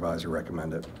nursing supervisor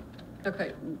recommended.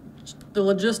 Okay, the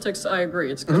logistics, I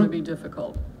agree, it's going to be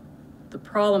difficult. The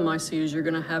problem I see is you're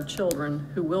going to have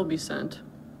children who will be sent,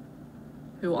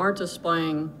 who aren't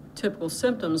displaying typical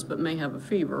symptoms but may have a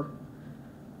fever.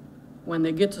 When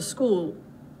they get to school,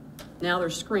 now they're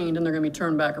screened and they're going to be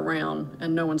turned back around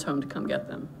and no one's home to come get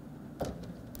them.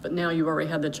 But now you've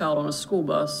already had the child on a school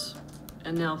bus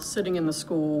and now sitting in the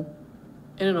school,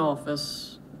 in an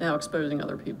office, now exposing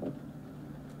other people.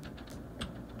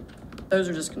 Those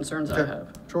are just concerns I have.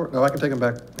 Sure. No, I can take them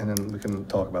back and then we can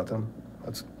talk about them.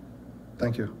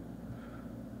 Thank you.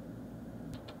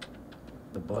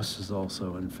 The bus is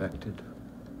also infected.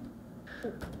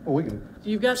 Well, we can.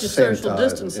 You've got your social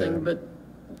distancing, but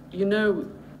you know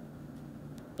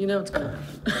it's going to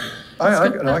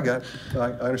happen. I got it. I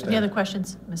understand. Any other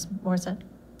questions, Ms. Morissette?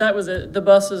 That was it. The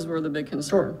buses were the big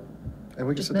concern. Sure. And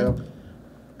we can sit down.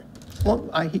 Well,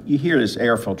 you hear this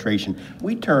air filtration.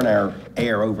 We turn our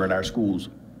air over in our schools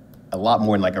a lot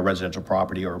more than like a residential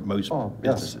property or most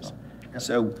businesses. Yes.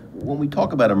 So when we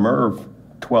talk about a MERV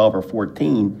 12 or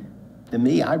 14, to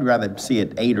me, I'd rather see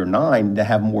it 8 or 9 to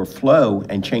have more flow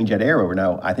and change that air over.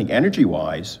 Now, I think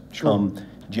energy-wise, come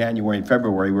January and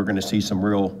February, we're going to see some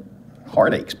real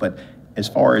heartaches. But as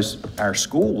far as our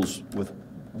schools, with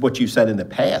what you said in the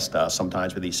past,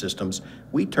 sometimes with these systems,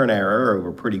 we turn our air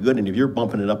over pretty good. And if you're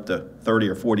bumping it up to 30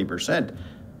 or 40%,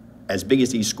 as big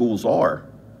as these schools are,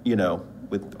 you know,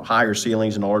 with higher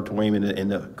ceilings and auditorium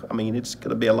I mean, it's going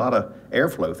to be a lot of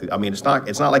airflow through. I mean, it's not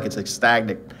like it's a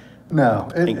stagnant. No,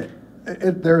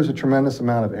 there is a tremendous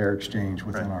amount of air exchange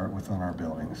within our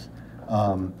buildings,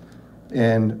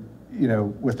 and you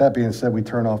know, with that being said, we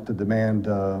turn off the demand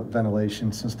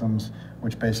ventilation systems,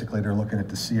 which basically they're looking at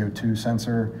the CO2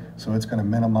 sensor, so it's going to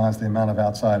minimize the amount of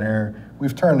outside air.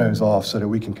 We've turned those off so that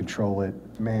we can control it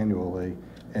manually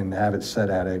and have it set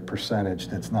at a percentage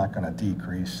that's not going to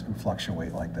decrease and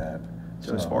fluctuate like that.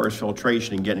 So as far as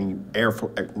filtration and getting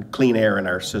clean air in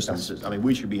our systems, I mean,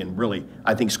 we should be in really,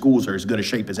 I think schools are as good a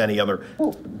shape as any other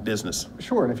business.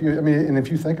 Sure, and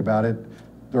if you think about it,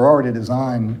 they're already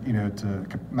designed, you know, to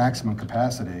maximum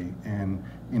capacity, and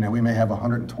you know, we may have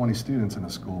 120 students in a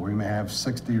school, we may have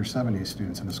 60 or 70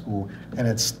 students in a school,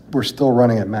 and we're still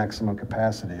running at maximum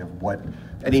capacity of what.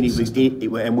 And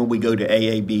when we go to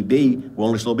AABB, we'll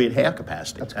only still be at half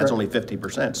capacity. That's only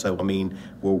 50%. So, I mean,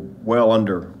 we're well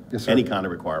under any kind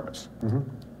of requirements.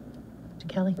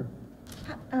 Kelly?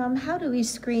 How do we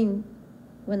screen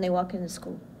when they walk into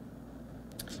school?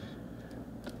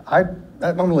 I'm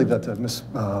going to leave that to Miss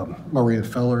Maria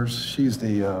Fellers. She's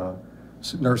the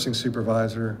nursing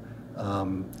supervisor. I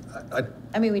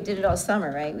mean, we did it all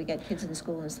summer, right? We got kids in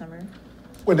school in the summer.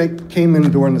 When they came in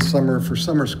during the summer for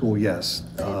summer school, yes.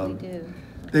 What did we do?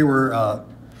 They were,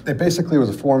 they basically was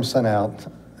a form sent out,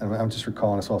 and I'm just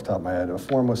recalling this off the top of my head. A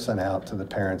form was sent out to the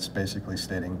parents basically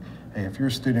stating, hey, if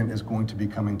your student is going to be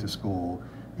coming to school,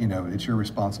 you know, it's your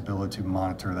responsibility to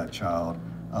monitor that child,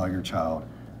 your child.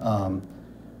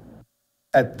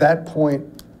 At that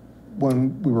point,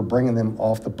 when we were bringing them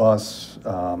off the bus,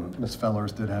 Ms.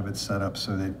 Fellers did have it set up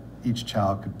so that each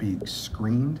child could be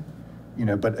screened. You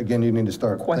know, but again, you need to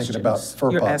start thinking about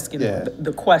FERPA. You're asking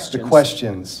the questions. The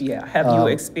questions. Yeah, have you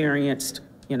experienced,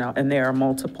 you know, and there are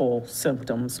multiple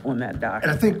symptoms on that document.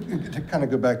 And I think, to kind of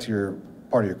go back to your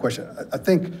part of your question, I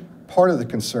think part of the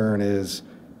concern is,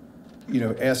 you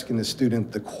know, asking the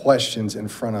student the questions in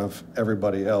front of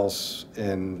everybody else,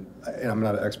 and I'm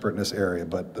not an expert in this area,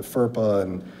 but the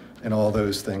FERPA and all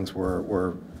those things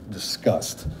were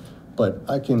discussed. But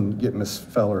I can get Ms.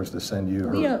 Fellers to send you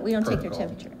her We don't take their protocol.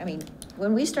 temperature. I mean,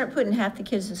 when we start putting half the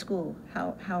kids in school,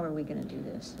 how are we going to do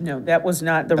this? No, that was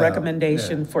not the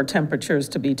recommendation for temperatures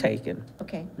to be taken.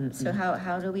 Okay, so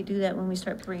how do we do that when we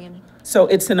start bringing? So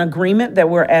it's an agreement that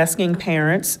we're asking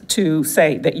parents to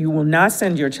say that you will not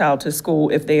send your child to school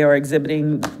if they are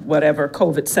exhibiting whatever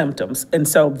COVID symptoms. And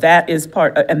so that is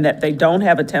part, and that they don't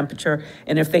have a temperature.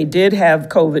 And if they did have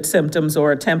COVID symptoms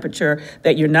or a temperature,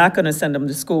 that you're not going to send them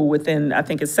to school within, I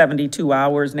think it's 72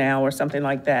 hours now or something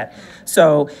like that.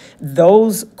 So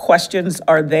those questions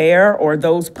are there, or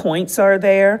those points are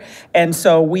there. And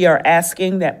so we are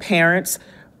asking that parents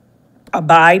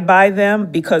abide by them,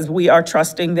 because we are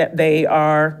trusting that they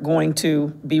are going to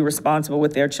be responsible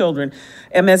with their children.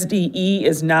 MSDE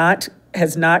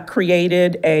has not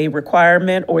created a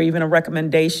requirement or even a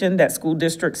recommendation that school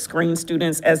districts screen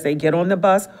students as they get on the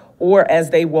bus, or as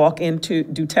they walk into,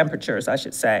 do temperatures, I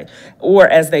should say, or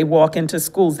as they walk into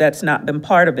schools. That's not been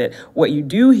part of it. What you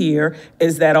do here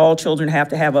is that all children have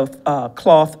to have a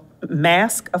cloth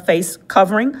mask, a face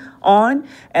covering on,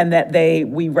 and that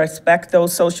we respect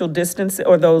those social distance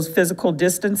or those physical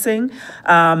distancing,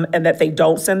 and that they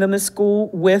don't send them to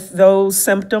school with those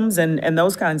symptoms and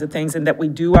those kinds of things, and that we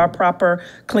do our proper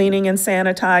cleaning and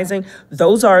sanitizing.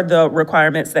 Those are the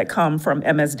requirements that come from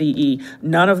MSDE.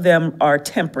 None of them are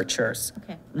temperatures.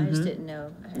 Okay, I just didn't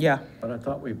know. Yeah. But I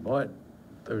thought we bought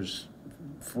those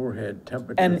forehead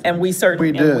temperature. And we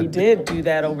certainly we did do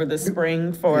that over the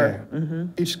spring for.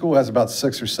 Each school has about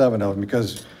 6 or 7 of them,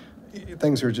 because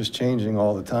things are just changing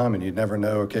all the time, and you never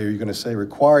know, okay, are you going to say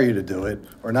require you to do it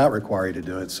or not require you to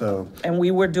do it? So. And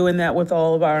we were doing that with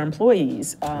all of our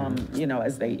employees, you know,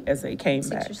 as they came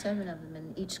back. 6 or 7 of them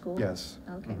in each school? Yes.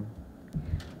 Okay.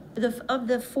 Of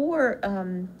the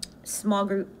 4 small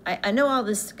group, I know all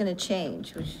this is going to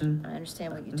change, which I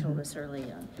understand what you told us early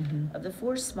on. Of the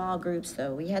 4 small groups,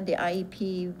 though, we had the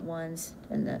IEP ones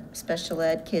and the special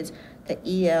ed kids, the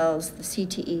ELs, the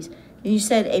CTEs. You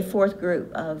said a 4th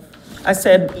group of. I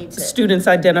said students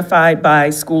identified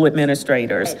by school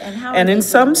administrators. Right. And in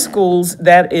some schools,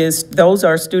 those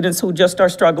are students who just are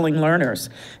struggling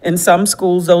learners. In some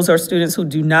schools, those are students who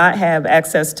do not have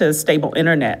access to stable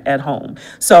internet at home.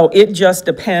 So it just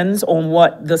depends on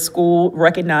what the school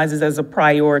recognizes as a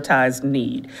prioritized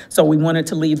need. So we wanted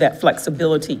to leave that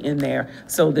flexibility in there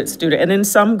so that and in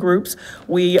some groups,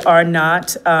 we are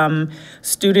not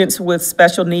students with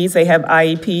special needs. They have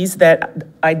IEPs that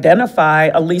identify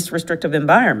a least restrictive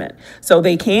environment. So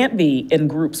they can't be in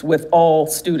groups with all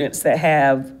students that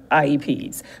have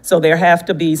IEPs. So there have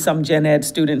to be some gen ed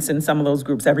students in some of those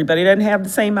groups. Everybody doesn't have the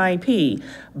same IEP,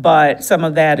 but some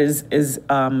of that is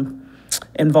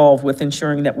involved with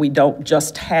ensuring that we don't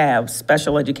just have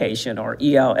special education or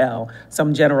ELL.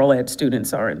 Some general ed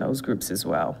students are in those groups as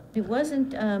well. It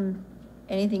wasn't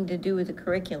anything to do with the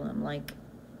curriculum, like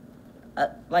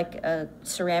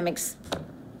ceramics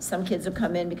some kids will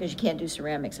come in because you can't do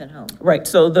ceramics at home. Right,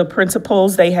 so the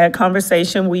principals, they had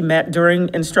conversation, we met during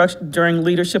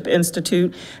Leadership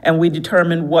Institute, and we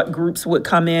determined what groups would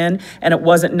come in, and it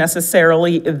wasn't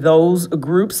necessarily those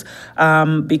groups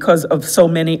because of so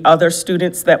many other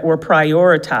students that were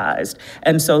prioritized.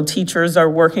 And so teachers are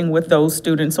working with those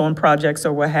students on projects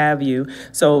or what have you.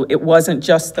 So it wasn't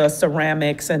just the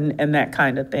ceramics and that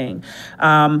kind of thing.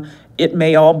 It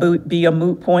may all be a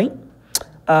moot point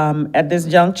at this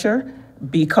juncture,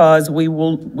 because we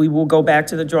will go back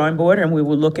to the drawing board and we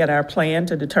will look at our plan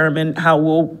to determine how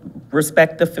we'll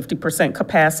respect the 50%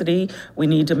 capacity. We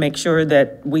need to make sure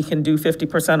that we can do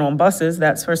 50% on buses,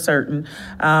 that's for certain.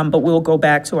 But we'll go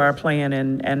back to our plan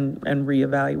and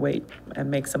reevaluate and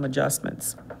make some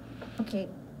adjustments. Okay,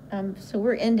 so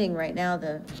we're ending right now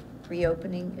the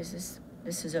reopening. This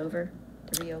is over,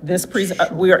 the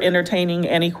reopening? We are entertaining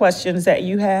any questions that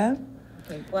you have.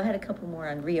 Okay, well, I had a couple more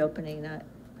on reopening, not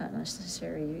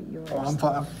necessarily yours. Oh, I'm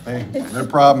fine. Hey, no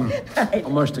problem.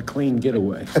 Almost a clean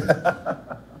getaway.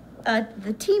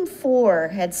 The Team 4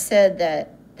 had said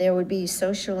that there would be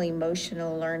social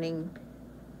emotional learning,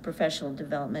 professional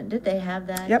development. Did they have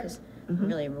that? Yep. 'Cause I'm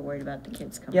really worried about the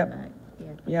kids coming back.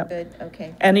 Yeah. Yep. Good,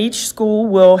 okay. And each school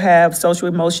will have social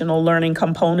emotional learning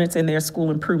components in their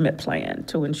school improvement plan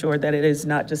to ensure that it is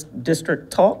not just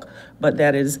district talk, but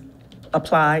that is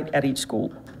applied at each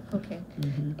school. Okay.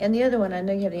 And the other one, I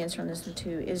know you have the answer on this one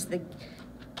too, is the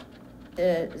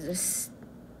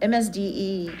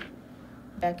MSDE,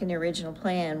 back in the original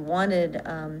plan, wanted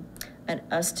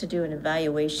us to do an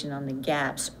evaluation on the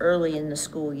gaps early in the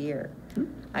school year.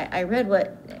 I read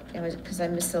what, it was because I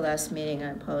missed the last meeting,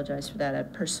 I apologize for that, a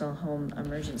personal home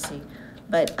emergency.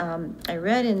 But I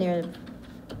read in there,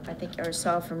 I think I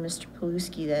saw from Mr.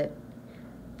 Paluski, that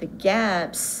the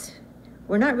gaps,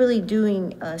 we're not really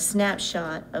doing a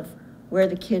snapshot of where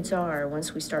the kids are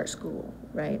once we start school,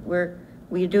 right? We're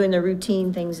doing the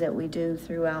routine things that we do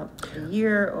throughout the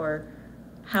year, or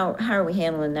how are we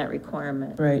handling that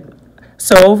requirement? Right.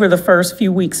 So over the first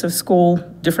few weeks of school,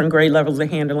 different grade levels are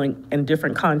handling in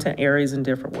different content areas in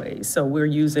different ways. So we're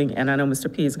using, and I know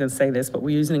Mr. P is going to say this, but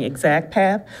we're using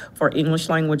ExactPath for English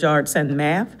language arts and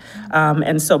math.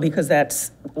 And so because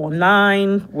that's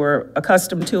online, we're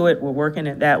accustomed to it, we're working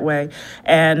it that way.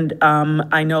 And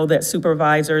I know that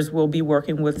supervisors will be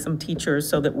working with some teachers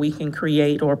so that we can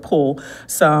create or pull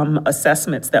some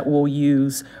assessments that we'll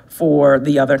use for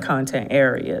the other content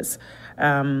areas.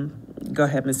 Go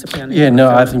ahead, Mr. Piano. Yeah, no,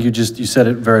 I think you said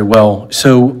it very well.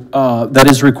 So that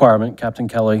is a requirement, Captain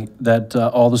Kelly, that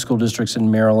all the school districts in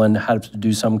Maryland have to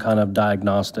do some kind of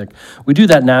diagnostic. We do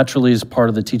that naturally as part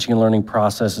of the teaching and learning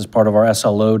process, as part of our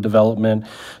SLO development.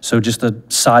 So just a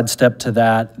sidestep to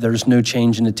that, there's no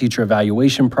change in the teacher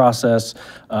evaluation process.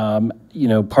 You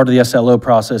know, part of the SLO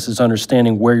process is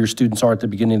understanding where your students are at the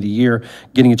beginning of the year,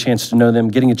 getting a chance to know them,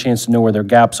 getting a chance to know where their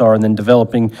gaps are, and then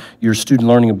developing your student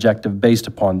learning objective based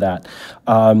upon that.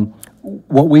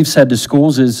 What we've said to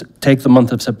schools is take the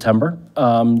month of September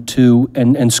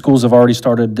and schools have already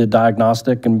started the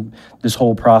diagnostic and this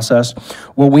whole process.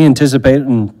 What we anticipate,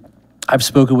 and I've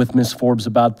spoken with Ms. Forbes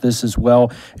about this as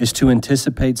well, is to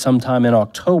anticipate sometime in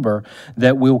October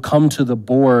that we'll come to the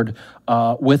board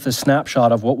with a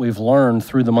snapshot of what we've learned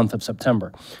through the month of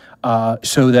September.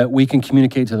 So that we can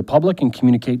communicate to the public and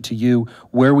communicate to you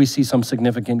where we see some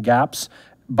significant gaps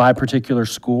by particular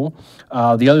school.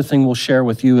 The other thing we'll share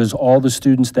with you is all the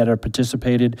students that have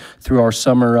participated through our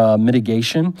summer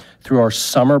mitigation, through our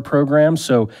summer program.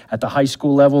 So at the high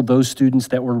school level, those students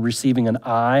that were receiving an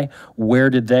I, where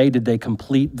did they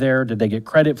complete there? Did they get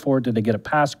credit for it? Did they get a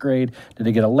pass grade? Did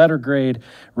they get a letter grade?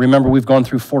 Remember, we've gone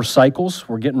through 4 cycles.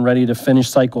 We're getting ready to finish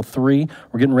cycle 3.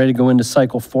 We're getting ready to go into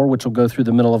cycle 4, which will go through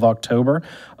the middle of October.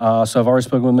 So I've already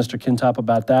spoken with Mr. Kintop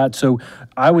about that. So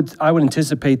I would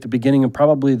anticipate the beginning of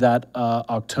probably that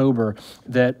October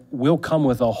that we'll come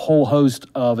with a whole host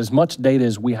of as much data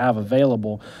as we have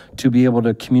available to be able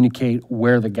to communicate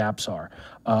where the gaps are.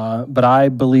 But I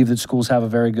believe that schools have a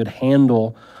very good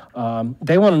handle.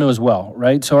 They want to know as well,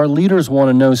 right? So our leaders want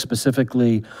to know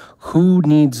specifically who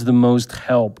needs the most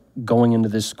help going into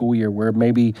this school year, where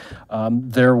maybe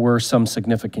there were some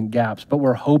significant gaps. But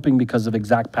we're hoping, because of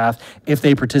ExactPath, if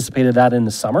they participated that in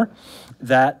the summer,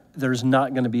 that there's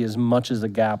not going to be as much as a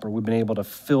gap, or we've been able to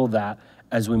fill that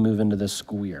as we move into this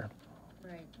school year.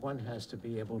 Right. One has to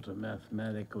be able to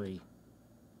mathematically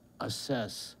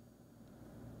assess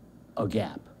a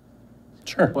gap.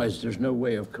 Sure. Otherwise, there's no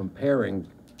way of comparing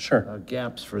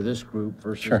gaps for this group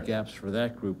versus gaps for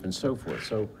that group and so forth.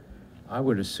 So I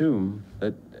would assume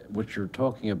that what you're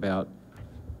talking about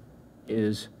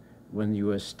is when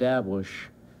you establish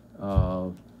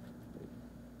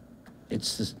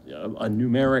it's this, a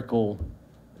numerical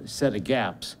set of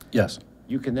gaps. Yes.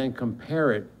 You can then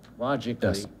compare it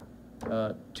logically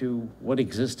to what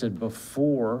existed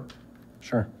before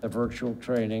the virtual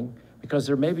training, because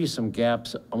there may be some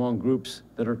gaps among groups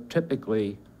that are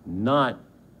typically not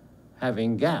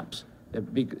having gaps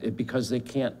because they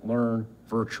can't learn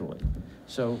virtually.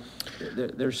 So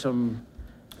there's some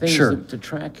things to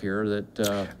track here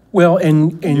that well,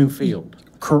 in new field.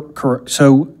 Correct.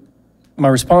 So my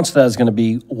response to that is going to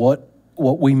be what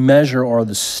we measure are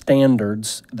the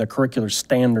standards, the curricular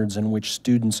standards in which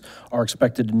students are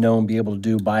expected to know and be able to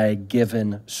do by a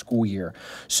given school year.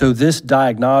 So this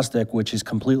diagnostic, which is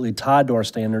completely tied to our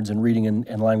standards in reading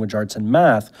and language arts and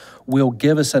math, will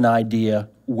give us an idea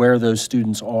where those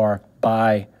students are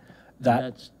by that.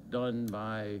 And that's done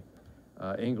by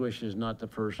English is not the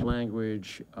first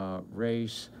language,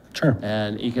 race,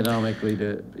 and economically,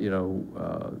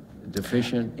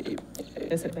 deficient.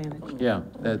 Disadvantage. Yeah,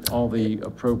 that's all the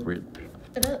appropriate.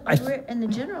 But we're in the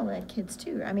general ed kids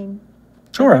too. I mean.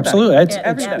 Sure, absolutely.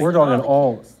 We're talking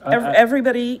all.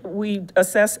 Everybody, we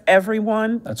assess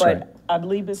everyone. That's right. But I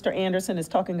believe Mr. Anderson is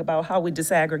talking about how we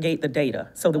disaggregate the data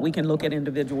so that we can look at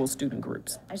individual student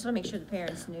groups. I just want to make sure the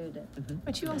parents knew that.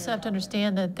 But you also have to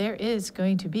understand that there is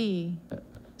going to be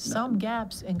some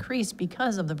gaps increased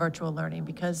because of the virtual learning,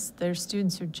 because there's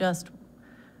students who just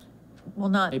will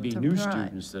not Maybe new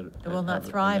students that will not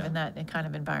thrive in that kind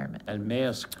of environment. And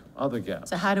mask other gaps.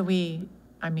 So how do we,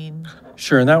 I mean.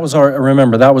 Sure, and that was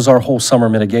remember, that was our whole summer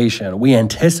mitigation. We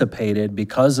anticipated,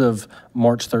 because of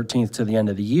March 13th to the end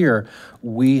of the year,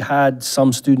 we had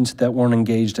some students that weren't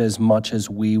engaged as much as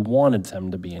we wanted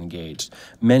them to be engaged.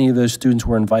 Many of those students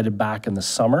were invited back in the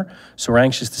summer, so we're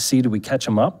anxious to see, do we catch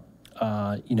them up?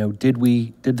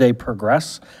 Did they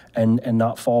progress and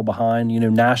not fall behind?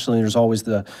 Nationally, there's always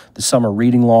the summer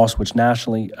reading loss, which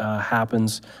nationally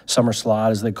happens, summer slide,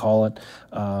 as they call it.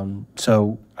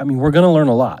 So, I mean, we're going to learn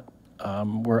a lot.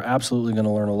 We're absolutely going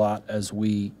to learn a lot as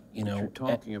we, What you're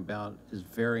talking about is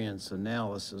variance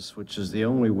analysis, which is the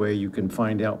only way you can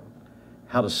find out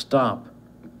how to stop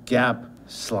gap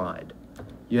slide.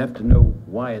 You have to know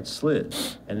why it slid,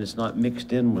 and it's not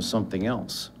mixed in with something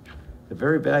else. A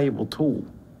very valuable tool.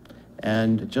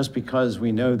 And just because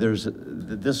we know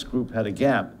this group had a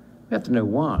gap, we have to know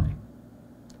why.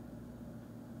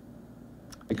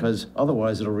 Because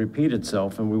otherwise it'll repeat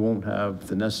itself and we won't have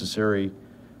the necessary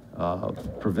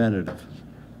preventative.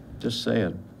 Just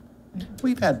saying.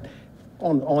 We've had,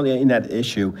 in that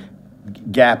issue,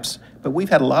 gaps, but we've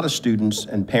had a lot of students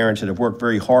and parents that have worked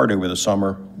very hard over the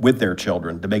summer with their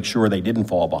children to make sure they didn't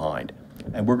fall behind.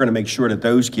 And we're going to make sure that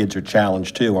those kids are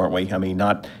challenged too, aren't we? I mean,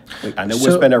 I know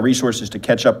we'll spend our resources to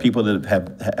catch up people that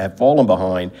have fallen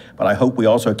behind, but I hope we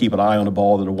also keep an eye on the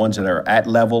ball, that the ones that are at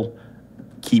level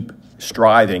keep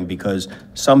striving, because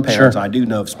some parents I do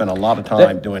know have spent a lot of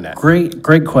time doing that.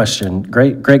 Great question.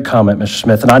 Great comment, Mr.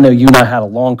 Smith. And I know you and I had a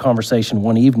long conversation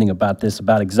one evening about this,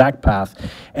 about ExactPath,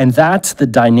 and that's the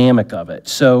dynamic of it.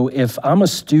 So if I'm a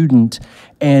student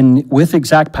and with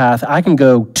ExactPath, I can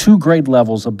go 2 grade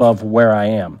levels above where I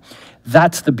am.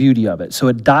 That's the beauty of it. So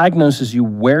it diagnoses you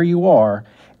where you are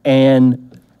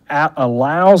and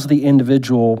allows the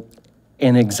individual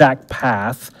an exact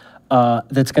path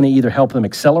that's going to either help them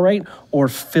accelerate or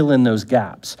fill in those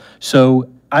gaps. So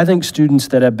I think students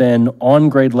that have been on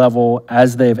grade level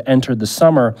as they've entered the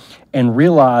summer and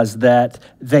realize that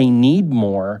they need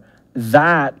more,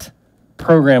 that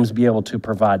programs be able to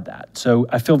provide that. So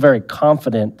I feel very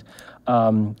confident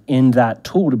in that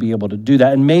tool to be able to do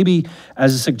that. And maybe,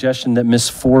 as a suggestion that Ms.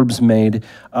 Forbes made,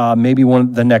 maybe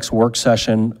the next work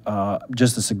session,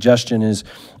 just a suggestion is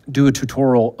do a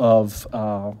tutorial of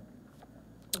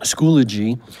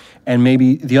Schoology, and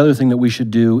maybe the other thing that we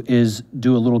should do is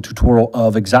do a little tutorial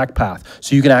of ExactPath,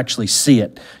 so you can actually see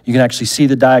it. You can actually see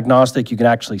the diagnostic. You can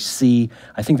actually see.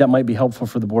 I think that might be helpful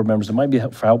for the board members. It might be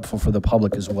helpful for the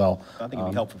public as well. I think it'd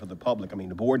be helpful for the public. I mean,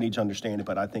 the board needs to understand it,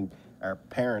 but I think our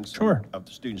parents of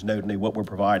the students know what we're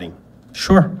providing.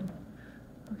 Sure.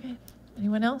 Okay.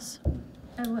 Anyone else?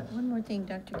 One more thing,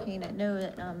 Dr. Kane. I know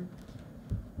that,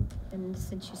 and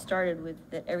since you started with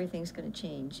that everything's going to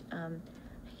change,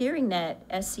 hearing that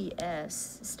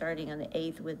SES starting on the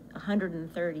 8th with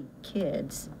 130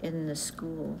 kids in the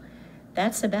school,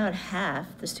 that's about half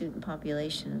the student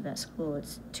population of that school.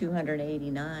 It's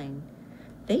 289.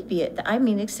 They'd be I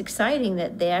mean, it's exciting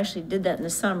that they actually did that in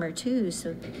the summer too,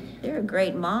 so they're a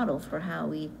great model for how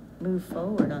we move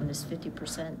forward on this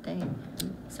 50% thing.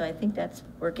 So I think that's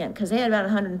working, because they had about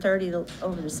 130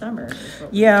 over the summer. is what we were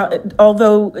Yeah, told.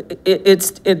 although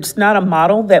it's not a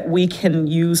model that we can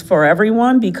use for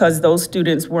everyone because those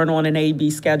students weren't on an A-B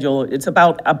schedule. It's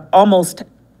about almost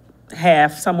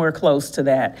half, somewhere close to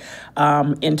that,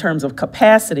 in terms of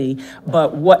capacity,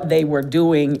 but what they were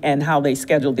doing and how they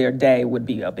scheduled their day would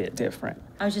be a bit different.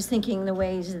 I was just thinking the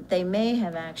ways that they may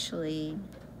have actually,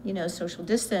 you know, social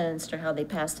distanced, or how they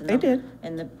passed in They did.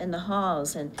 in the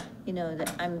halls, and you know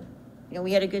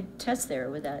we had a good test there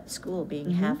with that school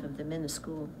being half of them in the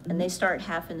school, and they start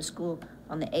half in the school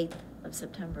on the 8th of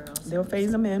September. Also, They'll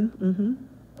phase them in.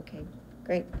 Okay,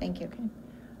 great, thank you. Okay.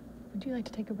 Would you like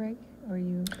to take a break, or are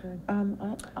you good?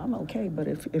 I'm okay, but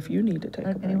if you need to take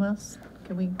a break. Anyone else?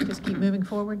 Can we just keep moving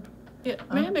forward? Yeah,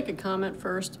 may I make a comment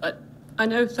first? I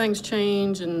know things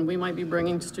change and we might be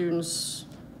bringing students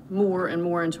more and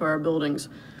more into our buildings.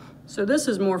 So this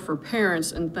is more for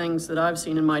parents and things that I've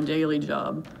seen in my daily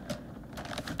job.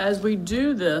 As we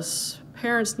do this,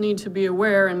 parents need to be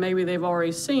aware, and maybe they've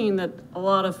already seen, that a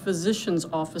lot of physicians'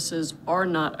 offices are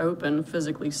not open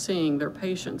physically seeing their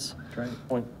patients. Right.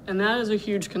 Point. And that is a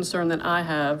huge concern that I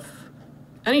have.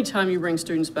 Anytime you bring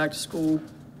students back to school,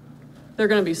 they're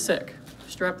going to be sick.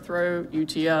 Strep throat,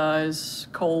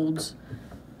 UTIs, colds.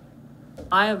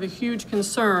 I have a huge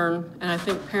concern, and I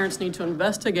think parents need to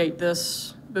investigate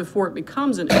this before it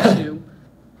becomes an issue.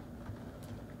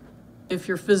 If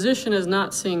your physician is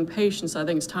not seeing patients, I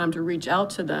think it's time to reach out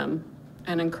to them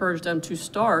and encourage them to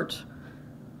start,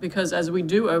 because as we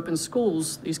do open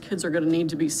schools, these kids are going to need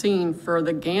to be seen for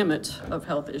the gamut of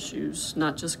health issues,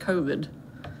 not just COVID.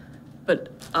 But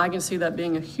I can see that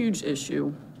being a huge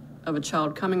issue of a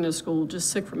child coming to school just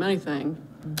sick from anything,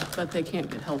 but they can't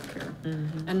get health care.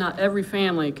 And not every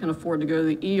family can afford to go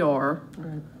to the ER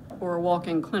or a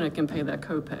walk-in clinic and pay that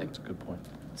copay. That's a good point.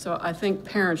 So I think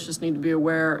parents just need to be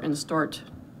aware and start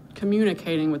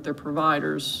communicating with their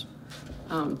providers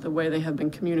the way they have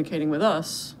been communicating with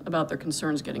us about their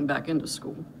concerns getting back into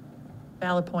school.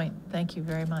 Valid point. Thank you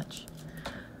very much.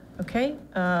 Okay,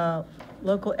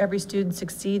 Local Every Student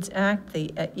Succeeds Act,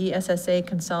 the ESSA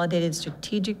Consolidated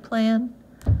Strategic Plan.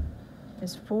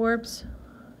 Ms. Forbes,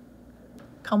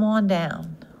 come on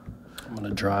down. I'm going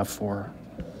to drive for her.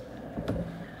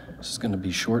 This is going to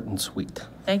be short and sweet.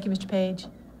 Thank you, Mr. Page.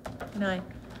 Good night.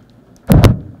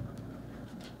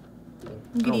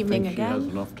 Good evening She has again.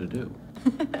 enough to do.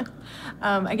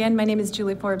 Again, my name is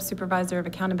Julie Forbes, Supervisor of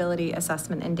Accountability,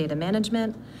 Assessment, and Data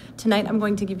Management. Tonight, I'm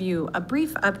going to give you a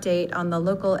brief update on the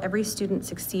Local Every Student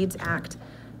Succeeds Act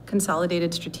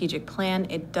Consolidated Strategic Plan.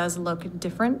 It does look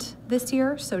different this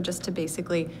year, so just to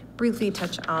basically briefly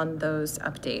touch on those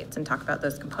updates and talk about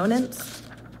those components.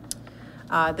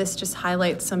 This just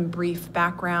highlights some brief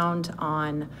background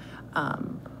on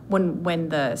when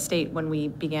we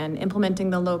began implementing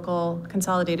the local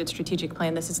consolidated strategic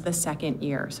plan. This is the second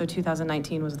year. So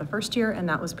 2019 was the first year, and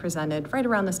that was presented right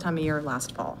around this time of year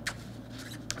last fall.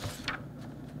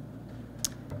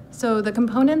 So the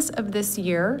components of this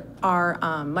year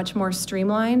are much more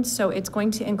streamlined. So it's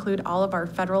going to include all of our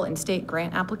federal and state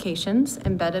grant applications.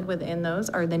 Embedded within those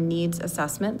are the needs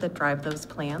assessment that drive those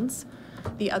plans.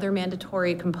 The other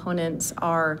mandatory components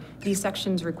are the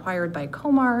sections required by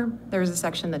COMAR. There's a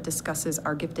section that discusses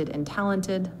our gifted and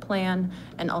talented plan,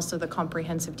 and also the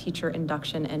comprehensive teacher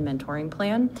induction and mentoring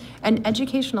plan. And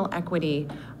educational equity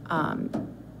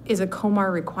is a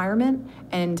COMAR requirement,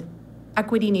 and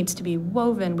equity needs to be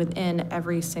woven within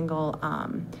every single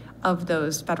of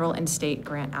those federal and state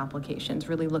grant applications,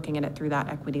 really looking at it through that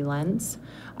equity lens.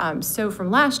 So from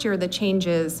last year, the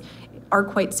changes are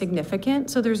quite significant.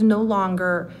 So there's no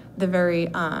longer the very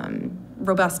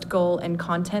robust goal and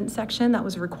content section that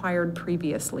was required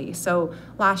previously. So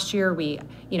last year we,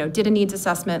 did a needs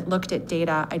assessment, looked at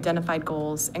data, identified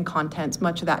goals and contents,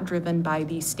 much of that driven by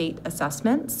the state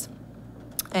assessments.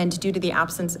 And due to the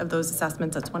absence of those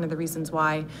assessments, that's one of the reasons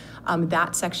why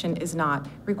that section is not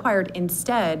required.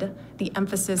 Instead, the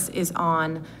emphasis is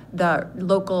on the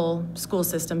local school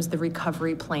systems, the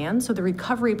recovery plans. So the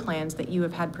recovery plans that you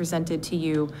have had presented to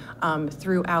you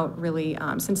throughout really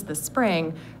since the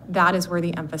spring, that is where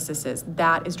the emphasis is.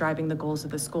 That is driving the goals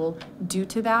of the school. Due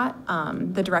to that,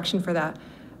 the direction for the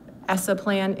ESSA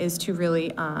plan is to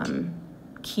really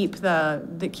keep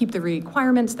the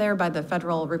requirements there by the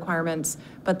federal requirements,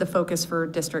 but the focus for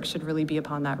districts should really be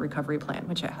upon that recovery plan,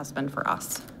 which it has been for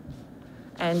us.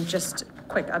 And just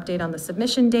quick update on the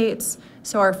submission dates.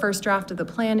 So our first draft of the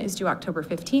plan is due October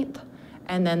 15th,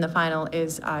 and then the final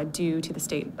is due to the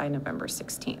state by November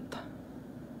 16th.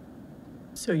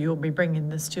 So you'll be bringing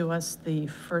this to us the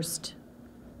first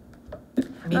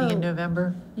meeting in Oh.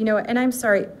 November? You know, and I'm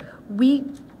sorry, we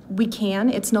can,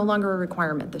 it's no longer a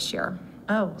requirement this year.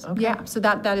 Oh, okay. Yeah, so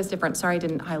that is different. Sorry, I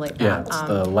didn't highlight that. Yeah, it's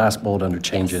the last bullet under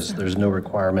changes. There's no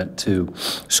requirement to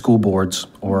school boards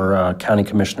or county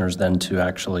commissioners then to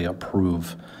actually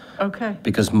approve. Okay.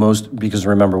 Because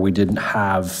remember, we didn't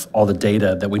have all the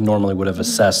data that we normally would have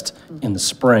assessed in the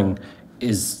spring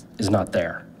is not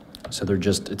there. So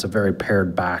it's a very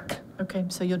pared back. Okay,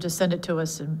 so you'll just send it to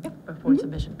us before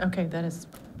submission. Okay, that's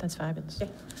fabulous.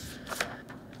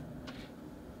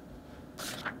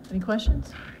 Any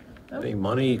questions? Any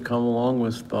money come along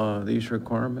with these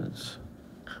requirements?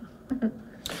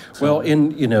 Well,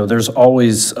 there's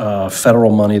always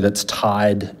federal money that's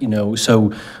tied,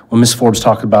 so when Ms. Forbes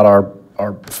talked about our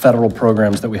federal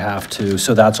programs that we have to,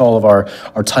 so that's all of our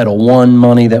Title I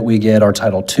money that we get, our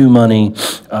Title II money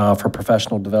for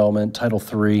professional development, Title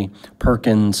III,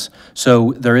 Perkins.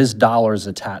 So there is dollars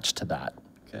attached to that,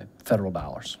 federal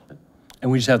dollars. And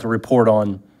we just have to report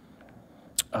on,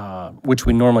 which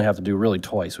we normally have to do really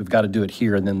twice. We've got to do it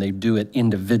here, and then they do it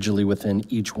individually within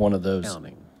each one of those.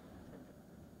 Counting.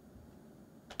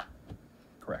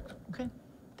 Correct. Okay,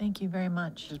 thank you very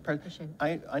much. Appreciate it.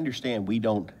 I understand we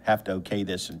don't have to okay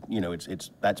this, and,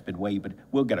 that's been waived, but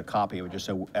we'll get a copy of it, just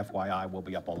so FYI, we'll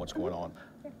be up on what's going on.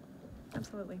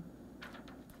 Absolutely.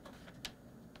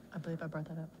 I believe I brought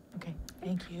that up. Okay,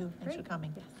 thank you. Thanks for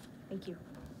coming. Thank you.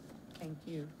 Thank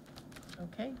you.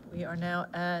 Okay, we are now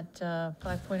at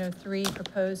 5.03,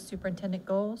 proposed superintendent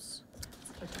goals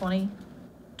for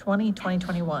 2020,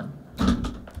 2021.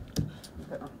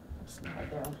 Slide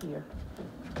down here.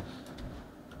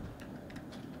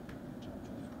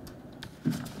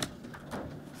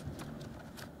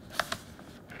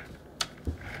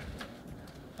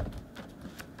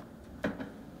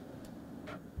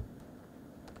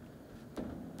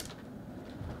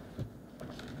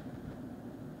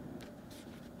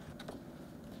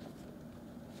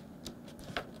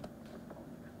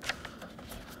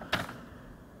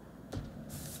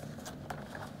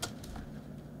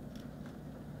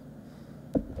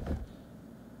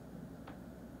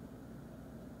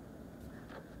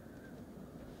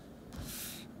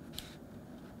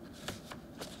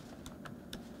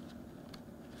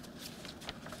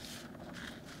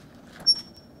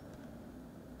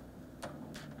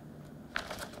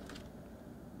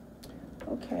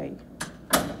 Okay.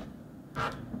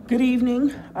 Good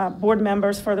evening, board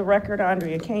members. For the record,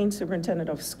 Andrea Kane, Superintendent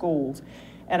of Schools.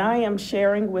 And I am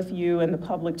sharing with you and the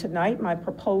public tonight my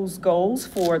proposed goals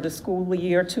for the school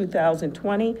year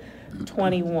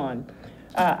 2020-21.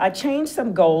 I changed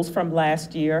some goals from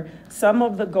last year. Some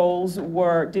of the goals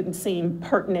didn't seem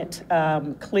pertinent.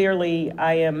 Clearly,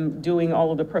 I am doing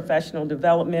all of the professional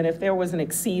development. If there was an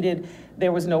exceeded,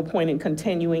 there was no point in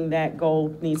continuing that goal.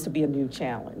 It needs to be a new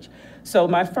challenge. So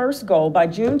my first goal, by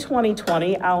June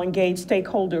 2020, I'll engage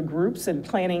stakeholder groups in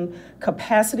planning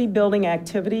capacity building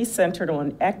activities centered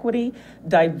on equity,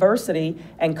 diversity,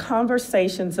 and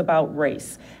conversations about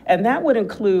race. And that would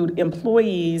include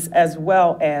employees as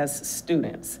well as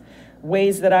students.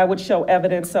 Ways that I would show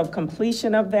evidence of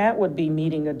completion of that would be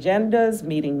meeting agendas,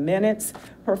 meeting minutes,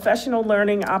 professional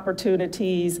learning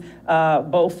opportunities,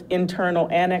 both internal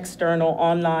and external,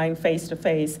 online,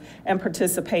 face-to-face, and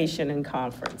participation in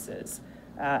conferences.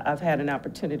 I've had an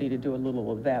opportunity to do a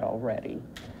little of that already.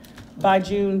 By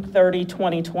June 30,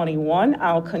 2021,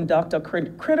 I'll conduct a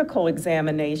critical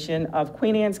examination of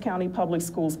Queen Anne's County Public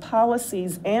Schools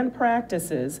policies and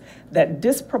practices that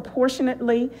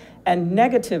disproportionately and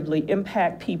negatively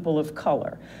impact people of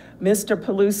color. Mr.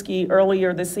 Paluski,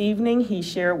 earlier this evening, he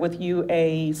shared with you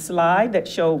a slide that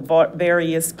showed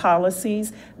various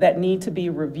policies that need to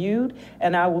be reviewed,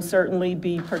 and I will certainly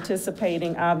be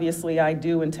participating, obviously I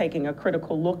do, in taking a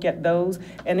critical look at those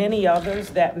and any others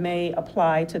that may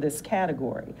apply to this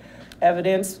category.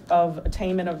 Evidence of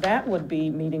attainment of that would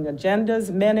be meeting agendas,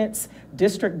 minutes,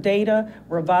 district data,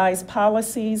 revised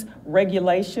policies,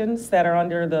 regulations that are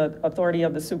under the authority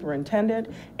of the superintendent,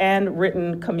 and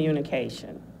written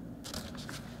communication.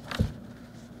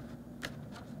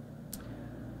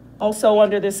 Also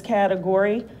under this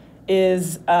category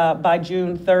is by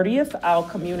June 30th, I'll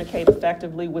communicate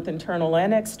effectively with internal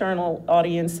and external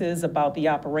audiences about the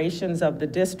operations of the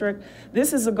district.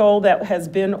 This is a goal that has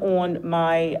been on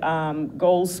my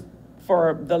goals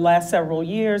for the last several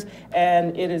years,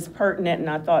 and it is pertinent, and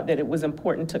I thought that it was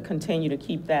important to continue to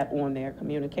keep that on there.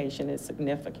 Communication is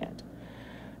significant.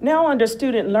 Now under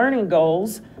student learning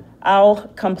goals, I'll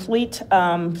complete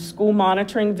school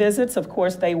monitoring visits. Of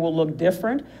course, they will look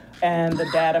different. and the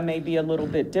data may be a little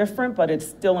bit different, but it's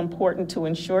still important to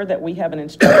ensure that we have an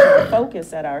instructional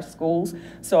focus at our schools.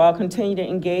 So I'll continue to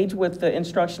engage with the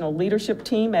instructional leadership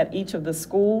team at each of the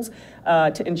schools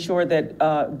to ensure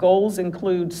that goals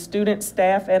include student,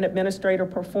 staff, and administrator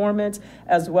performance,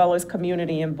 as well as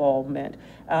community involvement.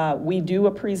 We do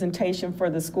a presentation for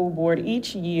the school board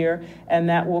each year, and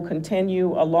that will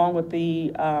continue along with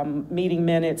the meeting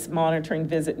minutes, monitoring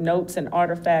visit notes and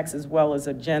artifacts, as well as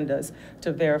agendas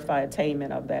to verify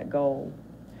attainment of that goal.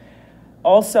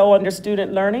 Also, under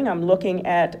student learning, I'm looking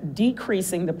at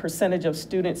decreasing the percentage of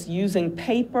students using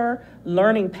paper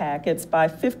learning packets by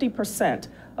 50%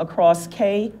 across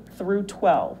K through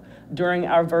 12 during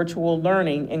our virtual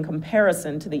learning in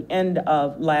comparison to the end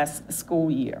of last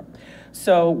school year.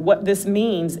 So what this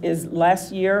means is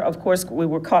last year, of course, we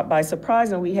were caught by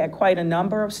surprise and we had quite a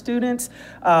number of students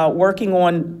working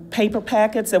on paper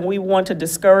packets, and we want to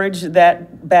discourage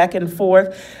that back and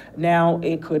forth. Now,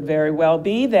 it could very well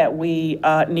be that we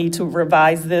need to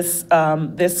revise this,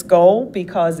 this goal,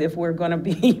 because if we're going to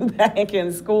be back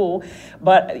in school,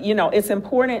 but you know, it's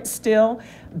important still,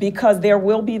 because there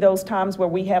will be those times where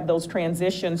we have those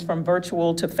transitions from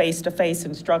virtual to face-to-face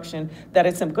instruction, that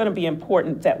it's going to be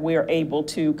important that we're able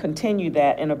to continue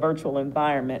that in a virtual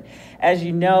environment. As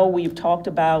you know, we've talked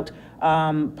about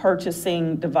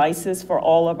purchasing devices for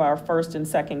all of our first and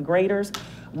second graders.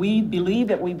 We believe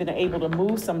that we've been able to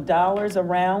move some dollars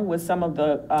around with some of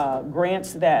the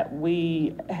grants that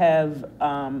we have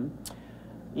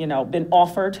you know, been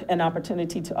offered an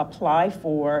opportunity to apply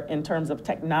for in terms of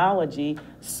technology,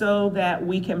 so that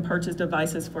we can purchase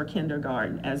devices for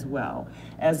kindergarten as well.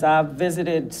 As I've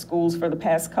visited schools for the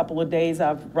past couple of days,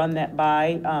 I've run that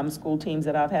by school teams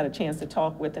that I've had a chance to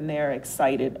talk with, and they're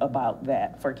excited about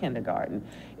that for kindergarten.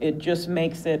 It just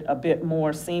makes it a bit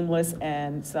more seamless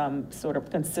and some sort of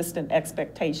consistent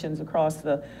expectations across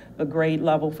the grade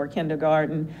level for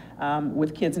kindergarten,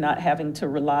 with kids not having to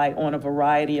rely on a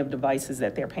variety of devices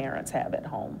that their parents have at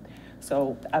home.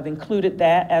 So I've included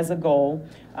that as a goal.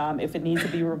 If it needs to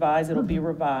be revised, it'll be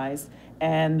revised.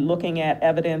 And looking at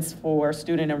evidence for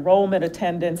student enrollment,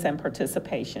 attendance, and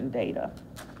participation data.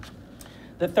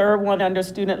 The third one under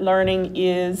student learning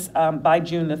is by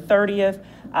June the 30th,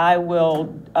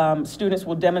 students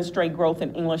will demonstrate growth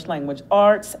in English language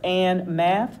arts and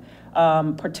math,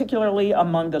 particularly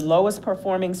among the lowest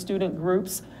performing student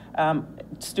groups,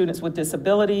 students with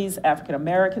disabilities, African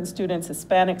American students,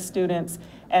 Hispanic students,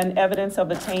 and evidence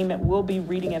of attainment will be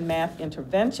reading and math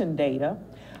intervention data.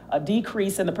 A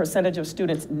decrease in the percentage of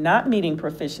students not meeting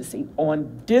proficiency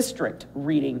on district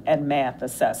reading and math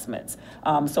assessments.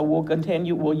 So we'll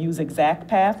continue, we'll use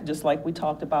ExactPath, just like we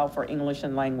talked about for English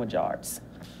and language arts.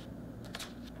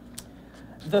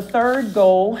 The third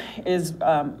goal is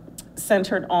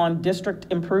centered on district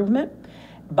improvement.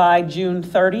 By June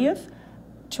 30th,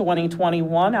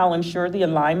 2021, I'll ensure the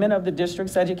alignment of the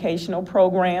district's educational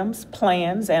programs,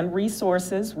 plans, and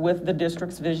resources with the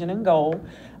district's vision and goal.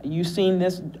 You've seen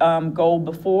this goal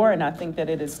before, and I think that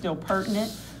it is still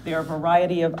pertinent. There are a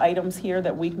variety of items here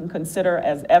that we can consider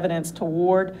as evidence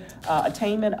toward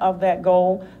attainment of that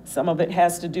goal. Some of it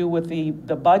has to do with the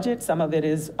budget. Some of it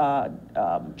is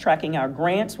tracking our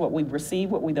grants, what we've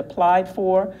received, what we've applied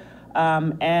for.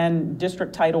 And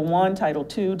District Title I, Title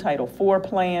II, Title IV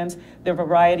plans. There are a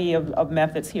variety of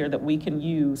methods here that we can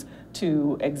use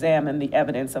to examine the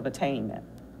evidence of attainment.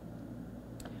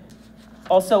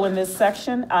 Also in this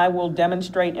section, I will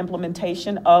demonstrate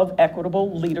implementation of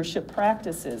equitable leadership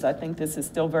practices. I think this is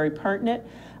still very pertinent.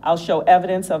 I'll show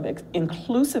evidence of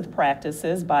inclusive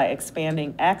practices by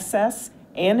expanding access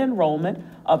and enrollment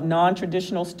of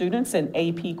non-traditional students in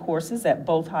AP courses at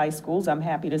both high schools. I'm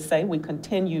happy to say we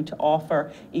continue to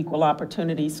offer equal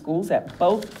opportunity schools at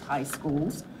both high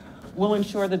schools. We'll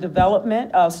ensure the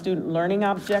development of student learning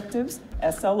objectives,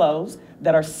 SLOs,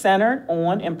 that are centered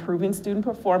on improving student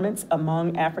performance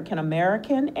among African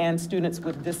American and students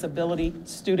with disability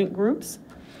student groups,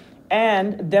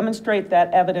 and demonstrate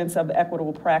that evidence of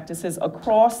equitable practices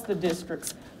across the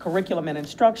district's curriculum and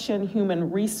instruction,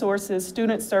 human resources,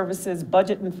 student services,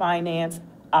 budget and finance,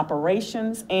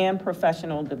 operations, and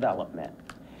professional development.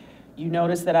 You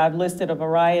notice that I've listed a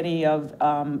variety of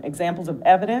examples of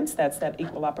evidence. That's that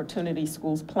equal opportunity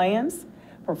schools plans,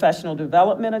 professional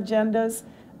development agendas,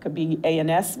 could be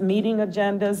A&S meeting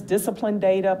agendas, discipline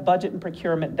data, budget and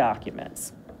procurement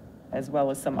documents, as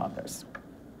well as some others.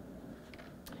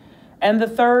 And the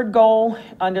third goal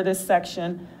under this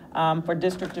section for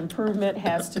district improvement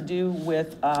has to do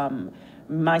with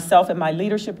myself and my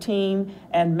leadership team,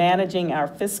 and managing our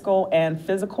fiscal and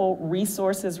physical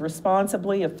resources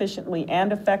responsibly, efficiently,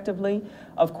 and effectively.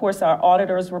 Of course, our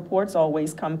auditor's reports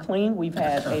always come clean. We've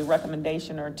had a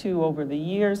recommendation or two over the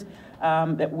years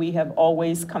that we have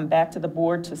always come back to the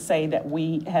board to say that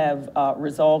we have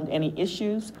resolved any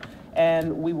issues.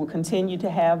 And we will continue to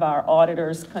have our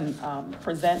auditors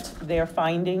present their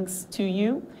findings to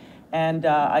you. And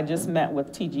I just met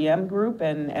with TGM Group,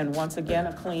 and once again,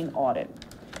 a clean audit.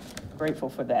 Grateful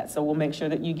for that. So we'll make sure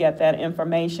that you get that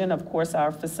information. Of course,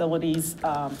 our facilities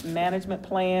management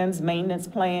plans, maintenance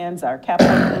plans, our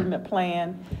capital improvement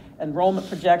plan, enrollment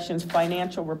projections,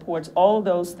 financial reports, all of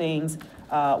those things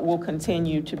will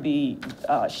continue to be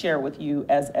shared with you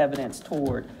as evidence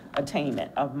toward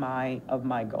attainment of my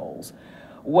goals.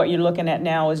 What you're looking at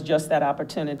now is just that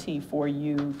opportunity for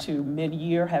you to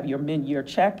mid-year have your mid-year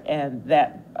check, and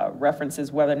that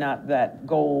references whether or not that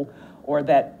goal or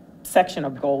that section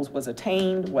of goals was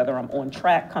attained, whether I'm on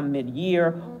track come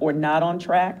mid-year or not on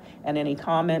track, and any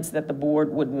comments that the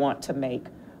board would want to make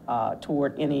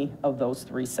toward any of those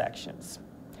three sections.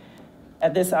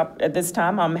 At this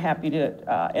time, I'm happy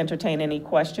to entertain any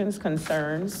questions,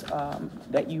 concerns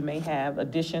that you may have,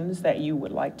 additions that you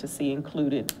would like to see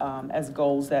included as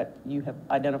goals that you have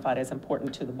identified as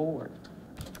important to the board.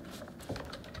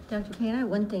 Dr. Payne, I have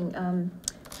one thing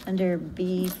under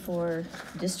B for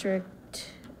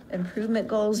district improvement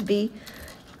goals, B,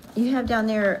 you have down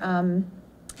there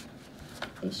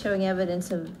showing evidence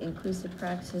of inclusive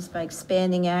practices by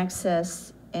expanding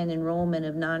access and enrollment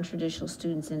of non-traditional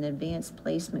students in advanced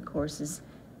placement courses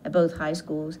at both high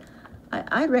schools.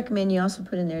 I'd recommend you also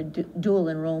put in there dual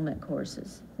enrollment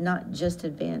courses, not just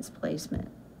advanced placement.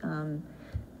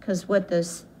 Because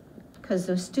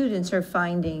those students are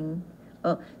finding,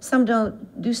 well, some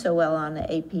don't do so well on the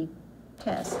AP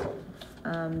test.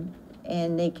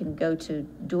 And they can go to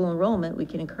dual enrollment. We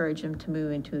can encourage them to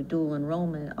move into a dual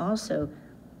enrollment also.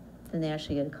 Then they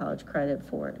actually get a college credit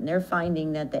for it. And they're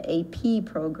finding that the AP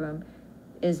program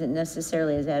isn't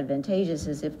necessarily as advantageous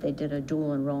as if they did a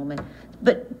dual enrollment.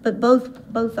 But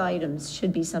both items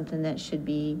should be something that should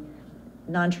be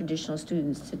non-traditional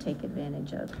students to take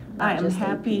advantage of. I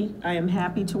am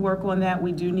happy to work on that.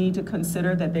 We do need to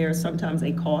consider that there is sometimes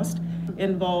a cost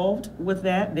involved with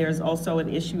that. There's also an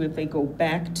issue if they go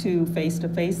back to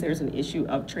face-to-face, there's an issue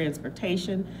of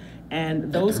transportation.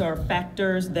 And those are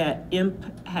factors that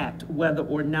impact whether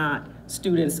or not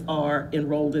students are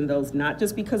enrolled in those, not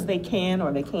just because they can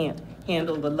or they can't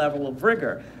handle the level of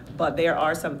rigor, but there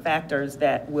are some factors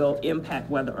that will impact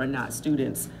whether or not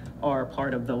students are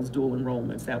part of those dual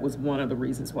enrollments. That was one of the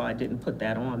reasons why I didn't put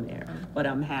that on there. But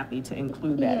I'm happy to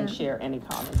include that and share any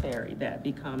commentary that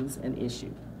becomes an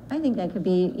issue. I think that could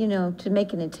be, to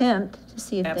make an attempt to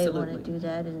see if they want to do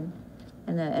that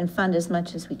and fund as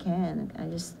much as we can.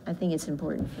 I think it's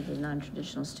important for the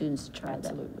non-traditional students to try that.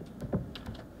 Absolutely.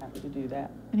 Happy to do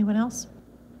that. Anyone else?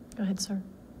 Go ahead, sir.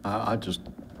 I'll just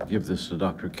give this to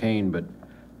Dr. Kane, but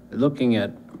looking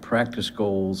at practice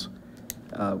goals,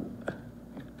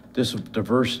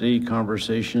 diversity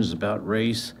conversations about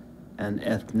race and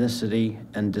ethnicity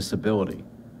and disability.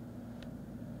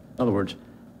 In other words,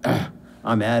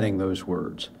 I'm adding those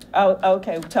words. Oh,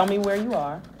 okay. Tell me where you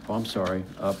are. Oh, I'm sorry.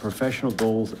 Professional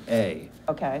goals A.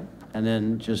 Okay. And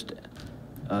then just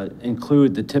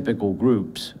include the typical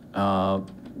groups.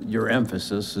 Your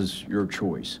emphasis is your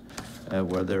choice,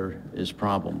 where there is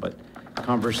problem. But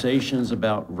conversations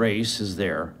about race is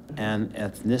there, and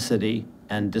ethnicity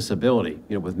and disability.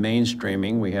 With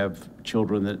mainstreaming, we have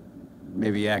children that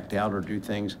maybe act out or do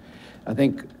things. I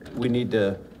think we need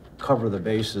to cover the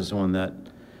bases on that.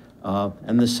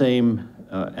 And the same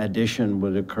addition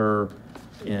would occur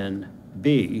in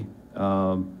B,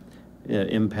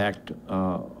 impact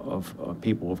of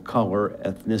people of color,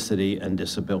 ethnicity, and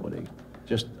disability.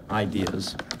 Just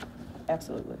ideas.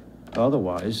 Absolutely.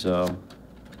 Otherwise,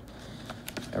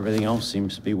 everything else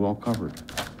seems to be well covered.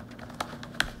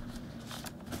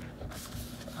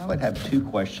 I would have two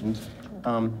questions.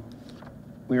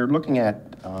 We are looking at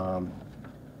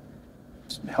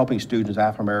helping students,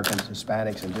 Afro-Americans,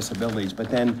 Hispanics, and disabilities, but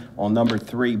then on number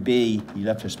 3B, you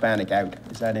left Hispanic out.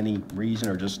 Is that any reason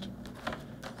or just?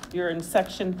 You're in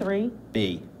section 3?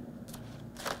 B.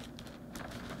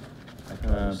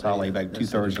 Probably about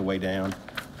 2/3 of the way down.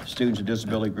 Students with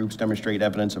disability groups demonstrate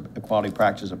evidence of equality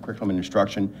practice of curriculum and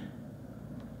instruction.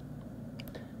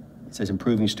 It says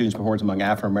improving students' performance among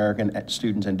Afro-American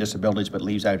students and disabilities, but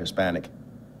leaves out Hispanic.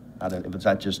 Was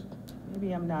that just?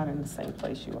 Maybe I'm not in the same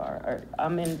place you are.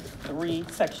 I'm in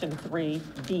section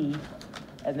 3B,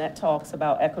 and that talks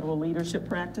about equitable leadership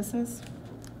practices.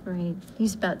 Right,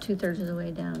 he's about 2/3 of the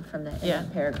way down from that Yeah.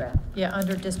 paragraph. Yeah,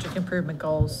 under district improvement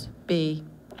goals, B.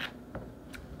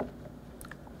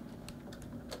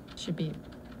 Should be,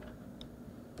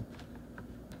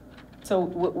 So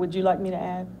would you like me to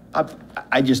add?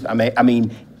 I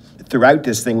mean, throughout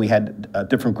this thing, we had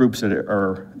different groups that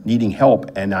are needing help,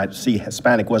 and I see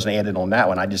Hispanic wasn't added on that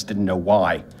one. I just didn't know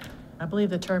why. I believe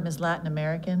the term is Latin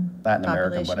American. Latin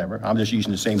American, population. whatever. I'm just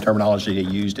using the same terminology they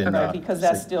used in. Okay, because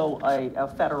that's still a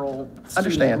federal student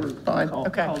Understand. group. Fine.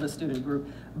 Called a student group.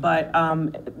 But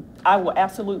I will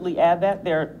absolutely add that.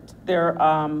 Their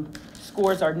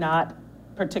scores are not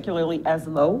particularly as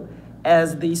low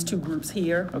as these two groups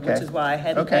here, Okay. which is why I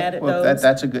hadn't Okay. added Well, those.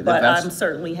 that's a good- But that's- I'm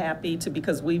certainly happy to,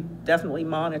 because we definitely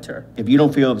monitor. If you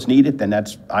don't feel it's needed, then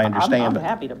I understand. I'm but-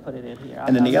 happy to put it in here.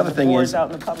 And then the other thing more is-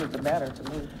 out in the public, the better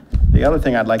to me. The other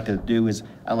thing I'd like to do is,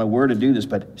 I don't know where to do this,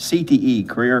 but CTE,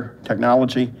 Career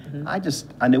Technology,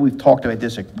 I know we've talked about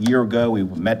this a year ago. We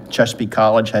met Chesapeake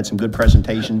College, had some good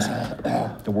presentations.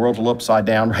 The world's a little upside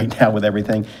down right now with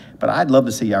everything. But I'd love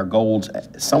to see our goals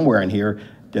somewhere in here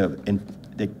to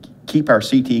keep our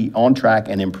CTE on track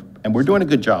and we're doing a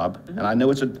good job. And I know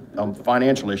it's a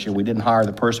financial issue. We didn't hire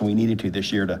the person we needed to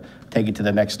this year to take it to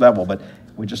the next level, but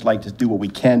we just like to do what we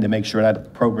can to make sure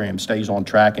that program stays on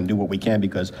track and do what we can,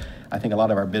 because I think a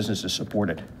lot of our businesses support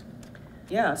it.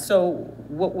 Yeah, so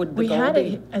what would the We goal had be?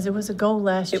 it as it was a goal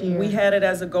last year. We had it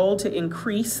as a goal to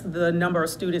increase the number of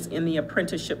students in the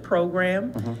apprenticeship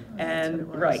program.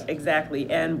 And, right, exactly.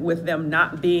 And with them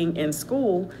not being in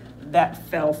school, that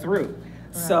fell through.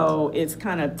 So it's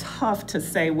kind of tough to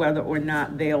say whether or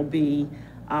not they'll be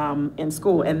in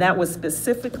school. And that was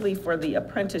specifically for the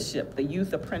apprenticeship, the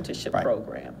youth apprenticeship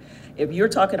program. If you're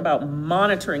talking about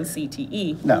monitoring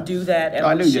CTE, we do that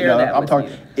and we share that with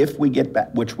you. If we get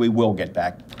back, which we will get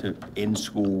back to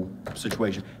in-school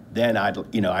situation, then I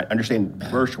understand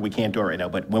virtual, we can't do it right now,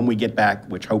 but when we get back,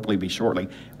 which hopefully be shortly,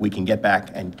 we can get back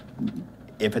and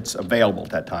if it's available at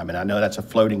that time. And I know that's a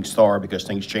floating star because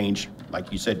things change,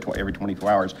 like you said, every 24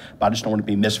 hours, but I just don't want it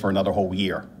to be missed for another whole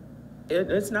year.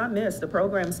 It's not missed. The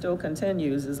program still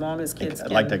continues as long as kids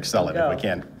can I'd like to excel it if we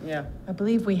can. Yeah. I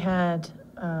believe we had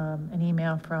an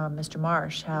email from Mr.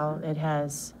 Marsh, how it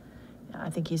has,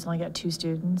 I think he's only got 2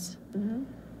 students.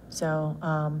 So,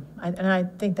 I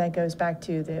think that goes back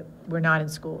to that we're not in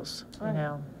schools, you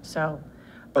know, so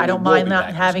But I we don't will mind be not back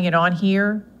in having it on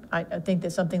here. I think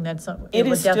that's something that's, it It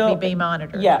would is definitely still be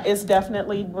monitored. Yeah, it's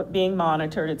definitely being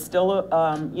monitored. It's still,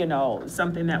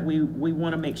 something that we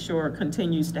want to make sure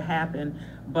continues to happen.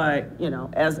 But,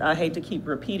 as I hate to keep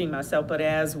repeating myself, but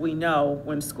as we know,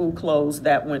 when school closed,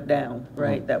 that went down,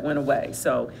 right? That went away.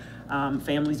 So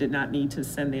families did not need to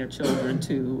send their children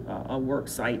to a work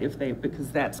site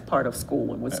because that's part of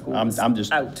school and with school is I'm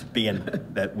just out. being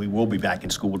that we will be back in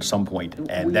school at some point,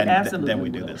 and We then absolutely we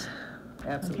do will. this.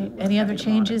 Absolutely. Okay, any other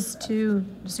changes to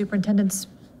the superintendent's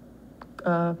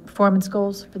performance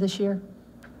goals for this year?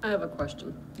 I have a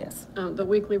question. Yes. The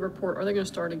weekly report, are they going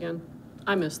to start again?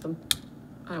 I miss them.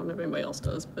 I don't know if anybody else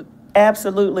does, but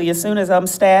Absolutely. As soon as I'm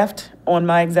staffed on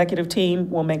my executive team,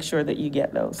 we'll make sure that you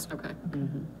get those. okay.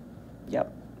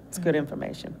 Yep. It's good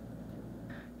information.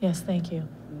 Yes, thank you.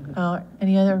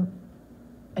 Any other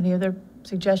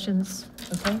suggestions?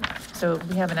 Okay, so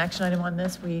we have an action item on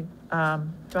this. Do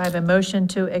I have a motion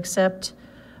to accept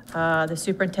the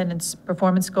superintendent's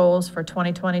performance goals for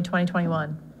 2020,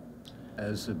 2021?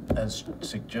 As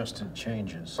suggested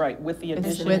changes. Right, with the With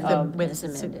addition the- of, with- As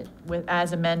amended. With,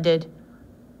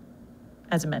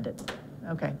 as amended.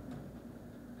 Okay,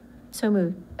 So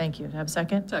moved. thank you. Do I have a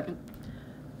second? Second.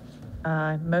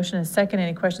 Motion is second.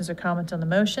 Any questions or comments on the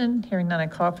motion? Hearing none, I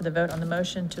call for the vote on the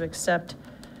motion to accept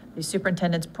the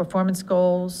superintendent's performance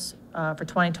goals for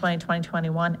 2020,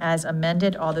 2021 as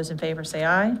amended. All those in favor say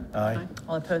aye. Aye.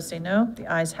 All opposed say no.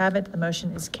 The ayes have it. The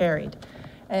motion is carried.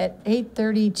 At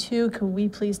 8:32, could we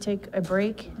please take a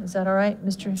break? Is that all right,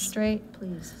 Mr. Straight?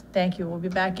 Please. Thank you. We'll be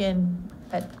back in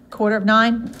at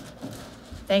 8:45.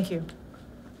 Thank you.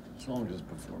 As long as it's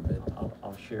before mid,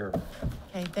 I'll share.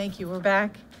 Okay, thank you. We're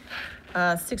back.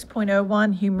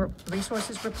 6.01, Human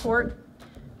Resources Report.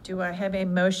 Do I have a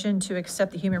motion to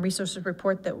accept the Human Resources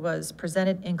Report that was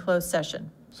presented in closed session?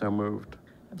 So moved.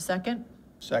 Have a second?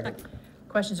 Second.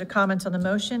 Questions or comments on the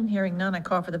motion? Hearing none, I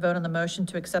call for the vote on the motion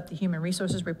to accept the Human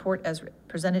Resources Report as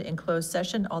presented in closed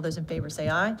session. All those in favor say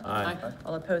aye. Aye.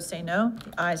 All opposed say no.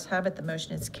 The ayes have it. The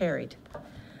motion is carried.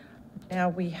 Now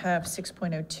we have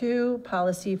 6.02,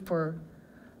 policy for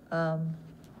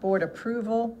board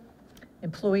approval,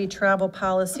 employee travel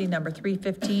policy number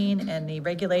 315, and the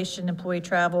regulation employee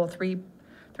travel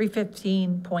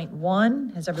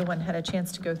 315.1. Has everyone had a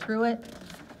chance to go through it?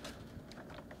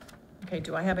 Okay,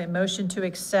 do I have a motion to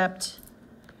accept?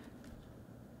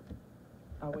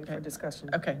 I'll wait for discussion.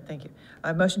 Okay, thank you.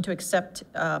 A motion to accept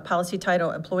policy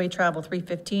title Employee Travel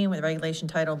 315 with regulation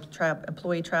title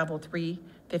Employee Travel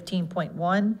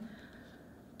 315.1. Do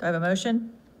I have a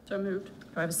motion? So moved. Do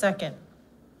I have a second?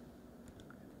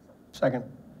 Second.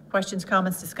 Questions,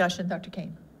 comments, discussion? Dr.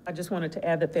 Kane? I just wanted to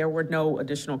add that there were no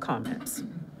additional comments.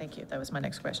 Thank you. That was my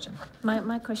next question.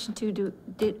 My question too,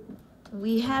 did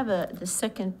we have the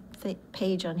second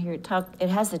page on here, it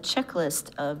has a checklist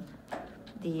of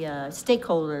the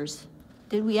stakeholders.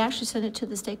 Did we actually send it to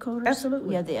the stakeholders? Absolutely.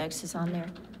 We have the X's on there,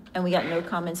 and we got no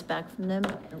comments back from them?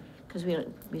 Because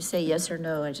we say yes or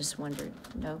no, I just wondered.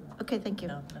 No? Okay, thank you.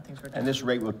 No, nothing's written. And this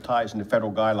rate will ties into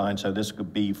federal guidelines, so this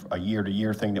could be a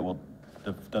year-to-year thing that will,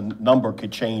 the number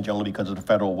could change only because of the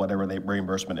federal, whatever the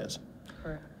reimbursement is.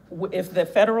 Correct. If the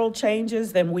federal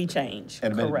changes, then we change.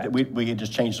 And Correct. we can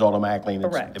just change it automatically. And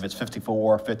Correct. if it's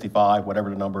 54, 55, whatever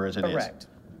the number is, it is. Correct.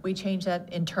 We change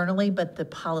that internally, but the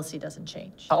policy doesn't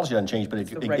change. Policy doesn't change, but It's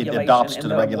the it regulation adopts and to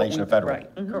the what regulation we- of federal.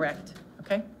 Right. Mhm. Correct.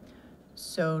 Okay.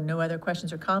 So no other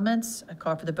questions or comments. I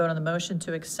call for the vote on the motion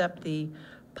to accept the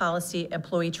policy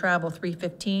Employee Travel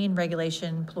 315,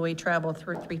 regulation Employee Travel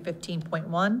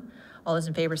 315.1. All those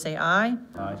in favor say aye.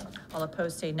 Aye. All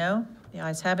opposed say no. The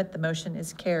ayes have it. The motion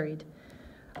is carried.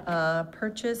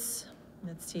 Purchase,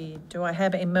 let's see, do I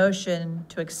have a motion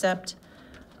to accept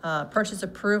purchase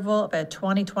approval of a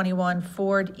 2021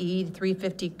 Ford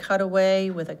E350 Cutaway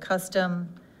with a custom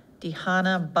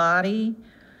Dihana body,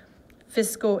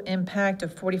 fiscal impact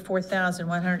of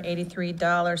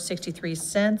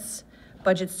 $44,183.63,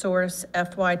 budget source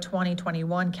FY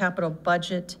 2021 capital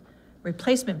budget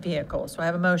replacement vehicle. So I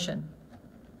have a motion.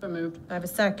 So moved. I have a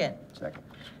second. Second.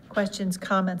 Questions,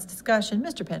 comments, discussion?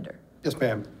 Mr. Pender? Yes,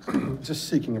 ma'am. Just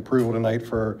seeking approval tonight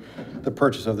for the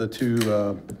purchase of the two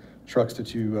trucks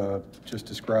that you just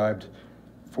described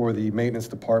for the maintenance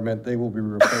department. They will be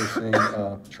replacing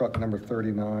truck number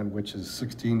 39, which is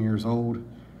 16 years old,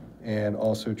 and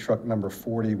also truck number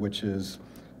 40, which is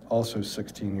also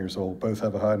 16 years old. Both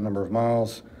have a high number of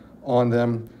miles on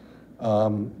them.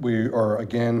 We are,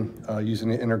 again, using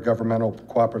the intergovernmental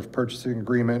cooperative purchasing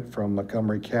agreement from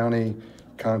Montgomery County,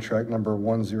 contract number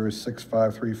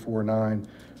 1065349.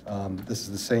 This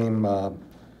is the same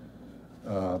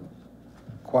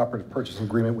cooperative purchasing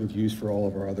agreement we've used for all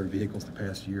of our other vehicles the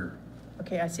past year.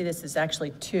 Okay, I see this is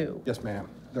actually two. Yes, ma'am.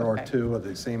 There are Okay. two of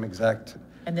the same exact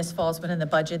And this falls within the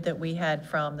budget that we had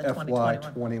from the 2021,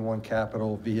 FY21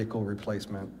 capital vehicle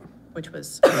replacement. which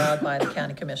was allowed by the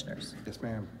county commissioners. Yes,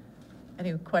 ma'am.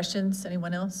 Any questions?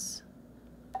 Anyone else?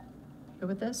 Good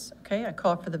with this? Okay, I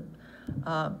call for the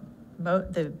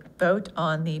vote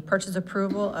on the purchase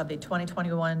approval of the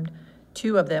 2021,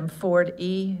 two of them, Ford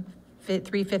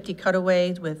E350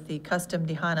 Cutaways with the custom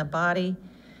Dihana body.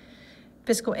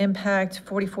 Fiscal impact,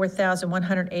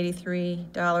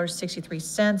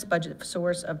 $44,183.63. Budget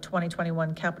source of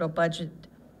 2021 capital budget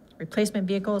replacement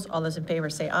vehicles. All those in favor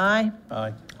say aye.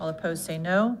 Aye. All opposed say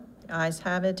no. The ayes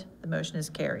have it. The motion is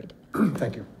carried.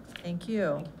 Thank you. Thank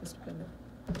you. Mr. Pender.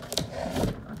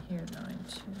 On here,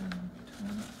 9/2/20.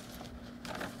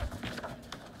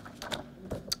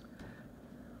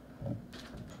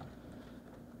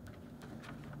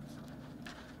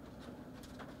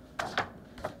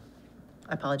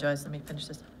 I apologize. Let me finish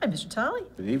this. Hi, Mr. Tolley.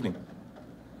 Good evening.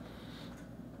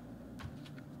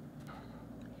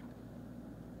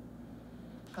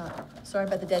 Sorry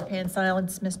about the deadpan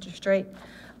silence, Mr. Straight.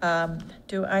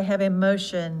 Do I have a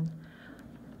motion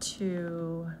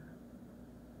to,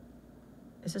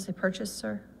 is this a purchase,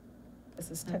 sir?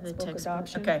 This is The textbook textbook.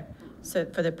 adoption. Okay, so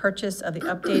for the purchase of the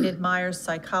updated Myers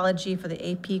Psychology for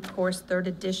the AP course, 3rd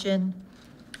edition.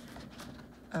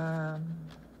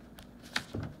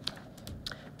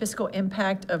 Fiscal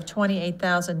impact of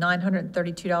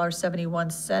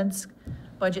 $28,932.71.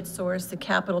 Budget source, the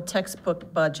capital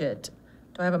textbook budget.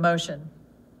 Do I have a motion?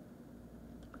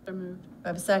 So moved. Do I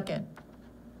have a second?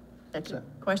 Second.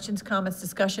 Questions, comments,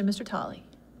 discussion? Mr. Tolley,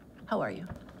 how are you?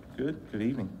 Good. Good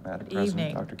evening, Madam Good President,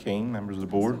 evening. Dr. Kane, members of the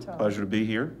board. Mr. Todd. Pleasure to be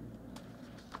here.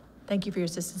 Thank you for your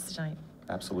assistance tonight.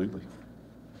 Absolutely.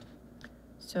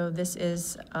 So this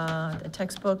is a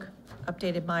textbook,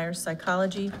 updated Myers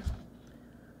Psychology.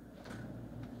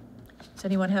 Does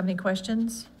anyone have any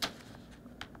questions?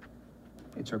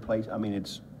 It's replaced, I mean,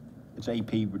 it's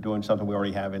AP, we're doing something we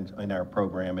already have in our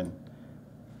program, and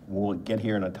we'll get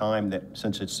here in a time that,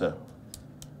 since it's, but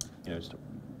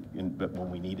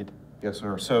when we need it. Yes,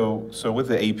 sir. So with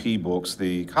the AP books,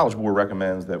 the College Board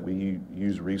recommends that we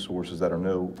use resources that are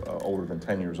no older than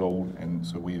 10 years old, and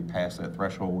so we have passed that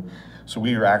threshold. So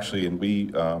we are actually, and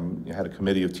we had a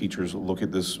committee of teachers look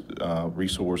at this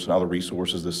resource and other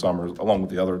resources this summer, along with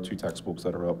the other 2 textbooks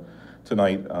that are up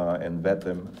tonight, and vet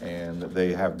them, and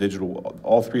they have digital,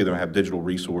 all 3 of them have digital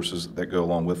resources that go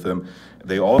along with them.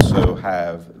 They also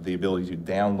have the ability to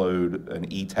download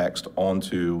an e-text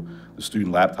onto the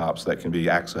student laptops that can be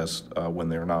accessed when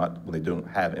they don't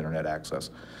have internet access.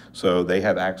 So they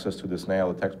have access to this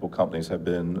now. The textbook companies have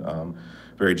been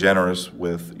very generous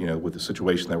with, with the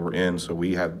situation that we're in. So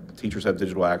teachers have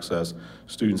digital access,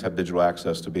 students have digital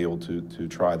access to be able to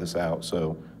try this out.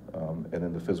 So, and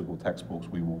then the physical textbooks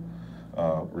we will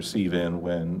receive in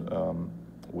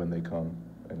when they come.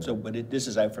 So, but this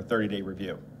is out for 30-day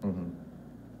review.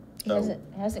 It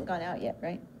hasn't gone out yet,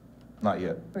 right? Not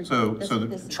yet. Or So this- the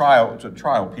this- trial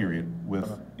period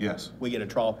with, yes. We get a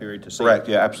trial period to see. Correct,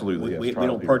 yeah, absolutely, yes, We trial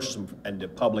don't period. purchase them, and the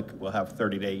public will have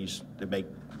 30 days to read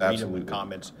them Absolutely. with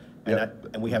comments. And Yep.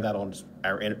 and we have that on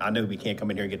and I know we can't come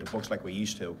in here and get the books like we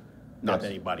used to. Not Yes. that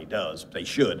anybody does. They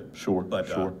should. Sure, But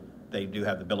sure. they do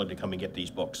have the ability to come and get these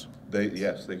books.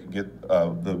 Yes, they can get,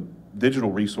 the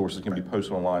digital resources can be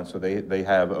posted online, so they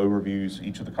have overviews,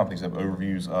 each of the companies have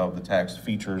overviews of the text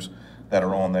features that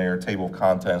are on there, table of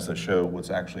contents that show what's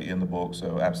actually in the book,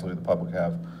 so absolutely the public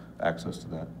have access to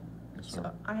that. Yes, sir.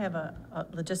 So I have a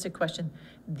logistic question.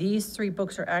 These 3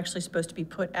 books are actually supposed to be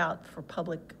put out for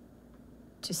public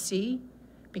to see?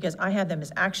 Because I have them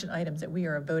as action items that we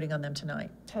are voting on them tonight.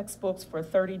 Textbooks for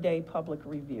 30-day public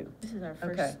review. This is our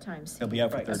Okay. first time seeing. They'll be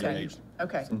out for Right, 30 okay. days.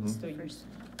 Okay, So you still do.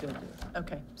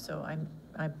 okay, so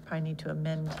I probably need to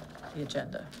amend the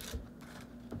agenda.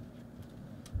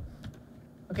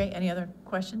 Okay, any other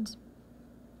questions?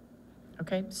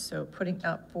 Okay, so putting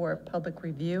out for public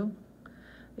review,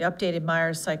 the updated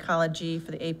Myers Psychology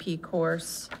for the AP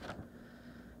course,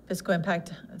 fiscal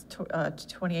impact,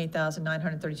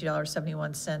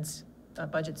 $28,932.71,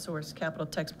 budget source, capital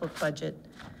textbook budget.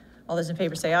 All those in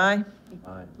favor say aye.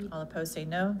 Aye. All opposed say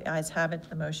no. The ayes have it,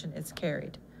 the motion is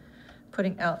carried.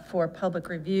 Putting out for public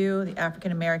review, the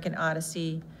African American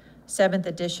Odyssey, 7th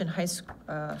edition, high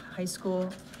school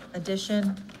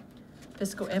edition,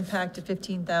 fiscal impact of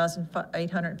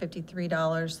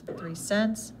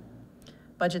 $15,853.03.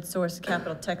 Budget source,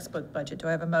 capital textbook budget. Do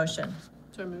I have a motion?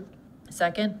 So moved.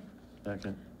 Second?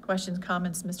 Second. Questions,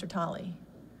 comments, Mr. Tolley?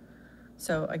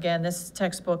 So again, this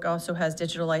textbook also has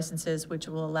digital licenses, which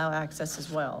will allow access as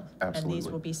well. And these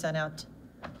Absolutely. will be sent out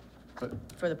But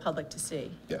for the public to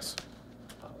see. Yes.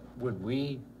 would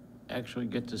we actually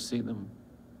get to see them?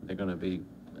 They're going to be,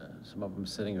 some of them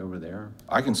sitting over there?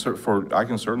 I can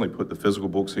certainly put the physical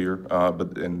books here,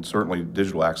 and certainly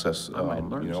digital access, I might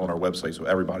learn on our website so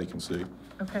everybody can see.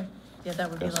 Okay, yeah,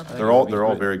 that would be Yes. lovely. They're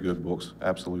all very good books,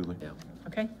 absolutely. Yeah.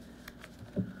 Okay.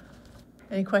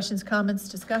 Any questions, comments,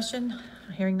 discussion?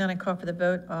 Hearing none, I call for the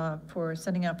vote for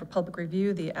sending out for public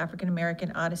review the African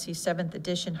American Odyssey 7th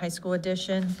edition, high school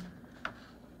edition.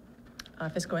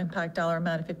 Fiscal impact dollar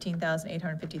amount of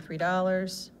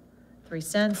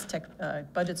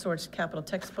 $15,853.03. Budget source, capital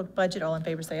textbook budget. All in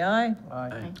favor say aye.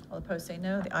 Aye. All opposed say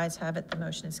no. The ayes have it. The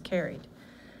motion is carried.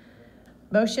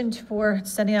 Motion for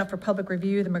sending out for public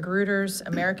review the Magruders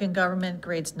American Government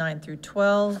grades 9 through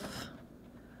 12.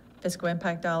 Fiscal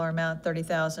impact dollar amount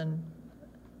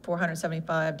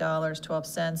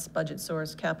 $30,475.12. Budget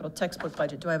source, capital textbook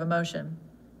budget. Do I have a motion?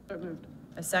 So moved.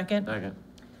 A second? Second.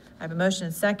 I have a motion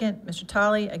and second. Mr.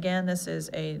 Tolley, again, this is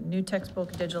a new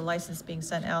textbook digital license being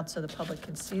sent out so the public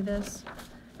can see this.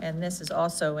 And this is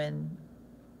also in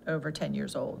over 10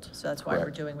 years old, so that's why we're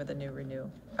Correct. doing with a new renew.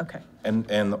 Okay,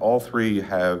 And all 3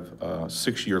 have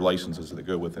 6-year licenses that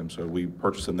go with them. So we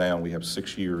purchase them now, and we have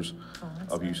 6 years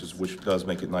that's of nice. uses, which does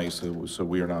make it nice. So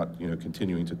we are not,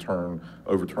 continuing to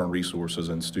overturn resources,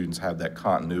 and students have that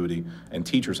continuity, and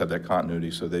teachers have that continuity,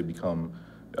 so they become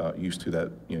used to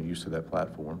that, used to that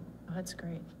platform. oh, that's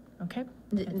great. Okay,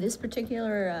 This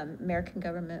particular American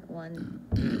government one,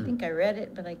 I think I read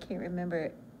it, but I can't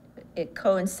remember. It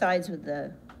coincides with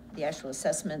the actual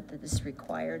assessment that is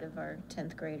required of our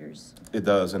 10th graders. It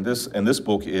does, and this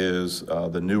book is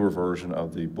the newer version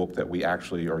of the book that we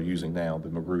actually are using now, the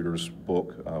Magruder's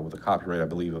book, with a copyright, I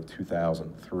believe, of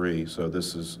 2003. So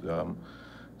this is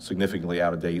significantly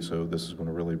out of date, so this is going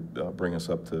to really bring us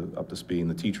up to speed. And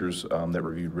the teachers that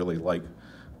reviewed really like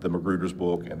the Magruder's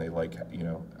book, and they like,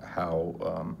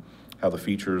 how the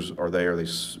features are there.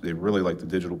 They really like the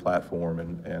digital platform,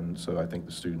 and so I think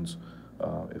the students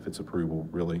if it's approval,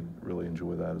 really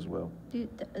enjoy that as well.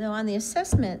 Now, on the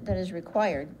assessment that is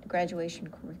required, graduation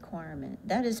requirement,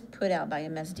 that is put out by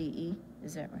MSDE,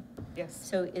 is that right? Yes.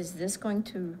 So is this going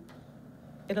to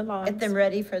It aligns. get them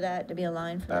ready for that, to be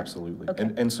aligned for that? Absolutely.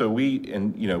 Okay. And so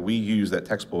we use that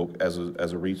textbook as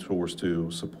a resource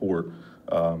to support,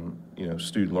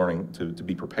 student learning to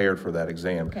be prepared for that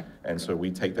exam. Okay. And so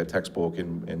we take that textbook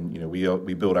and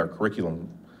we build our curriculum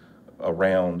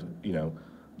around,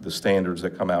 the standards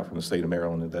that come out from the state of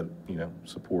Maryland that,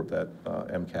 support that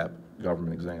MCAP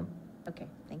government exam. Okay,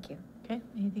 thank you. Okay,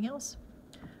 anything else?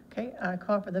 Okay, I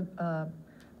call for the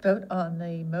vote on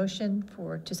the motion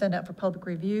to send out for public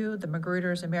review the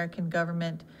Magruder's American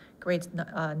Government Grades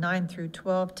 9 through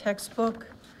 12 textbook.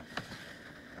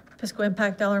 Fiscal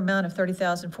impact dollar amount of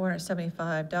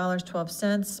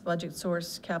 $30,475.12. Budget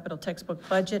source capital textbook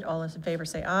budget. All those in favor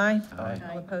say aye. Aye.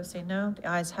 All opposed say no. The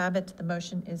ayes have it. The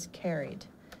motion is carried.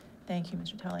 Thank you,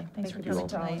 Mr. Tully. Thanks for Thank you, coming Mr.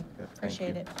 Tully. tonight. Yeah, thank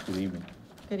Appreciate you. it. Good evening.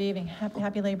 Good evening.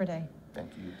 Happy Labor Day. Thank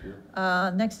you, too.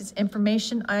 Next is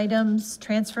information items,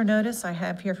 transfer notice. I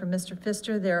have here from Mr.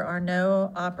 Pfister, there are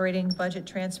no operating budget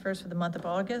transfers for the month of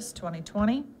August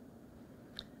 2020.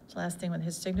 It's the last thing with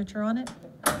his signature on it.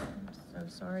 I'm so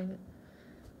sorry to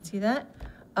see that.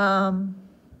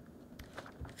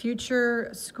 Future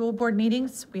school board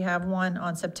meetings, we have one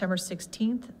on September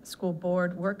 16th, school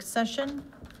board work session.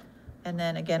 And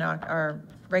then again, our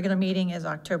regular meeting is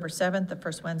October 7th, the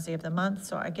first Wednesday of the month.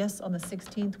 So I guess on the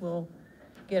 16th, we'll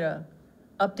get a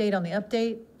update on the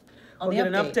update. We'll get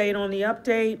an update on the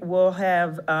update. We'll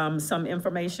have some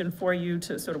information for you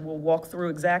to we'll walk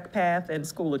through ExactPath and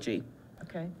Schoology.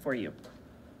 Okay. For you.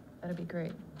 That'd be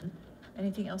great.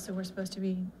 Anything else that we're supposed to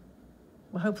be?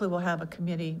 Well, hopefully we'll have a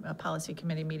policy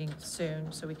committee meeting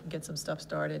soon so we can get some stuff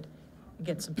started and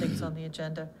get some things on the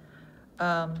agenda.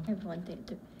 I have one thing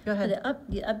to. Go ahead.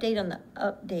 The update on the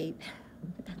update,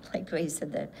 like Ray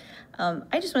said that.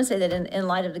 I just want to say that in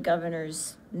light of the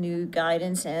governor's new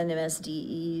guidance and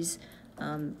MSDE's,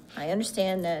 I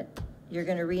understand that you're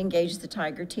going to re-engage the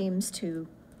Tiger teams to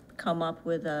come up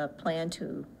with a plan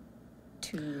to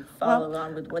follow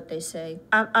on with what they say.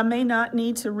 I may not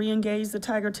need to re-engage the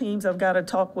Tiger teams. I've got to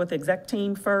talk with exec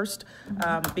team first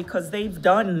because they've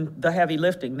done the heavy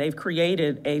lifting. They've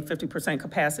created a 50%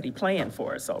 capacity plan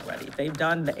for us already. They've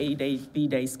done the A-day,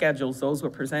 B-day schedules. Those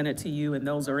were presented to you and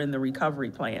those are in the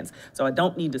recovery plans. So I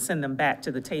don't need to send them back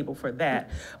to the table for that.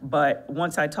 But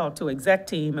once I talk to exec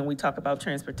team and we talk about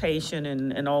transportation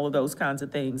and all of those kinds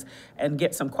of things and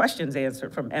get some questions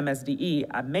answered from MSDE,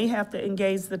 I may have to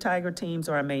engage the Tiger team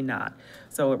or I may not.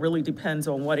 So it really depends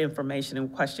on what information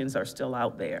and questions are still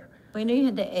out there. Well, I know you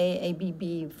had the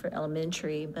AABB for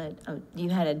elementary, but you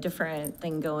had a different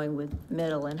thing going with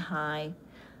middle and high.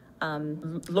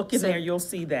 Look in there, you'll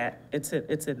see that. It's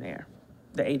in there.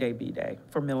 The A-Day, B-Day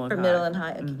for middle and high. For middle and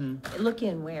high, okay. Look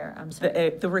in where, I'm sorry.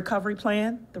 The recovery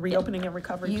plan, the reopening and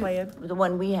recovery plan. The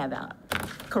one we have out.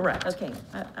 Correct. Okay,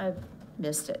 I've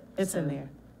missed it. It's in there.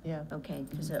 Yeah. Okay,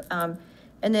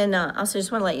 and then also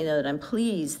just want to let you know that I'm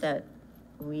pleased that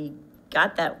we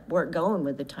got that work going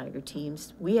with the Tiger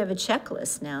teams. We have a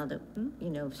checklist now that,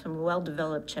 some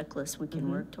well-developed checklists we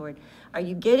can work toward. Are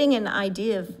you getting an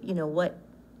idea of,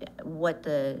 what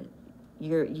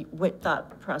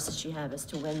thought process you have as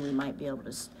to when we might be able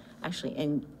to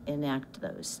actually enact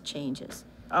those changes?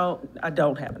 Oh, I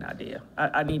don't have an idea.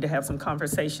 I need to have some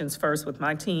conversations first with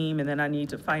my team, and then I need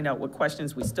to find out what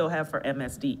questions we still have for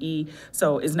MSDE.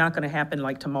 So it's not going to happen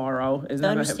like tomorrow. It's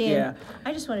not understand.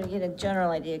 I just want to get a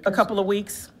general idea. A couple of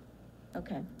weeks.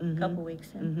 Okay, a couple weeks.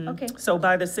 Okay. So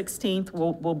by the 16th,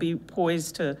 we'll be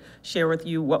poised to share with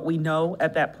you what we know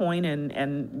at that point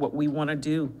and what we want to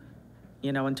do,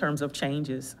 in terms of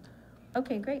changes.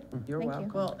 Okay, great. You're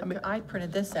Thank welcome. Well, I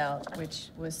printed this out, which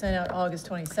was sent out August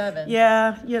 27th.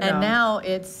 Yeah, And now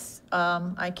it's,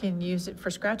 I can use it for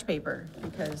scratch paper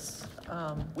because.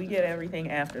 We get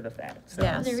everything after the fact. So.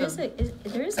 Yeah. There is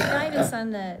a guidance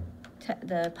on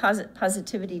the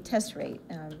positivity test rate.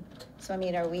 So,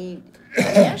 are we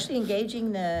actually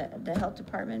engaging the health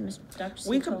department, Dr.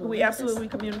 We absolutely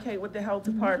communicate with the health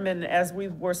department. As we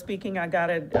were speaking, I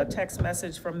got a text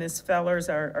message from Ms. Fellers,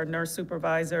 our nurse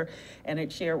supervisor, and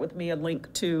it shared with me a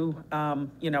link to,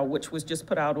 which was just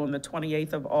put out on the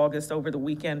 28th of August over the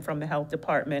weekend from the health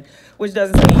department, which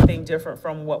doesn't say anything different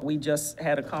from what we just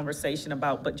had a conversation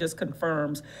about, but just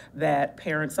confirms that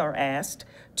parents are asked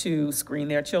to screen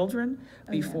their children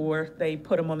before they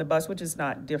put them on the bus, which is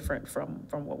not different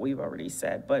from what we've already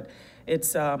said. But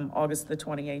it's August the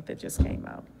 28th that just came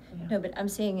out. No, but I'm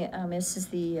saying this is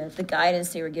the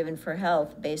guidance they were given for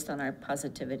health based on our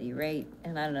positivity rate.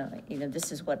 And I don't know,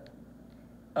 this is what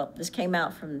well, this came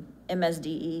out from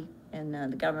MSDE and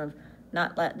the governor,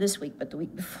 not this week, but the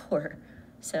week before.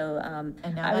 So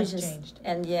And now I was that's just, changed.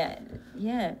 and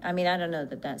yeah, I mean, I don't know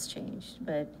that that's changed,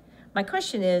 but my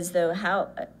question is though,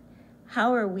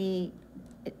 how are we,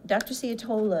 Dr.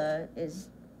 Ciatola is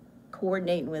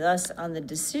coordinating with us on the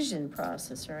decision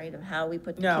process, right, of how we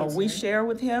put the No, kids we in? share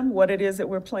with him what it is that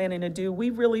we're planning to do.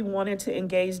 We really wanted to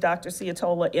engage Dr.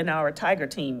 Ciatola in our Tiger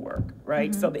Team work,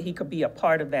 right? So that he could be a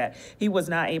part of that. He was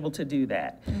not able to do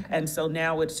that. And so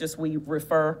now it's just we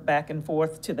refer back and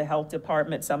forth to the health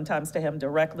department, sometimes to him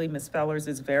directly. Ms. Fellers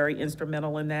is very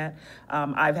instrumental in that.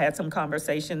 I've had some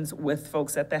conversations with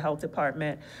folks at the health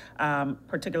department,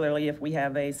 particularly if we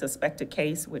have a suspected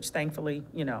case, which thankfully,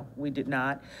 you know, we did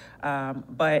not.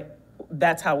 But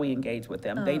that's how we engage with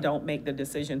them. They don't make the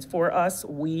decisions for us.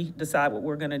 We decide what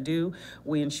we're going to do.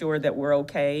 We ensure that we're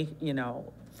okay, you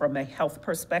know, from a health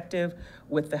perspective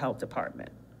with the health department.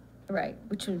 Right,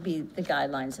 which would be the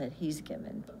guidelines that he's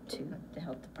given to the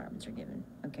health departments are given.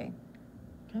 Okay.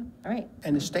 All right.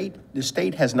 And the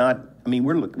state has not, I mean,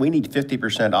 we need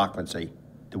 50% occupancy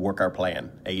to work our plan,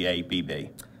 AABB.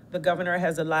 The governor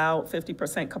has allowed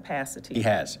 50% capacity. He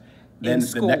has. In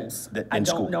schools. I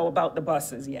don't know about the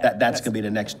buses yet. That's going to be the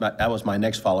next, that was my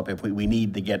next follow-up. If we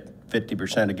need to get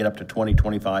 50% to get up to 20,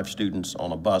 25 students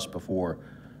on a bus before.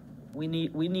 We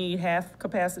need half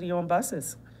capacity on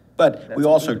buses. But we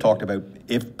also talked about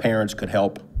if parents could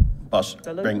help bus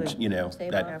bring, Absolutely. you know,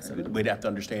 that Absolutely. we'd have to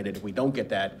understand that if we don't get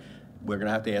that, we're going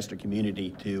to have to ask the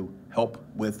community to help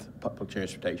with public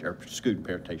transportation or student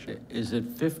transportation. Is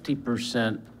it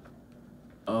 50%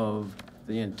 of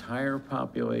the entire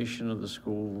population of the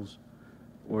schools,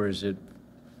 or is it,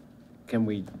 can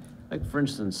we, like for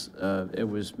instance, it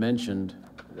was mentioned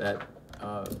that,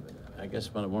 I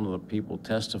guess one of the people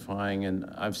testifying,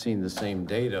 and I've seen the same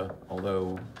data,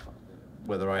 although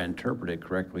whether I interpret it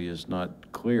correctly is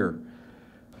not clear,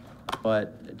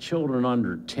 but children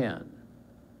under 10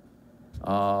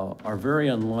 are very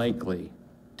unlikely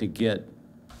to get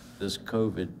this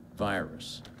COVID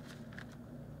virus.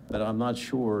 But I'm not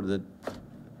sure that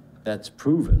that's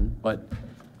proven. But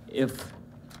if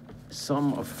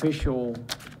some official,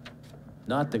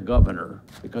 not the governor,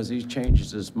 because he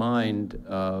changes his mind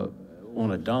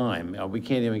on a dime, we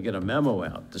can't even get a memo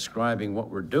out describing what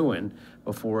we're doing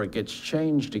before it gets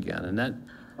changed again. And that,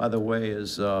 by the way,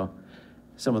 is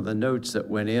some of the notes that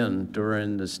went in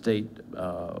during the state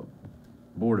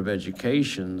Board of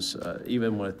Education's,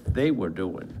 even what they were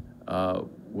doing,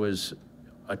 was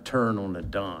a turn on a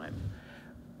dime.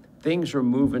 Things are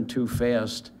moving too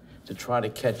fast to try to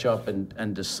catch up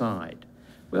and decide.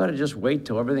 We ought to just wait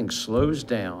till everything slows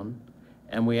down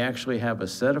and we actually have a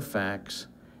set of facts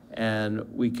and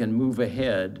we can move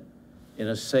ahead in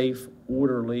a safe,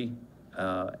 orderly,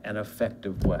 and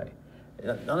effective way.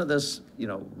 None of this, you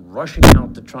know, rushing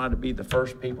out to try to be the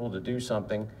first people to do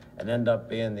something and end up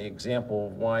being the example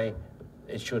of why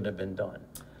it shouldn't have been done.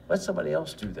 Let somebody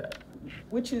else do that.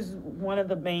 Which is one of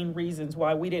the main reasons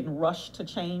why we didn't rush to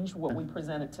change what we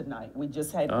presented tonight. We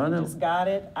just had, we just got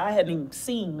it. I hadn't even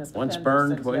seen Mr. Once Pender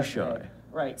burned, since twice yesterday. shy.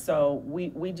 Right, so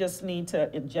we just need to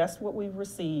ingest what we've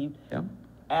received,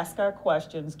 ask our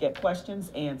questions, get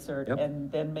questions answered,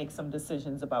 and then make some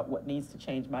decisions about what needs to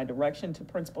change. My direction to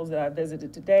principals that I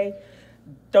visited today,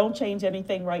 don't change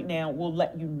anything right now. We'll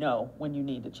let you know when you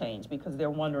need to change, because they're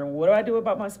wondering, what do I do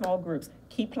about my small groups?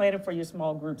 Keep planning for your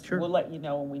small groups. We'll let you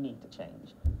know when we need to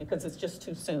change, because it's just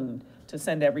too soon to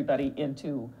send everybody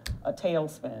into a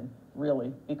tailspin,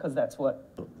 really, because that's what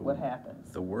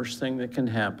happens. The worst thing that can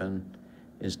happen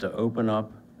is to open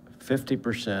up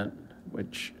 50%,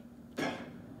 which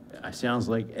sounds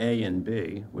like A and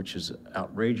B, which is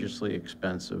outrageously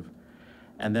expensive.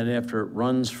 And then after it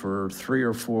runs for 3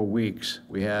 or 4 weeks,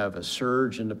 we have a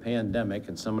surge in the pandemic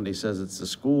and somebody says it's the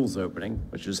schools opening,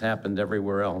 which has happened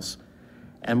everywhere else.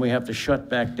 And we have to shut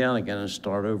back down again and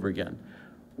start over again.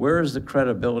 Where is the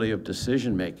credibility of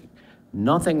decision making?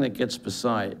 Nothing that gets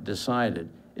decided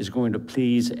is going to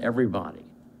please everybody.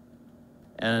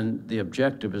 And the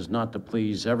objective is not to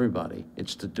please everybody,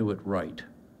 it's to do it right.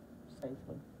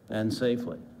 Safely. And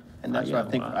safely. And that's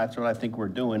what I think we're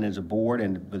doing as a board,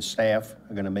 and the staff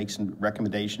are going to make some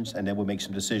recommendations, and then we'll make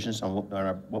some decisions on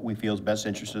what we feel is best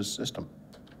interest of the system.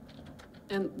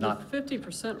 And the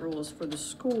 50% rule is for the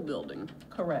school building.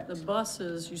 Correct. The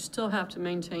buses, you still have to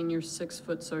maintain your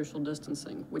 6-foot social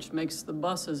distancing, which makes the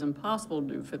buses impossible to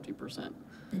do 50%.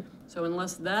 So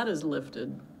unless that is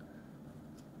lifted,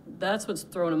 that's what's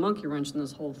throwing a monkey wrench in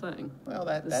this whole thing. Well,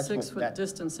 the 6-foot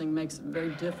distancing makes it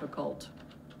very difficult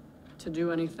to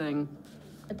do anything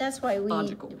But that's why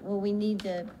logical. we need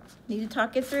to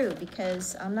talk it through,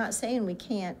 because I'm not saying we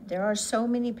can't. There are so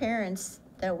many parents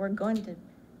that were going to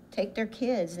take their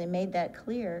kids. They made that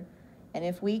clear. And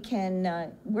if we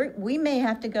can, we may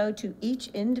have to go to each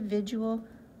individual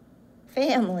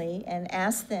family and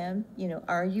ask them, you know,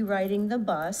 are you riding the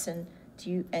bus? And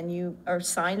you or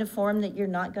sign a form that you're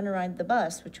not going to ride the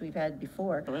bus, which we've had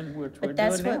before. But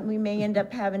that's what we may end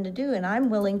up having to do. And I'm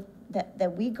willing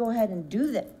that we go ahead and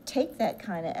do that, take that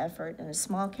kind of effort in a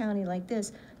small county like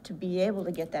this to be able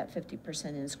to get that 50%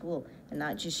 in school and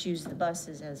not just use the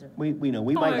buses as a. We know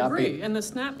we might I not agree. be. And the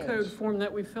SNAP code form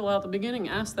that we fill out at the beginning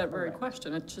asks that very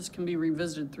question. It just can be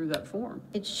revisited through that form.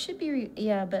 It should be,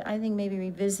 yeah, but I think maybe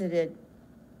revisited,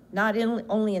 not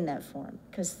only in that form,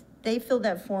 because they filled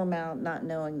that form out not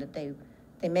knowing that they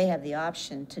may have the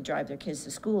option to drive their kids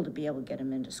to school to be able to get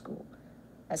them into school.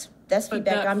 That's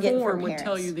feedback I'm getting from parents. But that form would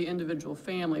tell you the individual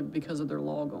family because of their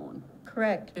log on.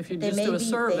 Correct. If you just do a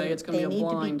survey, it's going to be a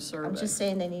blind survey. I'm just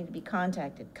saying they need to be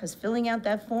contacted, because filling out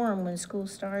that form when school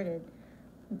started,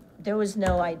 there was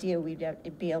no idea we'd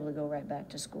be able to go right back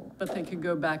to school. But they could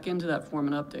go back into that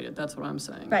form and update it. That's what I'm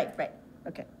saying. Right.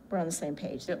 Okay, we're on the same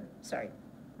page. Yep. Sorry.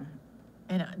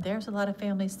 And there's a lot of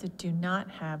families that do not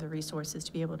have the resources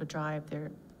to be able to drive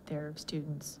their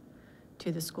students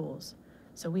to the schools.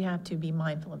 So we have to be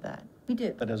mindful of that. We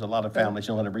do. But there's a lot of families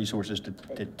who don't have resources to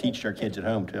teach their kids at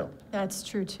home too. That's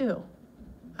true too.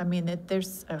 I mean,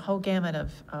 there's a whole gamut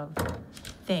of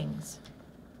things.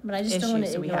 But I just don't want to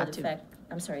issues that we ignore have the to- fact,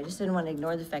 I'm sorry, I just didn't want to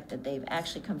ignore the fact that they've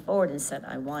actually come forward and said,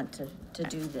 I want to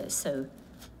do this, so.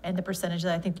 And the percentage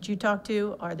that I think that you talked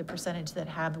to are the percentage that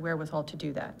have the wherewithal to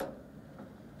do that.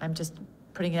 I'm just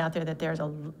putting it out there that there's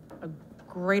a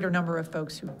greater number of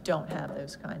folks who don't have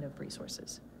those kind of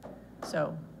resources.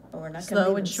 So Well, we're not gonna slow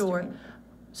leave and them sure, stranded.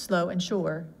 slow and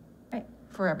sure Right.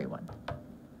 for everyone.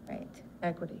 Right.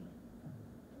 Equity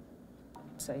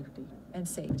Safety. and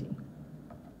safety.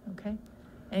 Okay?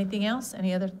 Anything else?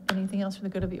 Anything else for the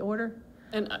good of the order?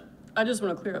 And I just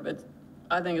want to clear up,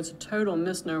 I think it's a total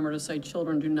misnomer to say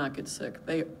children do not get sick.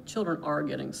 Children are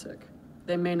getting sick.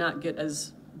 They may not get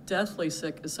as deathly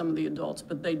sick as some of the adults,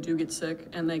 but they do get sick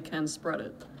and they can spread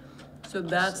it. So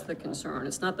that's the concern.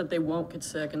 It's not that they won't get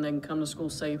sick and they can come to school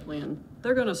safely, and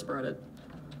they're going to spread it.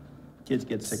 Kids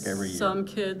get sick every year. Some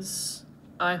kids,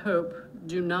 I hope,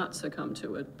 do not succumb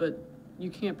to it, but you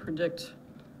can't predict.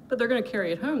 But they're going to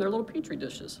carry it home. They're little petri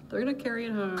dishes. They're going to carry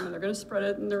it home and they're going to spread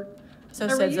it, and they're So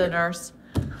every says year. the nurse.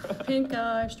 Pink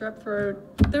eye, strep throat,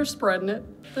 they're spreading it.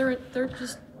 They're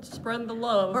just spreading the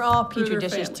love. We're all through petri their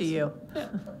dishes to families. you. Yeah.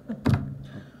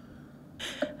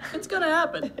 It's gonna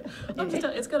happen.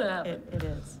 It's gonna happen. It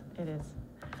is.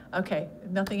 Okay,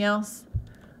 nothing else?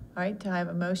 All right, do I have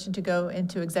a motion to go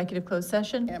into executive closed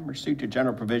session? In pursuit to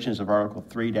general provisions of Article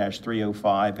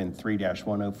 3-305 and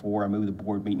 3-104, I move the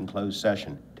board meet in closed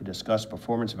session to discuss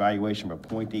performance evaluation of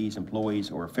appointees,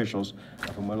 employees, or officials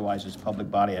of whom otherwise this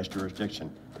public body has jurisdiction,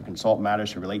 to consult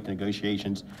matters to relate to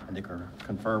negotiations, and to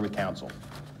confer with counsel.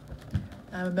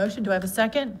 I have a motion. Do I have a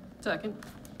second? Second.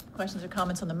 Questions or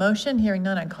comments on the motion? Hearing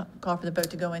none, I call for the vote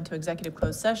to go into executive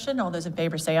closed session. All those in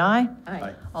favor say aye.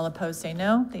 Aye. All opposed say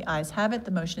no. The ayes have it.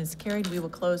 The motion is carried. We will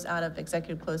close out of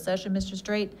executive closed session. Mr.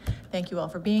 Straight, thank you all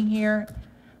for being here.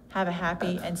 Have a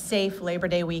happy and safe Labor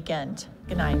Day weekend.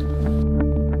 Good night.